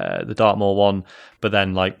the Dartmoor one. But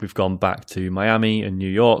then like we've gone back to Miami and New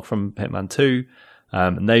York from Hitman 2,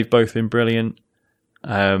 and they've both been brilliant.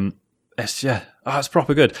 It's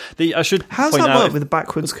proper good. How's that work with the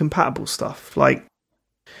backwards compatible stuff? Like,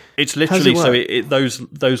 it's literally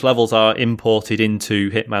those levels are imported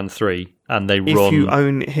into Hitman 3, and they run. If you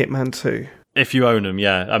own Hitman 2, if you own them,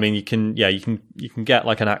 yeah. I mean, you can get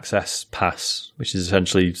like an access pass, which is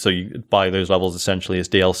essentially so you buy those levels essentially as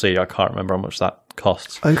DLC. I can't remember how much that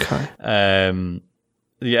costs. Okay.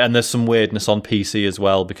 Yeah, and there's some weirdness on PC as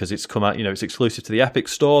well because it's come out. It's exclusive to the Epic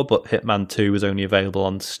Store, but Hitman 2 is only available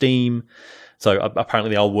on Steam. So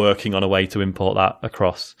apparently they are working on a way to import that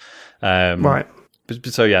across. Right.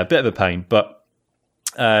 So yeah, a bit of a pain, but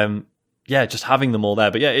just having them all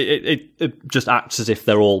there. But yeah, it just acts as if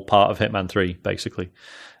they're all part of Hitman 3, basically.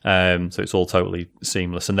 So it's all totally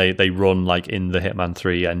seamless, and they run like in the Hitman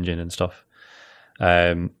 3 engine and stuff.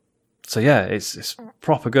 So yeah, it's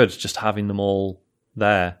proper good just having them all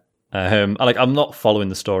there. I'm not following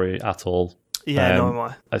the story at all. Yeah, no am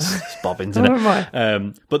I. It's bobbins, isn't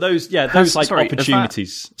it? But those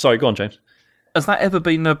opportunities. Sorry, go on, James. Has that ever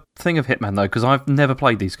been a thing of Hitman though? Because I've never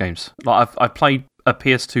played these games. Like I played a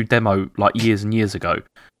PS2 demo like years and years ago,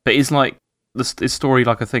 but is like the story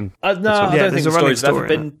like a thing? No, I don't think the story's ever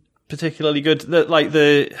been particularly good.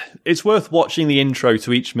 It's worth watching the intro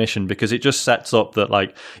to each mission because it just sets up that,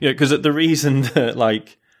 like, because the reason that,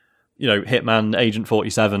 like, Hitman Agent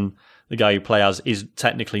 47, the guy you play as, is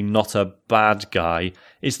technically not a bad guy,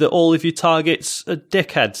 is that all of your targets are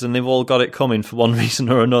dickheads and they've all got it coming for one reason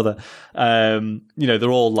or another. They're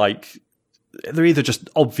all like, they're either just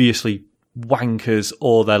obviously wankers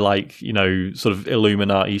or they're like, sort of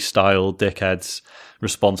Illuminati style dickheads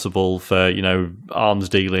responsible for, arms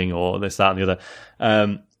dealing or this, that, and the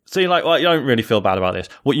other. So you're like, well, you don't really feel bad about this.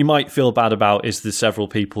 What you might feel bad about is the several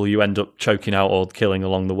people you end up choking out or killing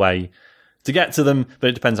along the way to get to them, but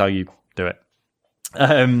it depends how you do it.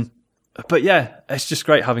 But yeah, it's just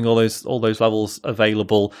great having all those levels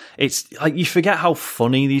available. It's like you forget how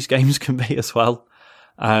funny these games can be as well.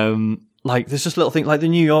 Like there's just little things like the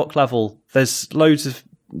New York level. There's loads of,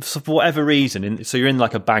 for whatever reason, so you're in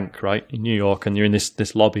like a bank, right, in New York, and you're in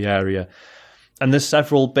this lobby area, and there's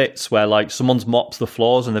several bits where like someone's mopped the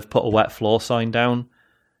floors and they've put a wet floor sign down,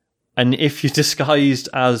 and if you're disguised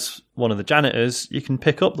as one of the janitors, you can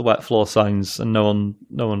pick up the wet floor signs and no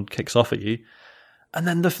one kicks off at you, and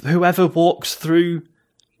then whoever walks through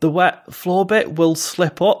the wet floor bit will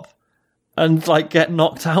slip up and like get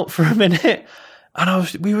knocked out for a minute, and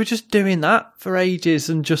we were just doing that for ages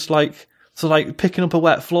and just like. So, like, picking up a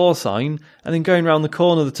wet floor sign and then going around the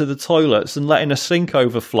corner to the toilets and letting a sink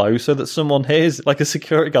overflow so that someone hears, like a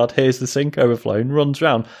security guard hears the sink overflow and runs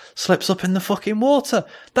around, slips up in the fucking water.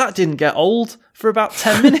 That didn't get old for about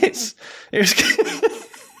 10 minutes. It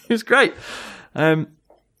was great. And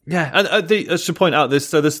I should point out there's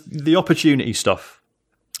the opportunity stuff,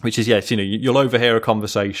 which is, yes, you'll overhear a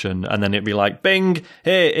conversation and then it'd be like, bing,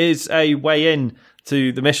 here is a way in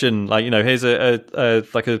to the mission, like, here's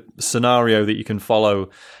a scenario that you can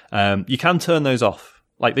follow. You can turn those off.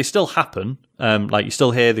 Like, they still happen. Like, you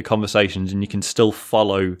still hear the conversations and you can still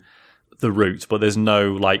follow the route, but there's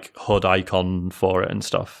no, like, HUD icon for it and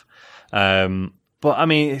stuff. But, I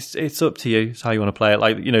mean, it's up to you. It's how you want to play it.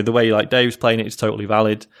 Like, the way, like, Dave's playing it is totally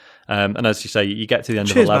valid. And as you say, you get to the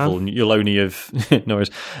end of the level and you'll only have... no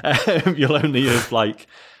worries. You'll only have, like...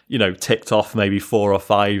 ticked off maybe 4 or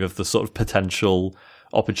 5 of the sort of potential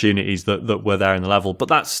opportunities that were there in the level. But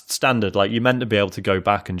that's standard. Like, you're meant to be able to go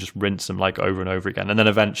back and just rinse them like over and over again. And then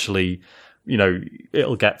eventually,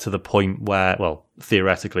 it'll get to the point where, well,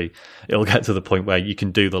 theoretically, it'll get to the point where you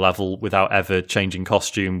can do the level without ever changing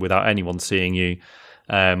costume, without anyone seeing you,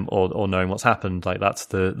 or knowing what's happened. Like, that's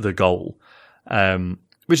the goal.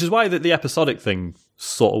 Which is why the episodic thing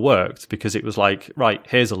sort of worked, because it was like, right,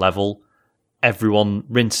 here's a level, everyone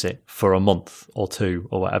rinse it for a month or 2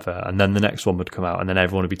 or whatever, and then the next one would come out and then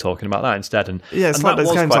everyone would be talking about that instead. And yeah, it's like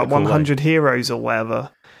those games like 100 Heroes or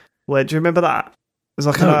whatever. Where, do you remember that? It was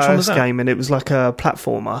like an iOS game and it was like a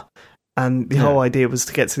platformer, and the whole idea was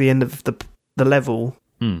to get to the end of the level.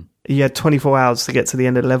 You had 24 hours to get to the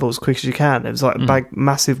end of the level as quick as you can. It was like a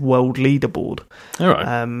massive world leaderboard. All right.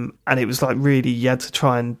 And it was like really, you had to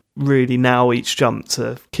try and really nail each jump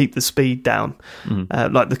to keep the speed down,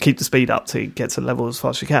 keep the speed up to get to the level as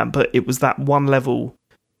fast as you can. But it was that one level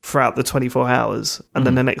throughout the 24 hours, and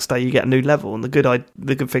then the next day you get a new level. And the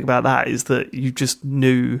good thing about that is that you just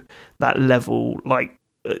knew that level like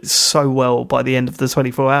so well by the end of the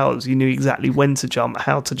 24 hours. You knew exactly when to jump,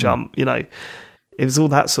 how to jump, It was all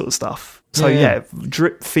that sort of stuff. So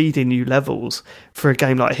drip feeding new levels for a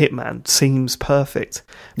game like Hitman seems perfect.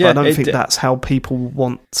 But I don't think that's how people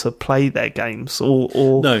want to play their games,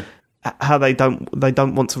 or no, how they don't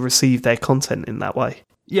want to receive their content in that way.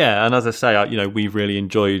 Yeah, and as I say, we've really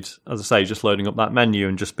enjoyed, as I say, just loading up that menu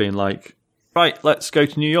and just being like, right, let's go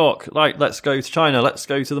to New York, right, let's go to China, let's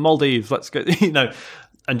go to the Maldives, let's go,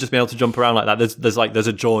 and just be able to jump around like that. There's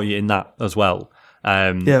a joy in that as well.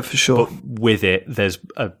 Yeah, for sure. But with it, there's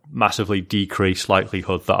a massively decreased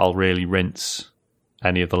likelihood that I'll really rinse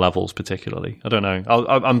any of the levels particularly. I don't know.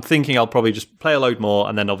 I'm thinking I'll probably just play a load more,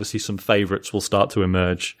 and then obviously some favourites will start to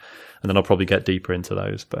emerge, and then I'll probably get deeper into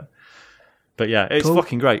those. But yeah, it's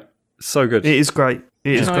fucking great. So good. It is great.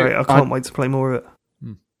 It is great. I can't wait to play more of it.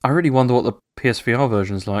 I really wonder what the PSVR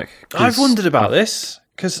version's like. I've wondered about this,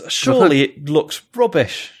 because surely it looks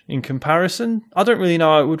rubbish in comparison. I don't really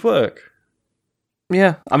know how it would work.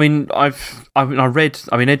 Yeah, I mean,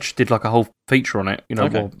 Edge did like a whole feature on it,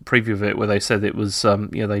 or preview of it, where they said it was,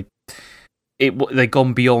 they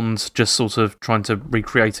gone beyond just sort of trying to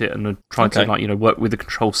recreate it and trying to work with the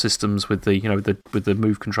control systems, with the with the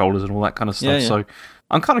Move controllers and all that kind of stuff. Yeah. So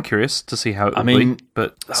I'm kind of curious to see how it would be.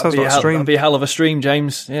 But that'd be a hell of a stream,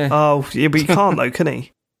 James. Yeah. Oh, yeah, but you can't though, can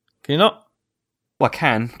he? Can you not? Well, I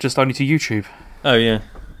can, just only to YouTube. Oh yeah.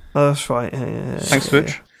 Oh, that's right. Yeah. Thanks,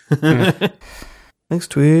 Twitch. Thanks,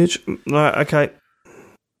 Twitch. Right, okay.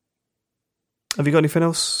 Have you got anything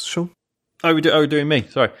else, Sean? We're doing me.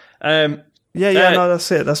 Sorry. No, that's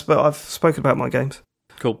it. That's. But I've spoken about my games.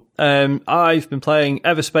 Cool. I've been playing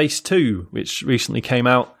Everspace 2, which recently came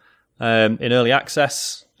out in early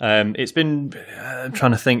access. It's been I'm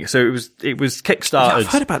trying to think. So it was kickstarted. Yeah, I've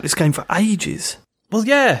heard about this game for ages. Well,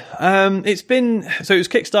 yeah. It was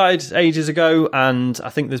kickstarted ages ago, and I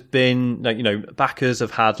think there's been backers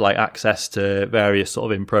have had access to various sort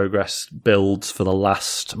of in progress builds for the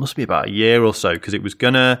last must be about a year or so, because it was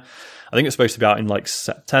gonna. I think it's supposed to be out in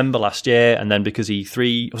September last year, and then because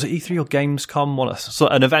E3 was it E3 or Gamescom,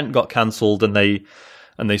 an event got cancelled, and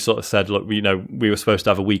they sort of said, look, we were supposed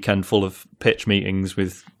to have a weekend full of pitch meetings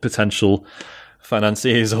with potential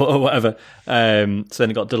financiers or whatever. So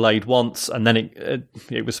then it got delayed once, and then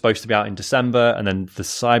it was supposed to be out in December, and then the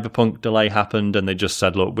Cyberpunk delay happened, and they just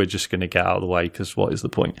said, look, we're just going to get out of the way because what is the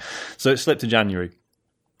point? So it slipped to January.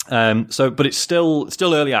 But it's still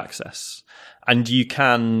early access, and you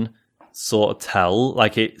can sort of tell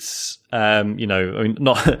it's I mean,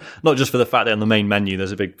 not just for the fact that on the main menu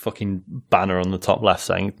there's a big fucking banner on the top left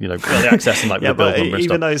saying early access and yeah, the build number and even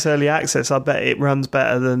stuff. though it's early access, I bet it runs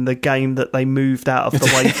better than the game that they moved out of the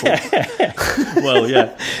way for. Well,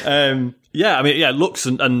 yeah. It looks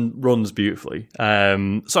and runs beautifully. So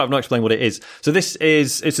I've not explained what it is. So it's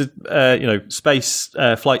a space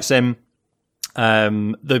flight sim.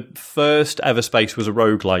 The first Everspace was a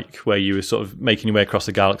roguelike where you were sort of making your way across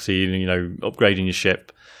the galaxy and upgrading your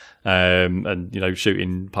ship and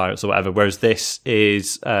shooting pirates or whatever, whereas this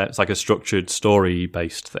is it's like a structured story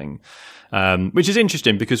based thing, which is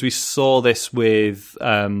interesting because we saw this with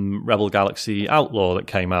Rebel Galaxy Outlaw that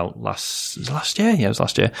came out last year. Yeah, it was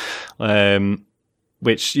last year.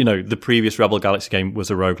 Which, the previous Rebel Galaxy game was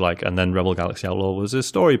a roguelike, and then Rebel Galaxy Outlaw was a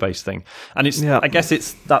story-based thing. And I guess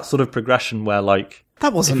it's that sort of progression where,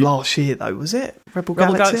 That wasn't last year, though, was it? Rebel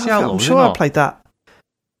Galaxy Outlaw? I'm sure I played that a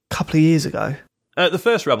couple of years ago. The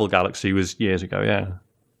first Rebel Galaxy was years ago, yeah.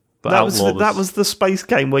 But that was the space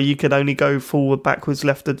game where you could only go forward, backwards,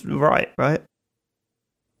 left and right?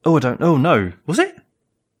 Oh, I don't know. Oh, no. Was it?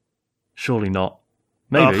 Surely not.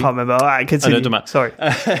 Maybe. I can't remember. All right, continue. Sorry.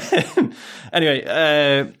 Anyway,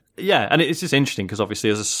 and it's just interesting because obviously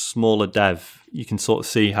as a smaller dev, you can sort of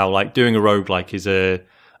see how doing a roguelike is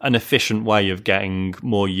an efficient way of getting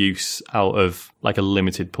more use out of a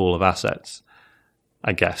limited pool of assets,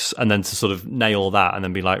 I guess. And then to sort of nail that and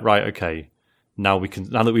then be like, right, okay, now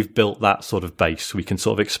that we've built that sort of base, we can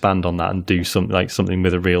sort of expand on that and do something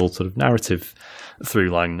with a real sort of narrative through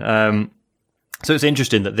line. So it's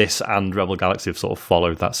interesting that this and Rebel Galaxy have sort of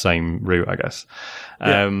followed that same route, I guess.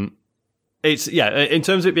 Yeah. In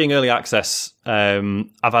terms of it being early access, I've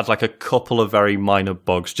had a couple of very minor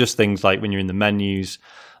bugs, just things like when you're in the menus,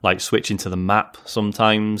 switching to the map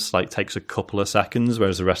sometimes takes a couple of seconds,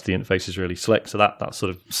 whereas the rest of the interface is really slick. So that sort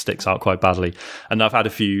of sticks out quite badly. And I've had a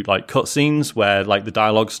few cutscenes where the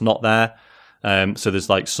dialogue's not there. So there's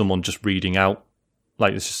someone just reading out.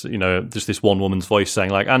 It's just, just this one woman's voice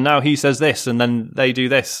saying and now he says this and then they do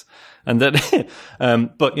this and then,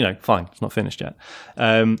 but fine, it's not finished yet.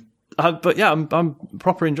 But yeah, I'm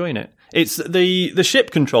proper enjoying it. It's the ship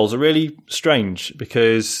controls are really strange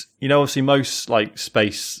because, obviously most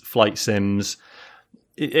space flight sims,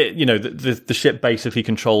 the ship basically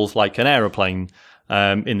controls an aeroplane,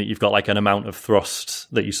 in that you've got an amount of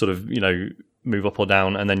thrust that you sort of, move up or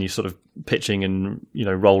down, and then you're sort of pitching and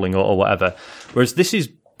rolling or whatever. Whereas this is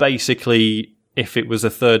basically if it was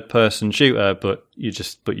a third-person shooter, but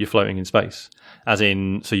you're floating in space. As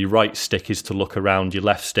in, so your right stick is to look around, your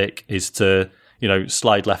left stick is to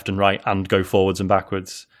slide left and right and go forwards and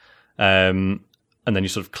backwards, and then you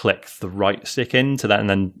sort of click the right stick into that and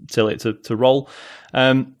then tilt it to roll.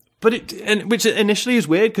 Which initially is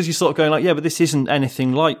weird because you're sort of going yeah, but this isn't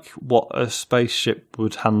anything like what a spaceship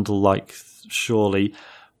would handle surely.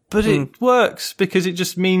 But it works because it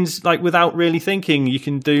just means without really thinking, you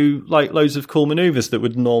can do loads of cool maneuvers that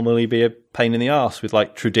would normally be a pain in the arse with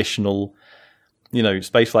traditional,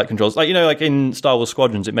 spaceflight controls. In Star Wars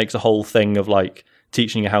Squadrons, it makes a whole thing of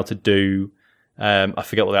teaching you how to do, I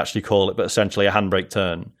forget what they actually call it, but essentially a handbrake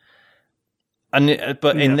turn.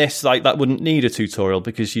 In this, that wouldn't need a tutorial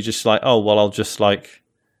because you just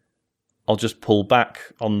I'll just pull back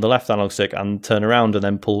on the left analog stick and turn around and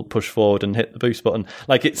then push forward and hit the boost button.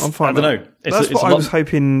 It's, I'm fine. I don't know. That's what I was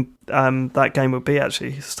hoping that game would be,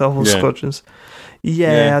 actually, Star Wars Squadrons.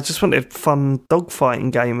 Yeah, I just wanted a fun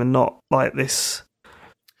dogfighting game and not this.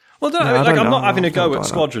 Well, I'm not having a go at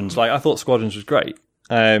Squadrons. I thought Squadrons was great.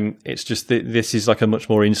 It's just that this is a much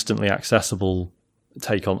more instantly accessible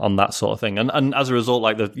take on that sort of thing. And as a result,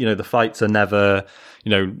 like the fights are never,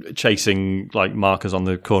 chasing like markers on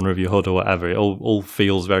the corner of your HUD or whatever. It all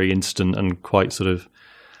feels very instant and quite sort of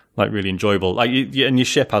like really enjoyable. Like and your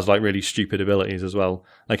ship has like really stupid abilities as well.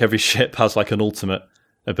 Like every ship has like an ultimate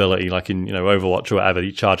ability, like in Overwatch or whatever.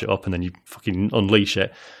 You charge it up and then you fucking unleash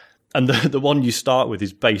it. And the one you start with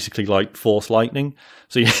is basically like force lightning.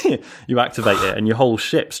 So you activate it and your whole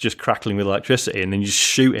ship's just crackling with electricity, and then you just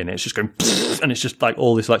shoot in it. It's just going, and it's just like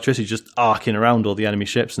all this electricity just arcing around all the enemy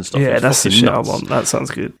ships and stuff. Yeah, that's the shit nuts. I want. That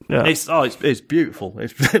sounds good. Yeah, it's beautiful.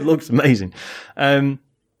 It looks amazing. And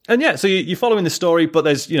yeah, so you're following the story, but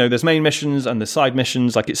there's main missions and there's side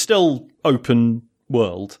missions. Like it's still open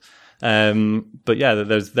world, but yeah,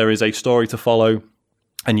 there is a story to follow.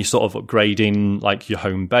 And you're sort of upgrading like your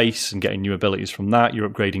home base and getting new abilities from that. You're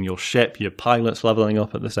upgrading your ship, your pilot's leveling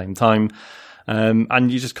up at the same time.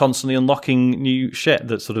 And you're just constantly unlocking new shit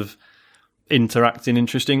that sort of interact in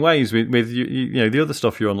interesting ways with the other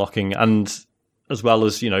stuff you're unlocking, and as well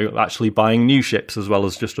as, actually buying new ships as well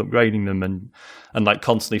as just upgrading them, and like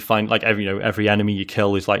constantly find like every enemy you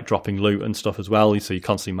kill is like dropping loot and stuff as well. So you're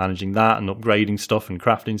constantly managing that and upgrading stuff and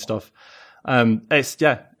crafting stuff.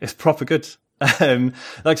 It's proper good. Like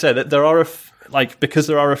I said, there are because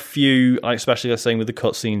there are a few, like especially I was saying with the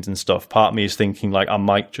cutscenes and stuff. Part of me is thinking like I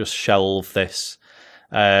might just shelve this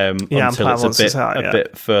until it's a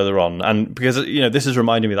bit further on, and because this is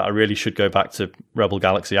reminding me that I really should go back to Rebel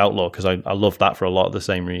Galaxy Outlaw because I love that for a lot of the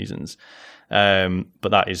same reasons. But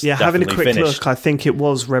that is having a quick finished. look. I think it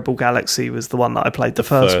was Rebel Galaxy was the one that I played the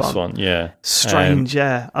first one. Yeah, strange.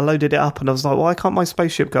 I loaded it up and I was like, why can't my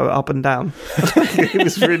spaceship go up and down? It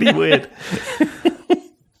was really weird.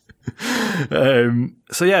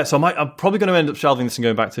 So I'm probably going to end up shelving this and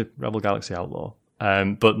going back to Rebel Galaxy Outlaw.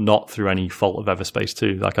 But not through any fault of Everspace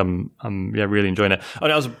 2. Like I'm really enjoying it.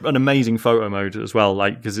 And it has an amazing photo mode as well.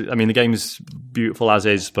 Like because the game is beautiful as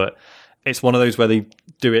is, but it's one of those where they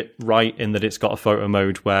do it right in that it's got a photo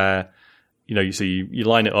mode where you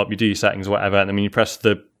line it up, you do your settings, or whatever, and then when you press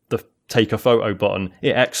the take a photo button,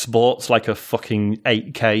 it exports like a fucking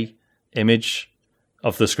 8K image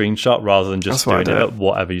of the screenshot rather than just doing it at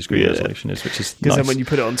whatever your screen resolution is, which is because nice. then when you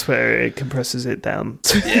put it on Twitter, it compresses it down.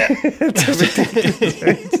 It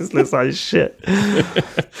just looks like shit.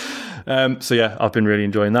 I've been really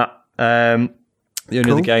enjoying that. The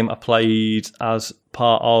only other game I played as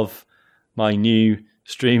part of my new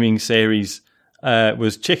streaming series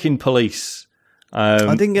was Chicken Police.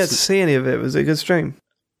 I didn't get to see any of it. Was it a good stream?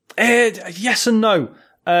 Yes and no.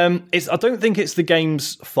 I don't think it's the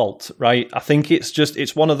game's fault, right? I think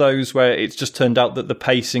it's one of those where it's just turned out that the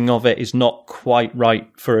pacing of it is not quite right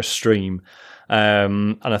for a stream.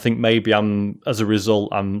 And I think maybe as a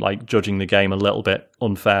result, I'm like judging the game a little bit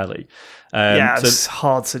unfairly. It's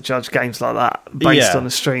hard to judge games like that based on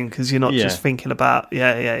a stream because you're not just thinking about,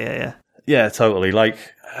 Yeah, totally. Like,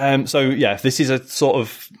 if this is a sort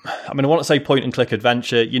of, I want to say point and click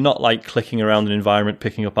adventure, you're not like clicking around an environment,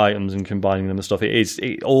 picking up items and combining them and stuff.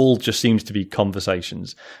 It all just seems to be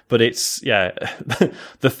conversations. But it's, the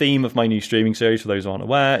theme of my new streaming series, for those who aren't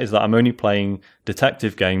aware, is that I'm only playing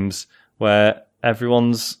detective games where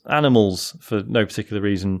everyone's animals for no particular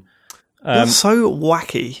reason. You're so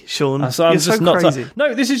wacky, Sean. So I'm You're just so crazy.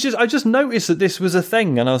 No, this is just, I just noticed that this was a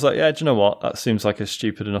thing and I was like, do you know what? That seems like a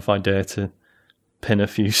stupid enough idea to pin a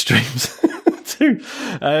few streams to.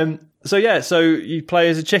 So you play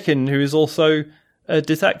as a chicken who is also a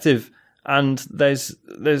detective, and there's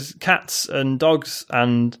cats and dogs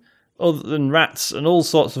and rats and all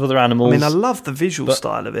sorts of other animals. I love the visual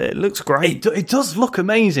style of it. It looks great. It does look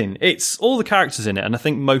amazing. It's all the characters in it, and I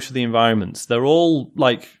think most of the environments, they're all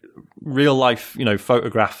like real life,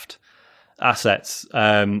 photographed assets.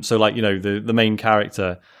 So like, the main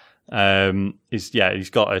character he's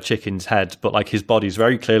got a chicken's head, but like his body's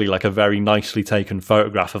very clearly like a very nicely taken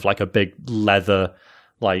photograph of like a big leather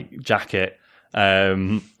like jacket.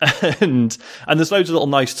 And there's loads of little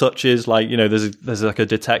nice touches, like there's like a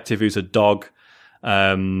detective who's a dog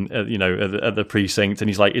at the precinct, and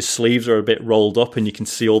he's like his sleeves are a bit rolled up and you can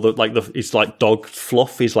see all it's like dog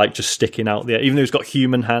fluff is like just sticking out there, even though he's got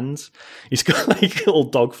human hands. He's got like all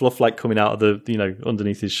dog fluff like coming out of the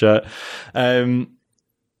underneath his shirt. And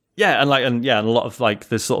a lot of like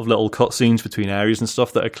there's sort of little cutscenes between areas and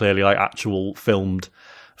stuff that are clearly like actual filmed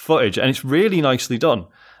footage, and it's really nicely done.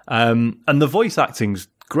 And the voice acting's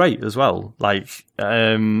great as well. Like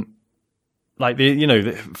for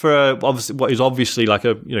what is obviously like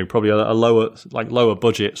a probably a lower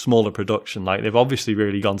budget, smaller production, like they've obviously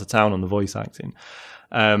really gone to town on the voice acting.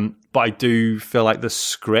 But I do feel like the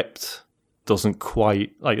script doesn't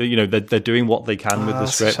quite they're doing what they can with the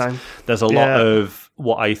That's a script. shame. There's a lot of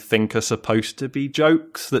what I think are supposed to be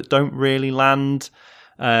jokes that don't really land.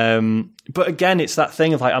 But again, it's that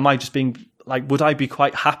thing of like, am I just being like, would I be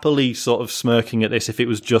quite happily sort of smirking at this if it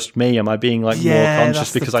was just me? Am I being like more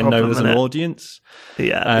conscious because I know there's an audience?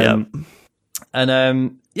 Yeah.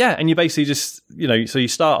 And you basically just, so you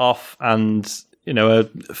start off and, a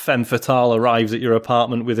femme fatale arrives at your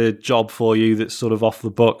apartment with a job for you that's sort of off the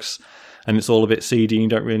books and it's all a bit seedy and you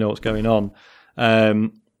don't really know what's going on.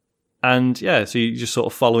 So you're just sort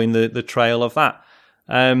of following the trail of that.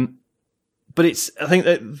 But I think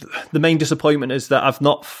that the main disappointment is that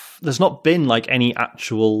there's not been like any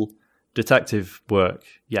actual detective work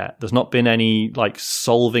yet. There's not been any like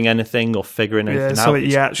solving anything or figuring anything out. So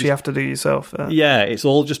you actually have to do yourself. Yeah, it's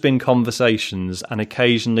all just been conversations, and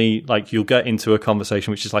occasionally like you'll get into a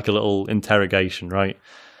conversation which is like a little interrogation, right?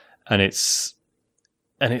 And it's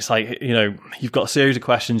like, you've got a series of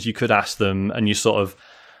questions you could ask them, and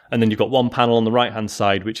and then you've got one panel on the right-hand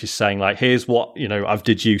side which is saying, like, here's what, I've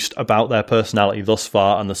deduced about their personality thus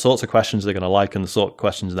far and the sorts of questions they're going to like and the sort of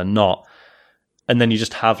questions they're not. And then you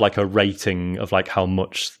just have, like, a rating of, like, how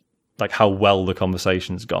well the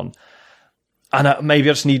conversation's gone. And maybe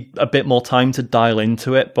I just need a bit more time to dial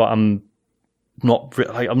into it, but I'm not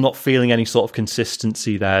feeling any sort of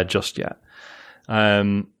consistency there just yet.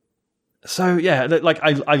 So, yeah, like,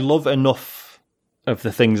 I love enough of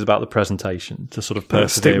the things about the presentation to sort of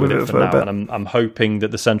persevere with it for now, and I'm hoping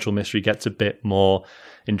that the central mystery gets a bit more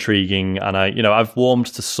intriguing. And I've warmed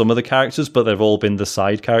to some of the characters, but they've all been the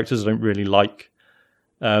side characters. I don't really like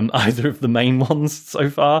either of the main ones so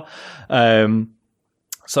far.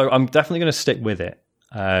 So I'm definitely going to stick with it.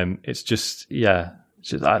 It's just a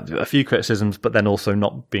few criticisms, but then also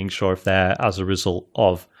not being sure if they're as a result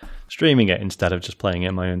of streaming it instead of just playing it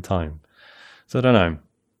in my own time. So I don't know.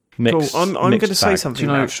 Cool. I'm going to say something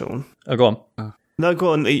now, Sean. Oh, go on. No,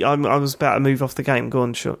 go on. I was about to move off the game. Go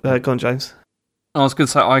on, Sean. Go on, James. I was going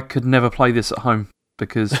to say I could never play this at home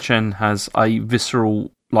because Chen has a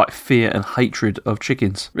visceral fear and hatred of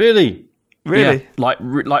chickens. Really? Really? Yeah, like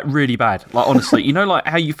really bad. Like, honestly, like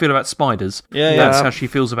how you feel about spiders? Yeah, That's how she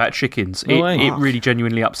feels about chickens. It really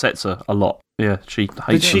genuinely upsets her a lot. Yeah, she hates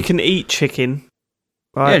But she can eat chicken.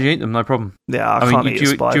 Right? Yeah, you eat them, no problem. Yeah, I can't eat a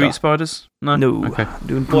spider. Do you eat spiders? No. Okay.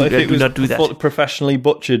 Do not do that. Professionally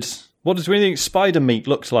butchered. What do you think spider meat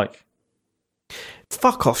looks like?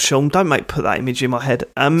 Fuck off, Sean. Don't put that image in my head.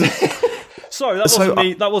 Sorry,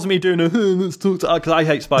 that wasn't me doing let's talk to, because I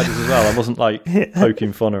hate spiders as well. I wasn't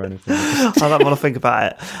poking fun or anything. I don't want to think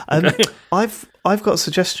about it. Okay. I've got a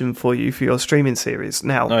suggestion for you for your streaming series.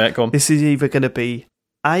 Now, go on. This is either going to be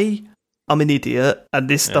I'm an idiot, and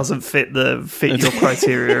this doesn't fit your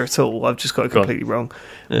criteria at all. I've just got it completely wrong.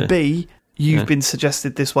 Yeah. B, you've been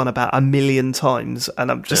suggested this one about 1 million times, and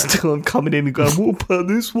I'm coming in and going, what about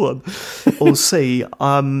this one? Or C,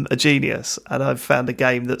 I'm a genius, and I've found a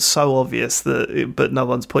game that's so obvious but no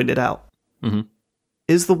one's pointed out. Mm-hmm.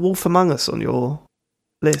 Is The Wolf Among Us on your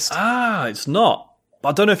list? It's not.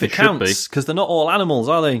 I don't know if it counts, because they're not all animals,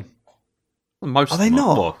 are they? Most are they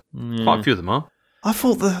not? Quite a few of them are. I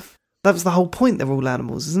thought that was the whole point. They're all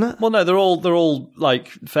animals, isn't it? Well, no, they're all like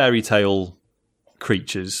fairy tale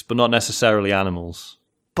creatures, but not necessarily animals.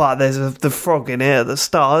 But there's the frog in here at the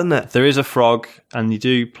start, isn't it? There is a frog, and you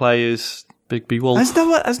do play as Big Wolf.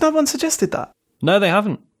 Has no one suggested that? No, they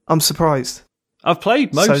haven't. I'm surprised. I've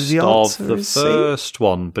played most of the first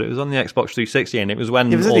one, but it was on the Xbox 360, and it was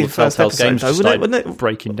when all the Telltale games started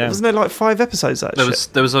breaking down. Wasn't there 5 episodes of that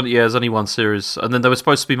There was only one series, and then they were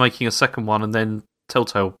supposed to be making a second one, and then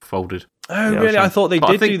Telltale folded. Oh, really? I thought they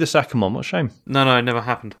did do the second one. What a shame. No, it never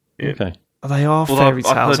happened. Yeah. Okay. They are fairy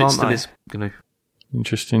tales, aren't they?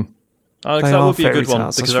 Interesting. That would be a good one,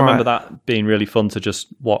 because I remember that being really fun to just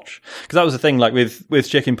watch. Because that was the thing, like with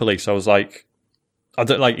Chicken Police, I was like, I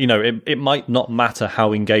don't it might not matter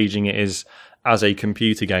how engaging it is as a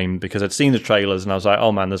computer game, because I'd seen the trailers and I was like,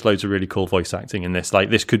 oh man, there's loads of really cool voice acting in this.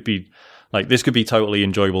 This could be totally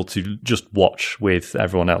enjoyable to just watch with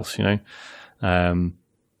everyone else,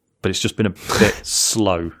 but it's just been a bit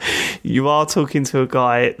slow. You are talking to a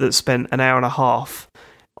guy that spent an hour and a half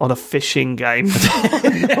on a fishing game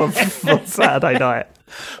on Saturday night.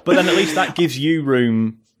 But then at least that gives you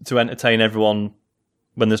room to entertain everyone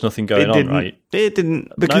when there's nothing going on, right? It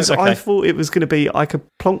didn't, because I thought it was going to be, I could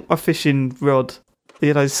plonk my fishing rod,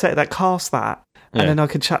 set that, cast that, and then I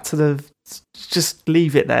could chat to just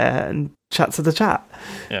leave it there and chat to the chat.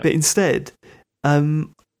 Yeah. But instead,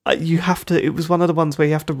 you have to. It was one of the ones where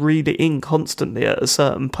you have to read it in constantly at a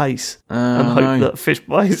certain pace and hope that fish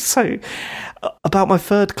bites. So, about my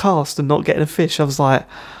third cast and not getting a fish, I was like,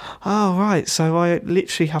 Oh, right. So I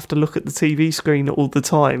literally have to look at the TV screen all the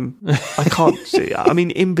time. I can't see. I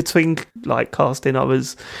mean, in between like casting, I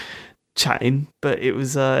was chatting, but it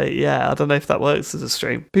was, I don't know if that works as a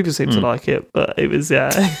stream. People seem to like it, but it was,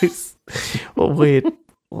 it's, what a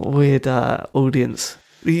weird audience.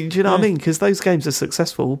 Do you know what I mean? Because those games are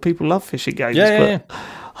successful. People love fishing games. But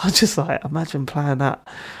I just like, imagine playing that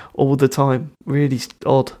all the time. Really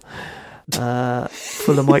odd.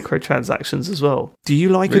 Full of microtransactions as well. Do you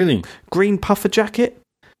like a green puffer jacket?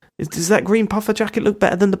 Does that green puffer jacket look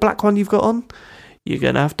better than the black one you've got on? You're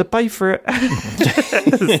going to have to pay for it.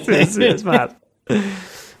 it's mad. But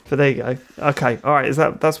there you go. Okay, all right.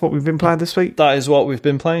 That's what we've been playing this week? That is what we've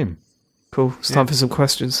been playing. Cool. It's time for some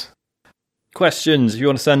questions. Questions. If you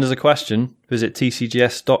want to send us a question, visit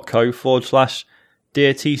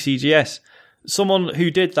tcgs.co/Dear TCGS. Someone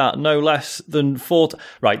who did that no less than 4...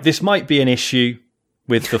 Right, this might be an issue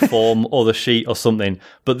with the form or the sheet or something,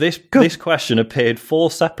 but this question appeared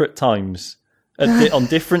 4 separate times on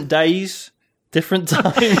different days, different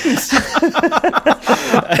times.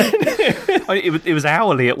 It was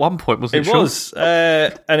hourly at one point, wasn't it? It was.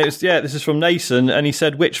 And it was, this is from Nathan, and he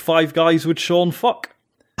said, which 5 guys would Sean fuck?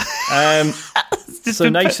 So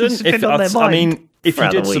Nathan, if you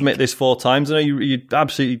did submit this 4 times, I know you're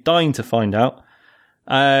absolutely dying to find out.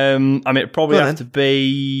 It'd probably have to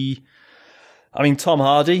be, Tom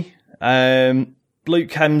Hardy, Luke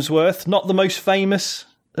Hemsworth, not the most famous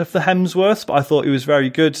of the Hemsworths, but I thought he was very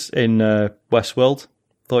good in Westworld.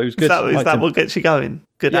 Thought he was good. Is that what gets you going?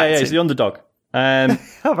 Good acting. Yeah, he's the underdog.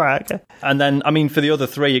 All right, okay. And then, for the other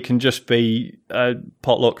 3, it can just be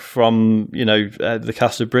potluck from, the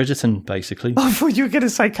cast of Bridgerton, basically. I thought you were going to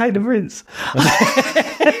say Kane and Rince.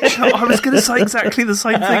 I was going to say exactly the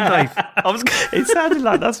same thing, Dave. It sounded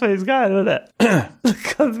like that's where he's going, wasn't it? I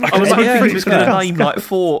was hoping he was going to name like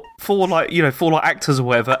four actors or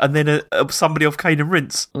whatever, and then somebody off Kane and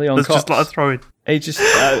Rince. Leon That's Cox. just like a throw in. I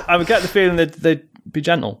would get the feeling that they'd be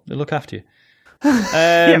gentle. They'd look after you.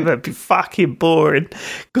 Yeah, but it'd be fucking boring.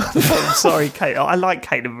 God, I'm sorry, Kate. I like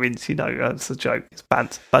Kate and Rince, it's a joke. It's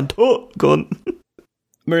banter. Go on.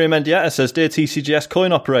 Miriam Mendieta says, Dear TCGS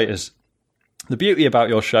coin operators, the beauty about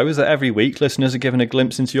your show is that every week listeners are given a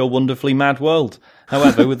glimpse into your wonderfully mad world.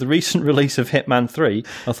 However, with the recent release of Hitman 3,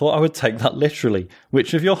 I thought I would take that literally.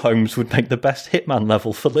 Which of your homes would make the best Hitman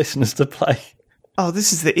level for listeners to play? Oh,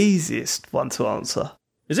 this is the easiest one to answer.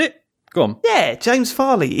 Is it? Go on. Yeah, James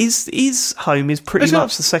Farley. His home is pretty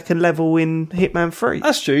much the second level in Hitman 3.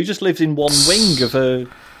 That's true. He just lives in one wing of a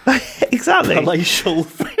exactly palatial.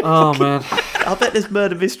 Oh man, I bet there's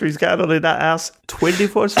murder mysteries going on in that house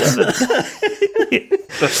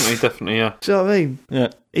 24/7. Definitely, yeah. Do you know what I mean? Yeah.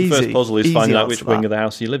 Easy. The first puzzle is Easy finding out which answer wing that. of the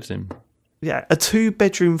house he lives in. Yeah, a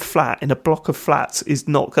 2-bedroom flat in a block of flats is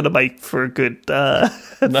not going to make for a good, good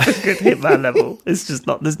Hitman level. It's just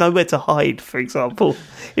not. There's nowhere to hide, for example.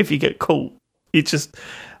 If you get caught, are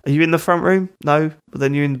you in the front room? No, well,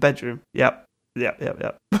 then you're in the bedroom. Yep. There's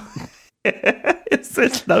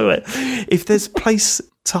nowhere. If there's a place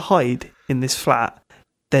to hide in this flat,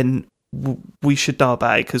 then we should know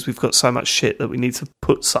about it because we've got so much shit that we need to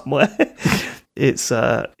put somewhere.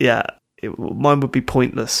 Mine would be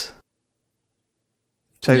pointless.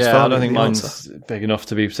 James I Farley, don't think mine's big enough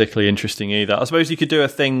to be particularly interesting either. I suppose you could do a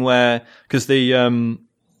thing where, because the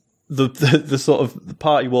sort of the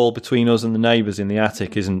party wall between us and the neighbours in the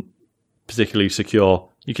attic isn't particularly secure.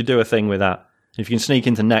 You could do a thing with that. If you can sneak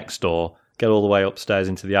into next door, get all the way upstairs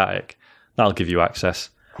into the attic, that'll give you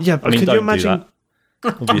access. Yeah, but can you imagine?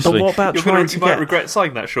 Obviously, but what about you might regret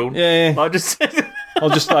saying that, Sean. Yeah. I just.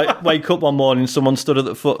 I'll just wake up one morning, someone stood at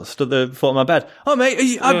the foot of my bed. Oh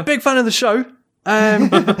mate, I'm a big fan of the show.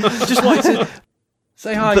 Just wanted to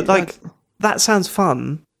say hi. But that sounds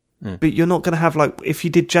fun. Yeah. But you're not going to have if you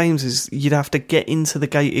did James's, you'd have to get into the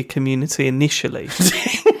gated community initially,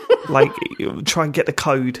 try and get the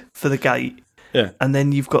code for the gate. Yeah, and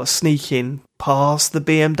then you've got to sneak in past the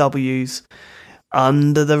BMWs,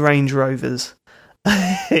 under the Range Rovers.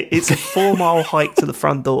 It's a 4-mile hike to the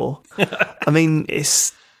front door.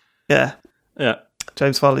 It's yeah.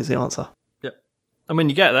 James Farley's the answer. And when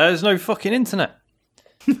you get there's no fucking internet.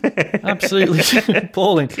 Absolutely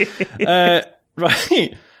appalling.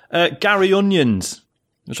 Right. Gary Onions,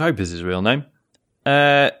 which I hope is his real name,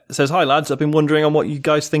 says, Hi lads, I've been wondering on what you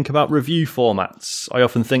guys think about review formats. I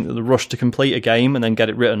often think that the rush to complete a game and then get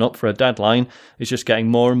it written up for a deadline is just getting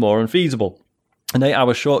more and more unfeasible. An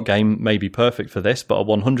 8-hour short game may be perfect for this, but a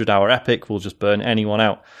 100-hour epic will just burn anyone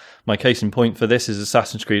out. My case in point for this is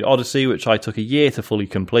Assassin's Creed Odyssey, which I took a year to fully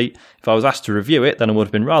complete. If I was asked to review it, then I would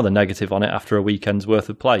have been rather negative on it after a weekend's worth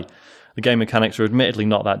of play. The game mechanics are admittedly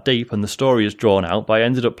not that deep, and the story is drawn out, but I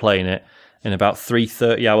ended up playing it in about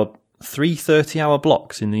 30-hour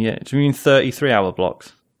blocks in the year. Do you mean 33-hour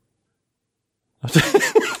blocks?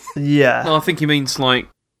 Yeah. No, I think he means like...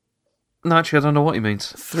 No, actually, I don't know what he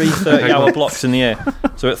means. 3 30-hour blocks in the year.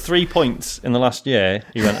 So at 3 points in the last year,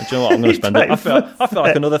 he went, do you know what, I'm going to spend it. I feel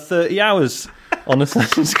like another 30 hours on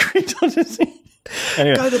Assassin's Creed Odyssey.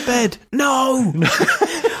 Anyway. Go to bed. No!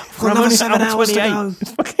 I've got another 7 hours to go.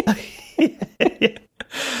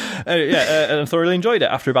 And I thoroughly enjoyed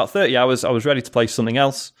it. After about 30 hours, I was ready to play something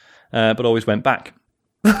else, but always went back.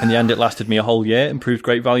 In the end, it lasted me a whole year and proved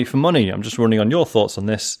great value for money. I'm just wondering on your thoughts on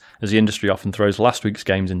this, as the industry often throws last week's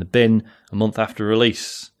games in the bin a month after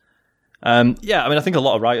release. I think a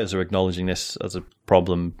lot of writers are acknowledging this as a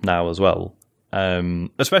problem now as well.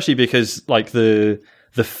 Especially because like the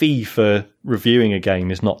fee for reviewing a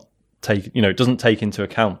game is not it doesn't take into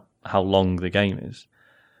account how long the game is.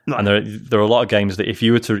 No. And there are a lot of games that if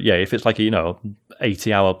you were to if it's like a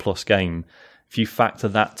 80-hour plus game, if you factor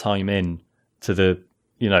that time in to the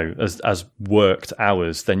as worked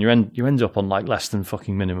hours, then you end up on like less than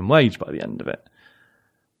fucking minimum wage by the end of it.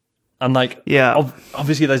 And like,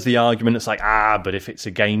 obviously there's the argument. It's like, but if it's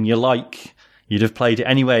a game you like, you'd have played it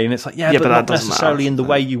anyway. And it's like, but not necessarily in the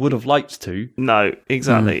way you would have liked to. No,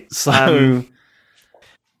 exactly. So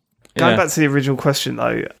going back to the original question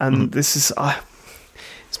though, and this is,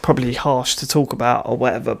 it's probably harsh to talk about or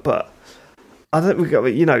whatever, but I don't,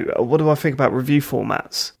 what do I think about review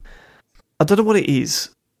formats? I don't know what it is,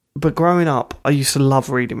 but growing up, I used to love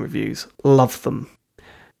reading reviews, love them.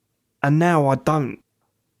 And now I don't.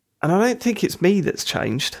 And I don't think it's me that's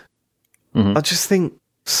changed. Mm-hmm. I just think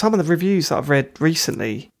some of the reviews that I've read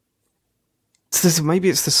recently, maybe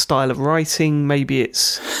it's the style of writing, maybe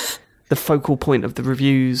it's the focal point of the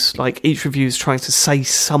reviews. Like each review is trying to say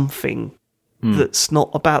something that's not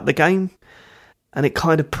about the game. And it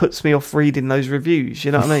kind of puts me off reading those reviews,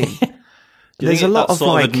 you know what I mean? There's a lot of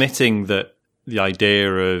sort of admitting that the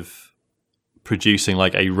idea of producing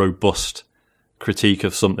like a robust critique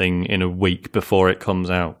of something in a week before it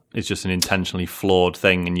comes out is just an intentionally flawed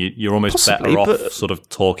thing, and you're almost better off sort of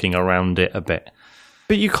talking around it a bit.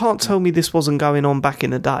 But you can't tell me this wasn't going on back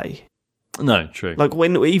in the day. No, true. Like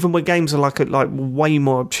even when games are like way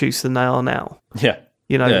more obtuse than they are now. Yeah.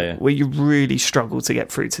 Where you really struggle to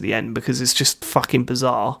get through to the end because it's just fucking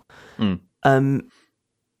bizarre.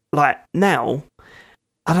 Like now,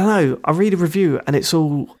 I don't know, I read a review and it's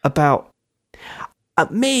all about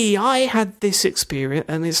me, I had this experience,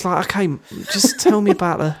 and it's like, okay, just tell me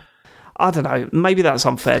about I don't know, maybe that's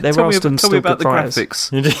unfair. Tell me about the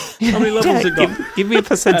graphics. How many levels it got? Give me a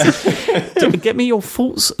percentage. Get me your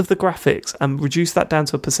thoughts of the graphics and reduce that down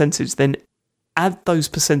to a percentage, then add those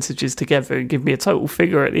percentages together and give me a total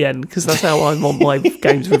figure at the end, because that's how I want my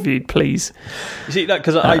games reviewed, please. You see that,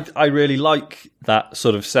 because I really like that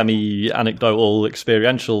sort of semi-anecdotal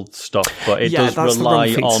experiential stuff, but it does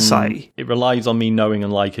rely on it relies on me knowing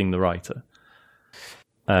and liking the writer.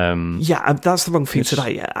 That's the wrong thing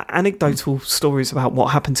today. Anecdotal stories about what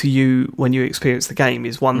happened to you when you experienced the game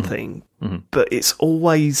is one thing, but it's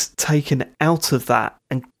always taken out of that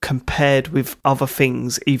and compared with other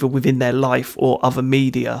things, either within their life or other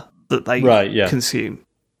media that they consume.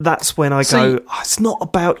 That's when I go, it's not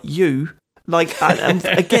about you. Like, and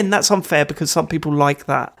again, that's unfair because some people like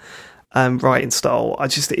that writing style.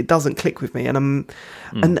 It doesn't click with me, and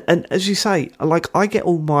as you say, like I get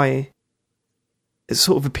all my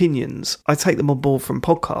sort of opinions, I take them on board from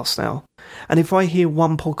podcasts now. And if I hear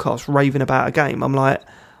one podcast raving about a game, I'm like,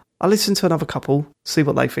 I'll listen to another couple, see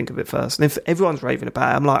what they think of it first. And if everyone's raving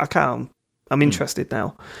about it, I'm like, okay, I'm interested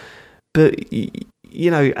now. But,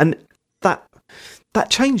 and that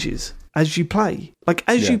changes as you play. Like,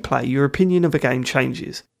 as you play, your opinion of a game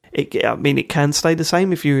changes. It can stay the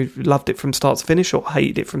same if you loved it from start to finish or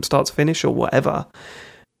hated it from start to finish or whatever.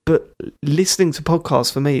 But listening to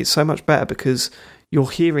podcasts for me is so much better because you're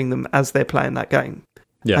hearing them as they're playing that game.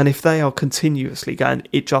 Yeah. And if they are continuously going,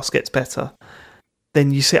 it just gets better,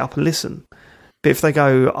 then you sit up and listen. But if they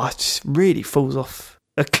go, it just really falls off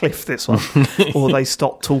a cliff, this one, or they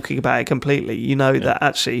stop talking about it completely, that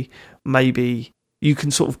actually maybe you can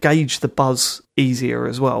sort of gauge the buzz easier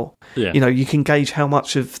as well. Yeah. You can gauge how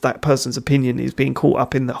much of that person's opinion is being caught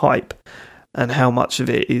up in the hype and how much of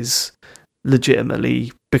it is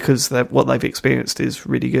legitimately because what they've experienced is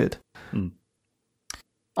really good.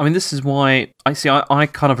 I mean, this is why I see. I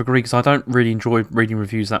kind of agree because I don't really enjoy reading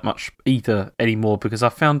reviews that much either anymore. Because I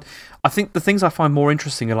think the things I find more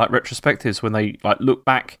interesting are like retrospectives when they like look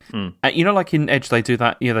back. At, like in Edge, they do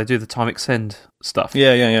that. They do the time extend stuff.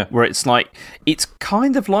 Yeah. Where it's like it's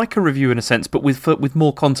kind of like a review in a sense, but with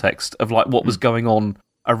more context of like what was going on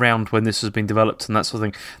around when this has been developed and that sort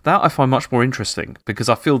of thing. That I find much more interesting because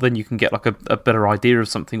I feel then you can get like a better idea of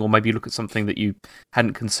something, or maybe look at something that you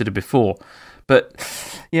hadn't considered before. But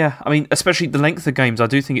yeah, I mean, especially the length of games, I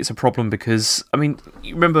do think it's a problem because, I mean,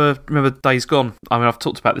 you remember Days Gone? I mean, I've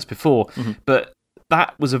talked about this before, but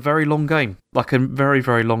that was a very long game, like a very,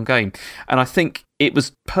 very long game. And I think it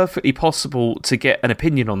was perfectly possible to get an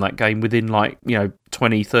opinion on that game within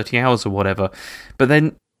 20, 30 hours or whatever. But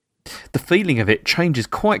then the feeling of it changes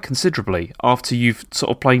quite considerably after you've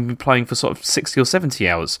sort of been playing for sort of 60 or 70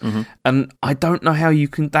 hours. And I don't know how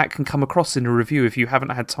that can come across in a review if you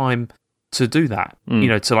haven't had time to do that,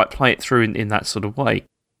 to like play it through in that sort of way.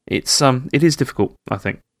 It is difficult, I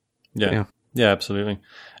think. Yeah, absolutely.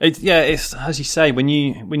 It's as you say, when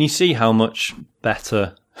you see how much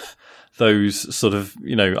better those sort of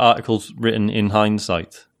articles written in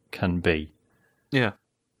hindsight can be. Yeah,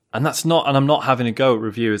 and I'm not having a go at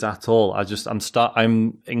reviewers at all.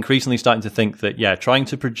 I'm increasingly starting to think that trying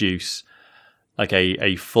to produce like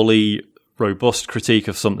a fully robust critique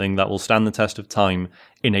of something that will stand the test of time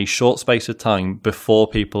in a short space of time before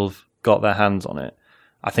people have got their hands on it.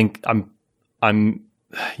 I think I'm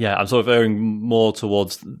sort of erring more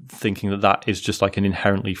towards thinking that is just like an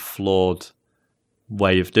inherently flawed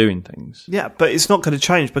way of doing things. Yeah, but it's not going to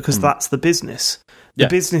change because that's the business. The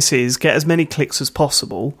business is get as many clicks as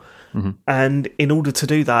possible, and in order to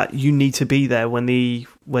do that, you need to be there when the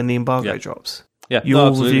embargo drops. Yeah,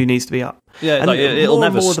 your review needs to be up. Yeah, and it'll more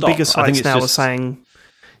never and more stop. The bigger sites now are saying,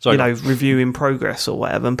 review in progress or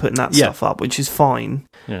whatever, and putting that stuff up, which is fine.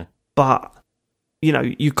 Yeah, but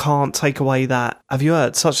you can't take away that. Have you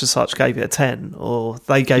heard such and such gave it a 10 or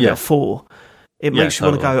they gave it a 4? It makes you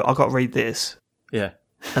want to go, I've got to read this. Yeah,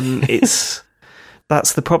 and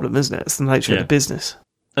that's the problem, isn't it? It's the nature of the business.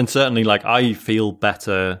 And certainly, like I feel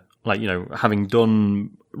better, having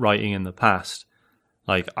done writing in the past.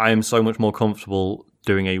 Like, I am so much more comfortable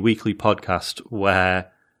doing a weekly podcast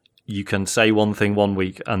where you can say one thing one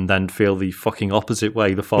week and then feel the fucking opposite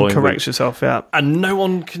way the following week. And correct yourself, And no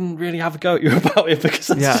one can really have a go at you about it because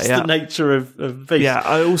that's just the nature of beast. Yeah,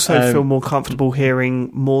 I also feel more comfortable hearing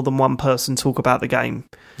more than one person talk about the game.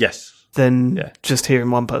 Yes. Than just hearing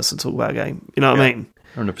one person talk about a game. You know what I mean?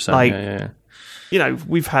 100%.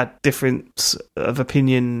 We've had difference of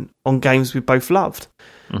opinion on games we both loved.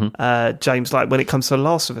 James, like when it comes to The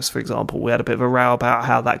Last of Us, for example, we had a bit of a row about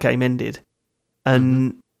how that game ended,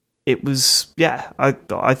 and it was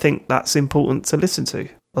I think that's important to listen to.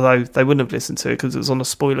 Although they wouldn't have listened to it because it was on a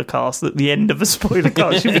spoiler cast. At the end of a spoiler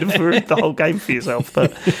cast, you would have ruined the whole game for yourself.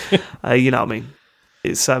 But you know what I mean?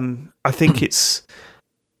 It's I think it's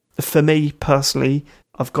for me personally.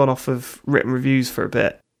 I've gone off of written reviews for a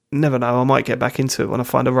bit. Never know. I might get back into it when I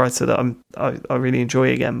find a writer that I really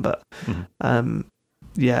enjoy again. But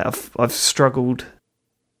I've struggled.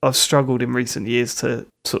 I've struggled in recent years to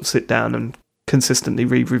sort of sit down and consistently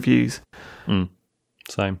read reviews.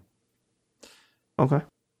 Same. Okay.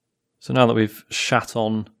 So now that we've shat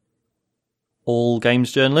on all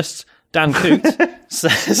games journalists, Dan Coote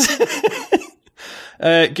says,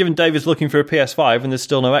 given David's looking for a PS5 and there's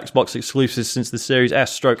still no Xbox exclusives since the Series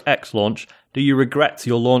S/X launch, do you regret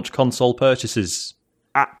your launch console purchases?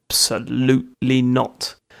 Absolutely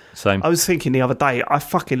not. Same. I was thinking the other day, I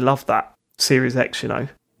fucking love that Series X, I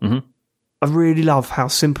really love how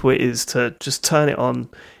simple it is to just turn it on.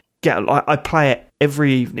 I play it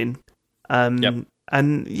every evening.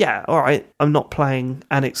 And all right, I'm not playing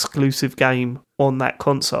an exclusive game on that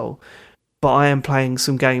console, but I am playing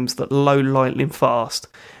some games that load lightning fast.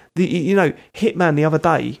 Hitman the other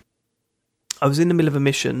day, I was in the middle of a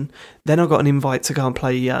mission, then I got an invite to go and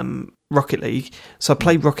play Rocket League, so I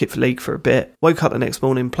played Rocket League for a bit, woke up the next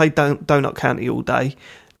morning, played Donut County all day,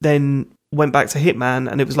 then went back to Hitman,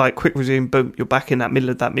 and it was like, quick resume, boom, you're back in that middle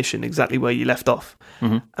of that mission, exactly where you left off.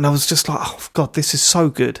 And I was just like, oh God, this is so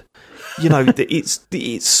good.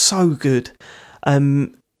 It's so good.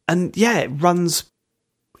 It runs,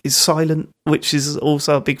 is silent, which is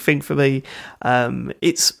also a big thing for me.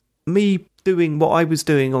 It's me doing what I was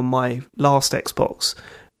doing on my last Xbox,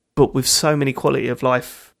 but with so many quality of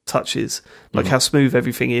life touches, like how smooth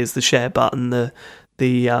everything is, the share button,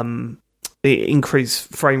 the increased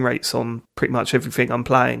frame rates on pretty much everything I'm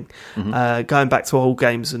playing, going back to old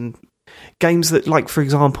games and games that, like, for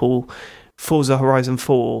example, Forza Horizon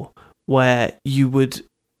 4, where you would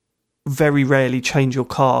very rarely change your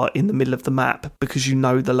car in the middle of the map because you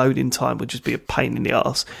know the loading time would just be a pain in the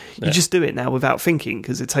arse. Yeah. You just do it now without thinking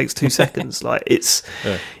because it takes 2 seconds. Like it's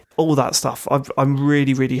all that stuff. I'm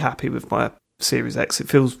really, really happy with my Series X. It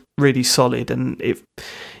feels really solid, and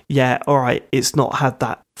all right, it's not had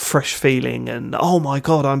that fresh feeling and oh my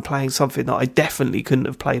god, I'm playing something that I definitely couldn't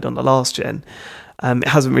have played on the last gen. It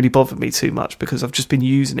hasn't really bothered me too much because I've just been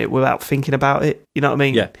using it without thinking about it. You know what I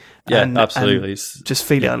mean? Yeah, absolutely. And just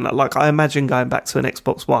feeling like I imagine going back to an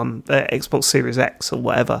Xbox One, Xbox Series X or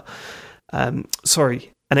whatever. An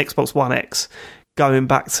Xbox One X. Going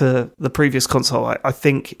back to the previous console, I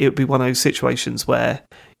think it would be one of those situations where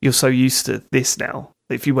you're so used to this now.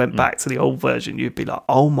 If you went back to the old version, you'd be like,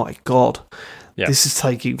 oh my god, this is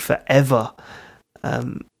taking forever.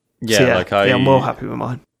 I'm well happy with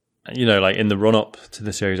mine. You know, like in the run-up to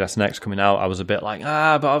the Series S and X coming out, I was a bit like,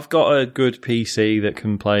 but I've got a good PC that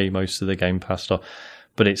can play most of the Game Pass stuff.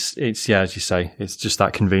 But it's as you say, it's just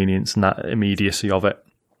that convenience and that immediacy of it.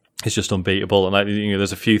 It's just unbeatable. And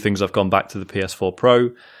there's a few things I've gone back to the PS4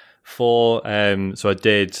 Pro for. So I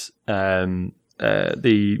did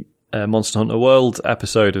the Monster Hunter World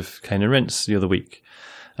episode of Cane and Rinse the other week.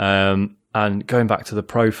 And going back to the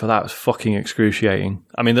Pro for that was fucking excruciating.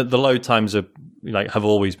 I mean, the load times have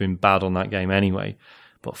always been bad on that game anyway,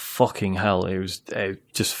 but fucking hell, it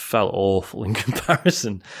just felt awful in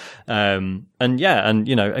comparison. Again,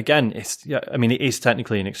 it is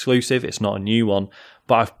technically an exclusive. It's not a new one,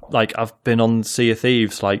 but I've been on Sea of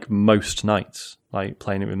Thieves like most nights, like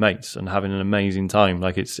playing it with mates and having an amazing time.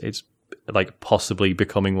 Like it's like possibly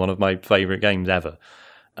becoming one of my favorite games ever.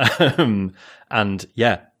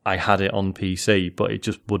 I had it on PC, but it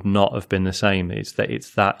just would not have been the same. It's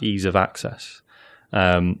that ease of access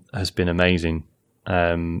has been amazing.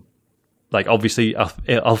 Obviously,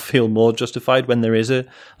 I'll feel more justified when there is a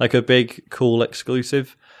big, cool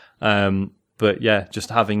exclusive. But yeah, just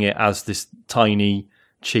having it as this tiny,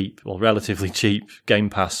 cheap, or relatively cheap Game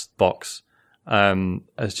Pass box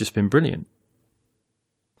has just been brilliant.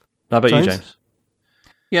 How about you, James?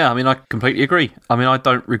 Yeah, I mean, I completely agree. I mean, I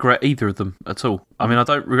don't regret either of them at all. I mean, I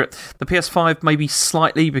don't regret the PS5 maybe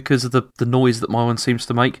slightly because of the noise that my one seems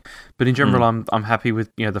to make, but in general, I'm happy with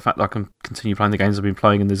the fact that I can continue playing the games I've been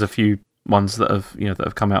playing, and there's a few ones that have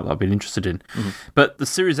come out that I've been interested in. But the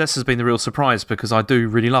Series S has been the real surprise because I do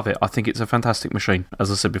really love it. I think it's a fantastic machine, as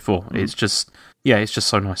I said before. It's just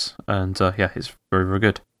so nice, and it's very, very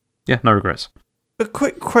good. Yeah, no regrets. A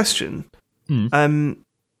quick question.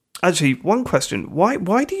 Actually, one question.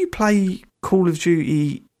 Why do you play Call of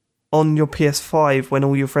Duty on your PS5 when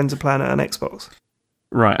all your friends are playing it on Xbox?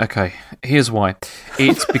 Right, okay. Here's why.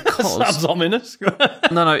 It's because sounds ominous.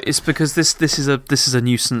 No, it's because this is a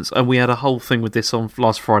nuisance, and we had a whole thing with this on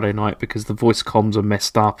last Friday night because the voice comms are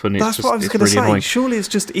messed up, and that's what I was going to say. Annoying. Surely it's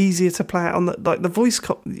just easier to play it on the voice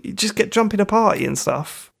you just jump in a party and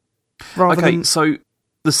stuff. So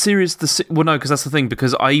the series, no, because that's the thing.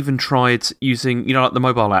 Because I even tried using, the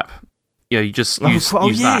mobile app. Yeah, you just use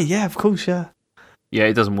that. Yeah, of course, yeah. Yeah,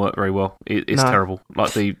 it doesn't work very well. It's terrible.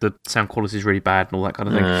 Like the sound quality is really bad and all that kind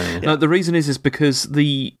of thing. Yeah. No, the reason is because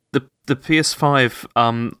the PS5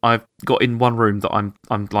 I've got in one room that I'm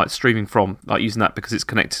like streaming from, like using that because it's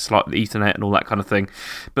connected to like the Ethernet and all that kind of thing.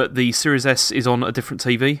 But the Series S is on a different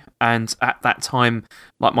TV, and at that time,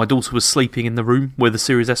 like my daughter was sleeping in the room where the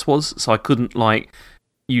Series S was, so I couldn't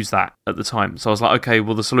use that at the time. So I was like, okay,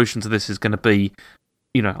 well the solution to this is going to be,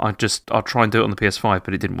 I'll try and do it on the PS5,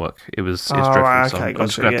 but it didn't work. It was dreadful. Right, so I'm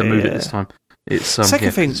just going to have to move it this time.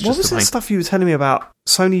 Second thing, what was that stuff you were telling me about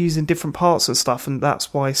Sony using different parts and stuff, and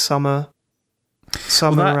that's why that's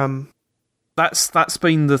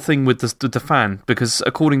been the thing with the fan, because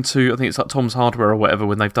according to, I think it's like Tom's Hardware or whatever,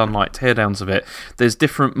 when they've done like teardowns of it, there's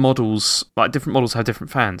different models, like different models have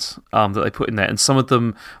different fans that they put in there, and some of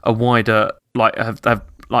them are wider, like have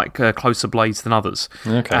closer blades than others.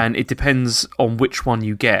 Okay. And it depends on which one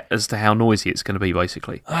you get as to how noisy it's going to be,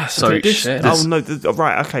 basically. The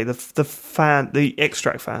fan, the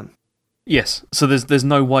extract fan. Yes, so there's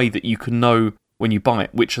no way that you can know when you buy it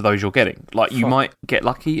which of those you're getting. Like, you might get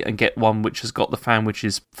lucky and get one which has got the fan which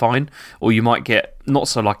is fine, or you might get not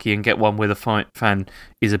so lucky and get one where the fan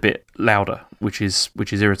is a bit louder, which is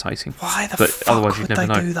irritating. Why the fuck would they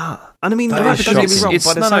do that? And I mean, don't get me wrong, by the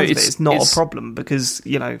sounds of it, it's not a problem, because,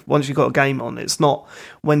 once you've got a game on, it's not,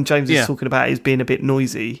 when James is talking about it being a bit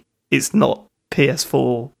noisy, it's not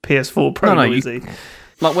PS4 Pro noisy.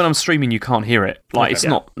 Like, when I'm streaming, you can't hear it. Like, it's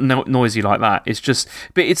not noisy like that. It's just...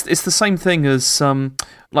 But it's the same thing as...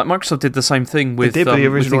 like, Microsoft did the same thing with... They did with the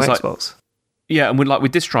original Xbox. Yeah, and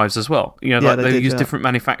with disk drives as well. You know, Yeah, like they did, use yeah. different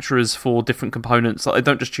manufacturers for different components. Like, they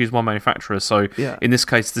don't just choose one manufacturer. So Yeah. in this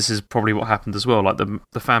case, this is probably what happened as well. Like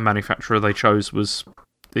the fan manufacturer they chose was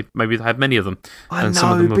maybe they had many of them, I and know,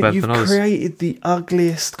 some of them were but better you've than others. created the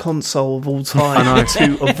ugliest console of all time I know.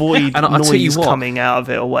 to avoid And I'll tell you noise what. coming out of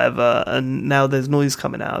it or whatever, and now there's noise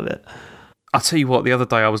coming out of it. I'll tell you what. The other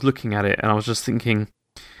day I was looking at it and I was just thinking,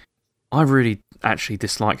 I really actually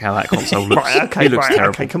dislike how that console looks. It looks terrible.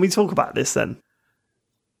 okay. Can we talk about this then?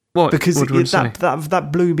 What? Because what do you want to say?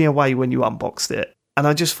 that blew me away when you unboxed it, and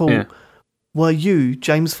I just thought, Yeah. were you,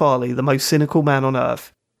 James Farley, the most cynical man on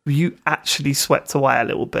earth? Were you actually swept away a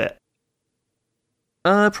little bit?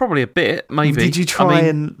 Probably a bit, maybe. Did you try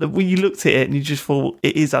when you looked at it and you just thought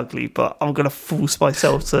it is ugly, but I'm going to force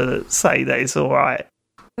myself to say that it's all right?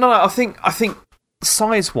 No, I think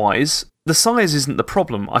size-wise, the size isn't the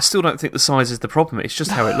problem. I still don't think the size is the problem. It's just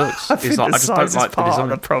how it looks. I think the just size don't is like the part design. of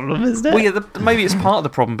the problem, isn't it? Well, yeah, maybe it's part of the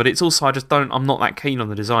problem, but it's also I'm not that keen on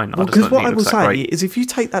the design. Well, I just because don't what think I it will looks that say great. is, if you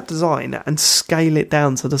take that design and scale it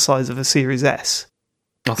down to the size of a Series S,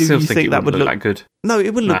 I do still you think think it that wouldn't would look that good. no,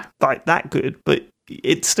 it wouldn't look Nah. like that good, but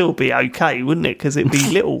it'd still be okay, wouldn't it? Because it'd be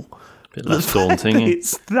little. Bit less daunting.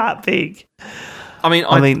 It's that big. I mean,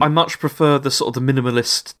 mean- I much prefer the sort of the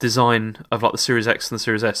minimalist design of like the Series X and the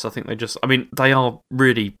Series S. I think they are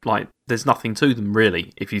really like there's nothing to them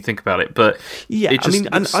really if you think about it. But Yeah, it just, I mean,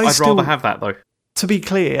 and I'd rather have that though. To be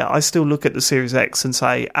clear, I still look at the Series X and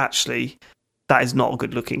say, actually, that is not a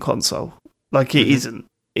good looking console. Like, it isn't.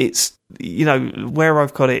 It's, you know, where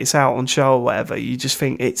I've got it, it's out on show or whatever. You just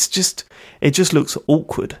think it just looks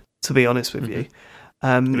awkward, to be honest with you.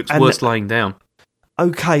 It looks worse laying down.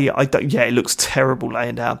 Okay, it looks terrible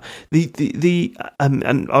laying down.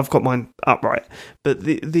 And I've got mine upright, but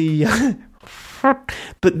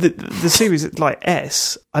but the series like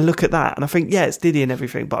S, I look at that and I think, yeah, it's Diddy and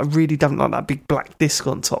everything, but I really don't like that big black disc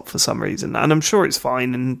on top for some reason. And I'm sure it's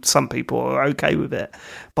fine, and some people are okay with it,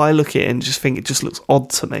 but I look at it and just think it just looks odd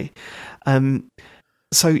to me.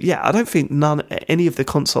 So yeah, I don't think any of the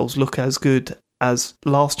consoles look as good as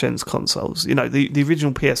last gen's consoles. You know, the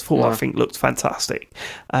original PS4 I think looked fantastic.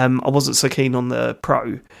 I wasn't so keen on the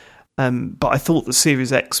Pro, but I thought the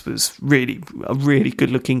Series X was a really good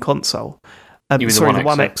looking console. Sorry, the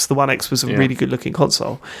One X. The One X was a really good looking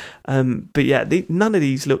console. But yeah, none of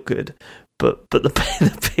these look good. But the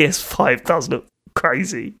PS5 does look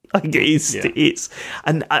crazy. Like it is. Yeah. It's,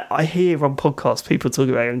 and I hear on podcasts people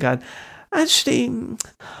talking about it and going, actually,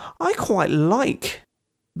 I quite like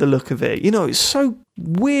the look of it. You know, it's so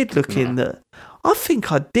weird looking that I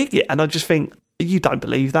think I dig it. And I just think, you don't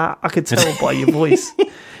believe that. I could tell by your voice.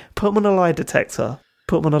 Put them on a lie detector.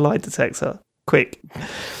 Quick.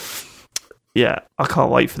 Yeah, I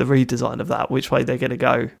can't wait for the redesign of that, which way they're going to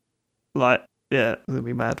go. Like, yeah, I'm going to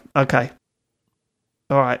be mad. Okay.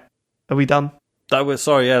 All right. Are we done?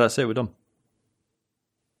 Sorry, yeah, that's it, we're done.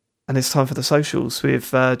 And it's time for the socials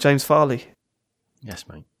with James Farley. Yes,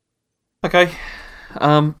 mate. Okay.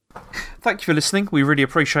 Thank you for listening. We really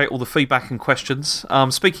appreciate all the feedback and questions.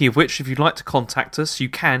 Speaking of which, if you'd like to contact us, you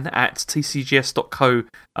can at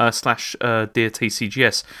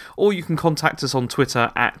tcgs.co/deartcgs, or you can contact us on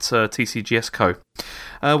Twitter at tcgsco.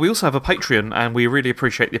 We also have a Patreon, and we really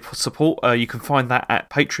appreciate the support. You can find that at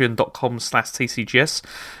patreon.com/tcgs.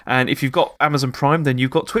 And if you've got Amazon Prime, then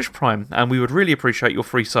you've got Twitch Prime, and we would really appreciate your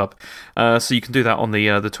free sub. So you can do that on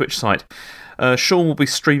the Twitch side. Sean will be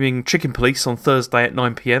streaming Chicken Police on Thursday at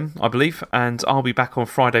 9 PM, I believe, and I'll be back on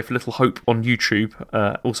Friday for Little Hope on YouTube,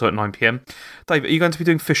 also at 9 PM. Dave, are you going to be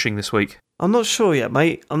doing fishing this week? I'm not sure yet,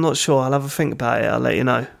 mate. I'm not sure. I'll have a think about it. I'll let you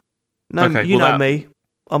know. No, Okay, you know me.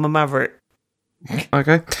 I'm a maverick.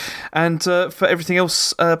 Okay. And for everything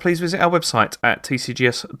else, please visit our website at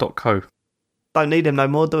tcgs.co. Don't need him no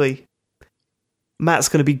more, do we? Matt's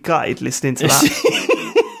going to be gutted listening to that.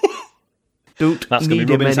 Don't That's going to need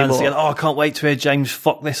be rubbing him his hands anymore. together. I can't wait to hear James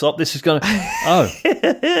fuck this up. This is going to... Oh.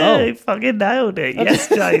 He fucking nailed it. Yes,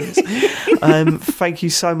 James. Thank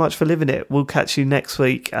you so much for living it. We'll catch you next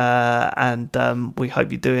week, and we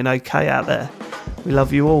hope you're doing okay out there. We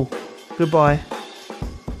love you all. Goodbye.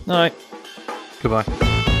 All right. Goodbye.